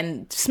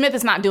 Ben. Smith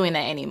is not doing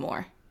that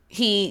anymore.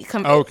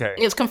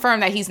 It's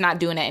confirmed that he's not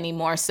doing it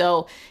anymore.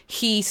 So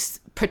he's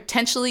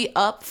potentially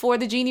up for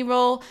the genie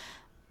role.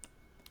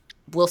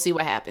 We'll see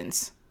what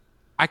happens.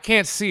 I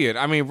can't see it.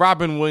 I mean,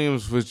 Robin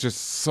Williams was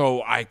just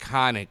so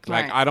iconic.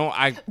 Like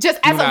right. Just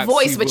as a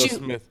voice,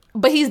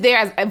 but he's there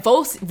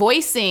as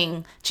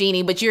voicing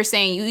Genie. But you're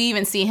saying you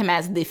even see him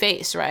as the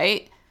face,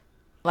 right?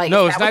 Like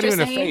no, it's not even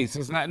a face.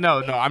 It's not.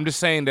 No. I'm just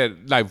saying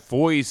that like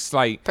voice,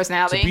 like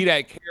personality. To be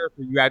that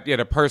character, you have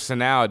the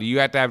personality. You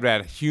have to have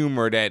that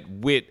humor, that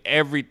wit,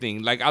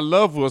 everything. Like I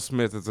love Will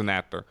Smith as an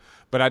actor,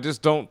 but I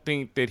just don't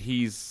think that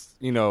he's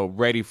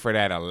ready for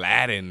that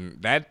Aladdin.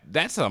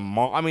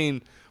 I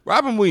mean,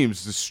 Robin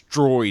Williams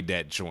destroyed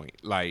that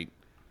joint. Like,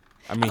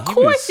 I mean, of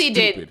course he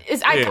did.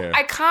 It's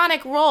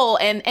iconic role,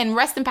 and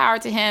rest in power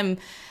to him.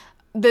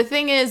 The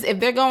thing is, if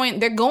they're going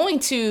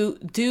to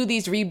do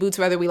these reboots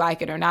whether we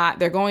like it or not.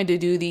 They're going to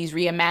do these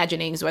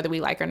reimaginings whether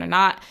we like it or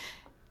not.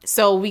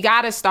 So we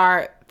got to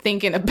start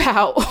thinking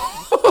about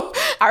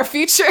our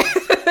future.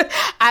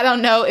 I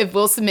don't know if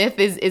Will Smith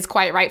is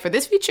quite right for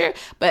this future,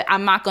 but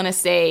I'm not going to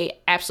say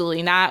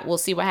absolutely not. We'll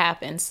see what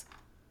happens.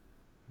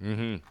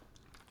 Mm-hmm.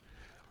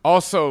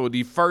 Also,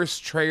 the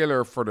first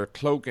trailer for the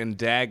Cloak and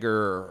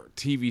Dagger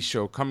TV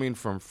show coming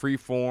from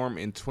Freeform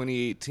in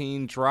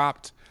 2018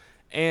 dropped.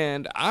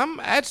 And I'm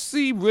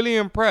actually really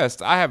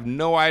impressed. I have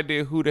no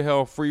idea who the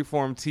hell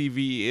Freeform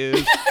TV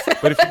is.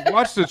 But if you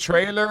watch the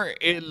trailer,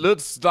 it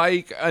looks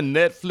like a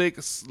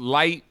Netflix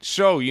light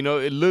show.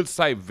 It looks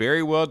like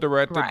very well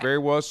directed, right. Very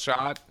well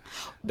shot.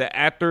 The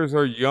actors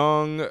are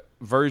young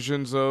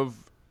versions of,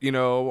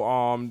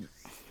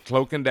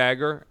 Cloak and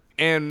Dagger.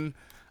 And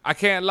I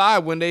can't lie,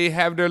 when they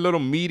have their little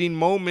meeting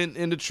moment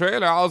in the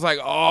trailer, I was like,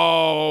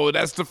 oh,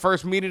 that's the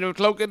first meeting of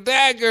Cloak and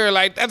Dagger.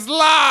 Like, that's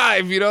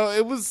live,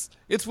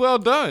 It's well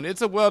done.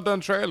 It's a well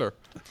done trailer.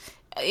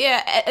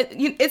 Yeah,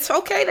 it's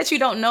okay that you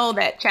don't know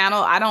that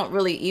channel. I don't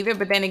really either.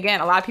 But then again,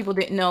 a lot of people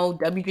didn't know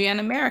WGN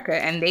America,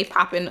 and they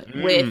popping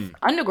with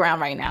Underground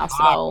right now.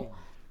 So,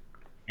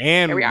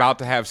 and we're about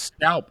to have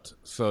Scalped,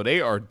 so they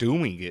are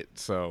doing it.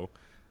 So,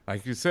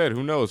 like you said,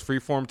 who knows?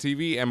 Freeform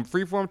TV, and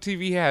Freeform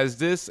TV has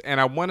this,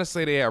 and I want to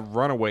say they have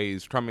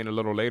Runaways coming a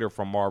little later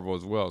from Marvel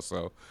as well.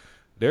 So,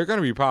 they're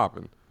gonna be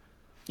popping.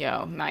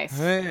 Yo, nice.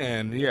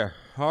 And yeah.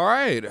 All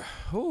right.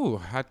 Ooh,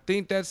 I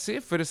think that's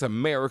it for this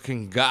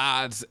American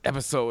Gods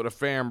episode of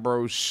Fan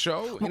Bros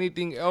Show.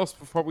 Anything else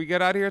before we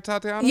get out of here,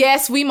 Tatiana?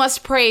 Yes, we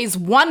must praise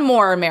one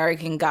more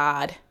American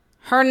God.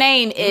 Her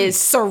name is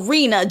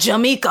Serena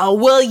Jamaica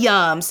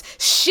Williams.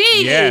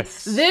 She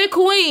is the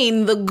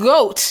queen, the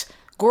GOAT,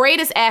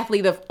 greatest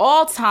athlete of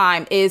all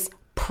time, is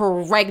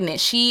pregnant.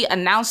 She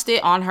announced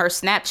it on her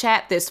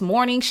Snapchat this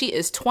morning. She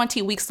is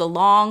 20 weeks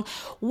along,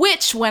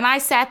 which when I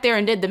sat there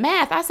and did the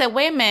math, I said,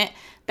 wait a minute,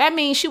 that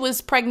means she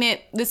was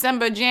pregnant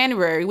December,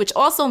 January, which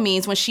also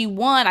means when she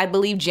won, I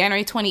believe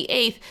January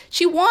 28th,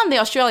 she won the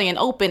Australian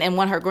Open and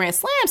won her Grand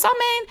Slam. So, I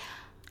mean,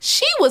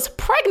 she was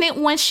pregnant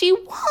when she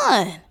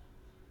won,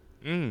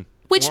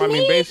 which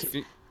means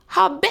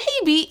her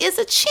baby is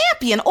a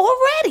champion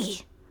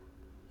already.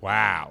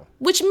 Wow.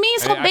 Which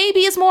means her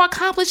baby is more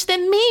accomplished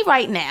than me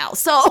right now.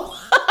 So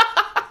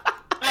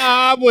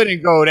I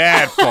wouldn't go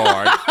that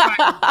far.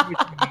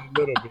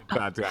 little bit,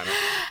 Tatiana.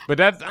 But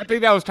I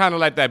think that was kind of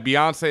like that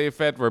Beyonce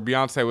effect where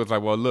Beyonce was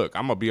like, well, look,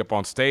 I'm going to be up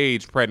on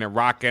stage, pregnant,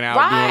 rocking out,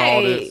 doing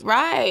all this.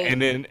 Right.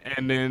 And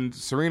then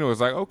Serena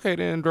was like, okay,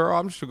 then, girl,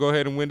 I'm just going to go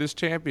ahead and win this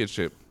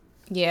championship.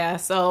 Yeah,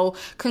 so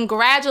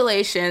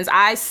congratulations.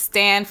 I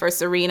stand for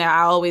Serena.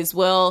 I always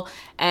will.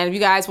 And if you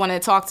guys want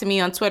to talk to me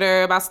on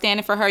Twitter about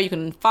standing for her, you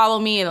can follow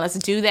me and let's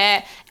do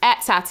that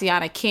at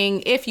Tatiana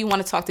King. If you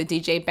want to talk to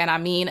DJ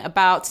Benhameen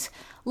about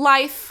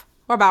life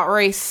or about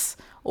race,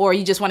 or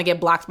you just want to get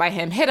blocked by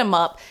him, hit him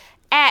up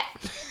at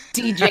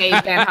DJ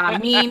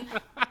Benhameen.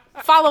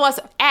 Follow us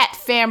at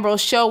Fanbros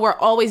Show. We're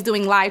always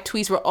doing live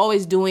tweets. We're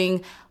always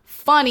doing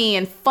funny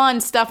and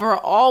fun stuff. We're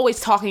always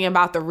talking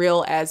about the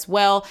real as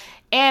well.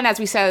 And as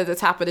we said at the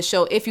top of the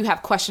show, if you have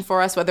a question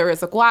for us, whether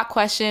it's a Gwot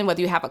question,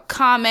 whether you have a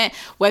comment,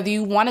 whether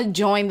you want to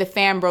join the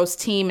Fanbros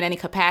team in any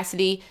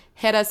capacity,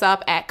 hit us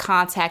up at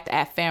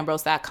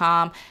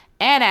contact@fanbros.com.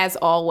 And as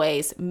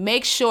always,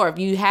 make sure if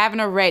you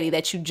haven't already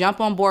that you jump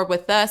on board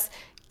with us,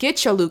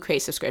 get your Loot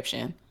Crate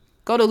subscription.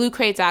 Go to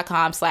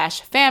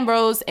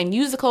lootcrate.com/fanbros and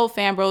use the code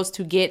fanbros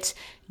to get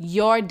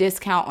your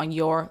discount on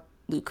your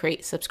Loot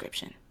Crate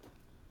subscription.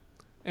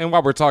 And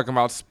while we're talking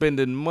about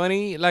spending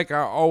money, like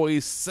I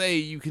always say,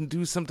 you can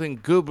do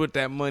something good with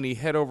that money.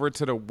 Head over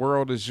to the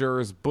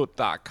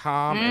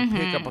worldisjoursbook.com and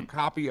pick up a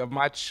copy of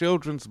my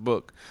children's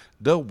book,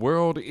 The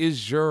World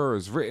Is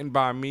Yours, written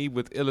by me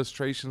with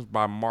illustrations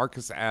by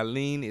Marcus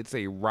Allen. It's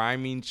a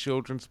rhyming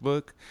children's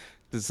book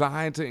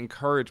designed to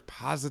encourage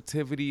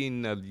positivity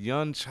in a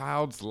young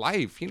child's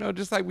life. You know,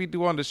 just like we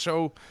do on the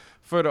show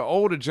for the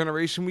older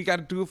generation, we got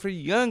to do it for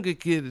younger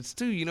kids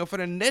too, you know, for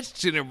the next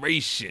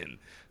generation.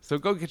 So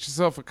go get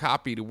yourself a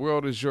copy,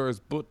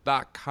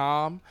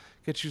 theworldisjoursbook.com.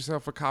 Get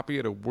yourself a copy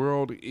of The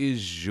World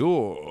Is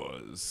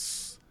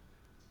Yours.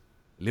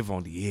 Live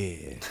on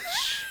the edge.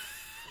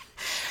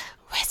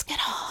 Risk it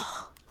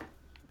all.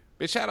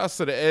 Big shout outs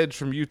to The Edge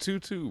from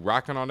U2 too,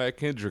 rocking on that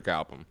Kendrick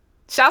album.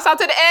 Shouts out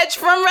to The Edge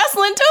from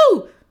wrestling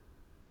too.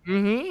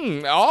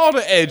 All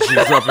the edges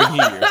up in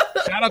here.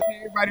 Shout out to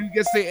everybody who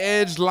gets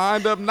their edge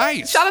lined up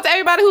nice. Shout out to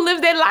everybody who lives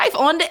their life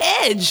on the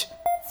edge.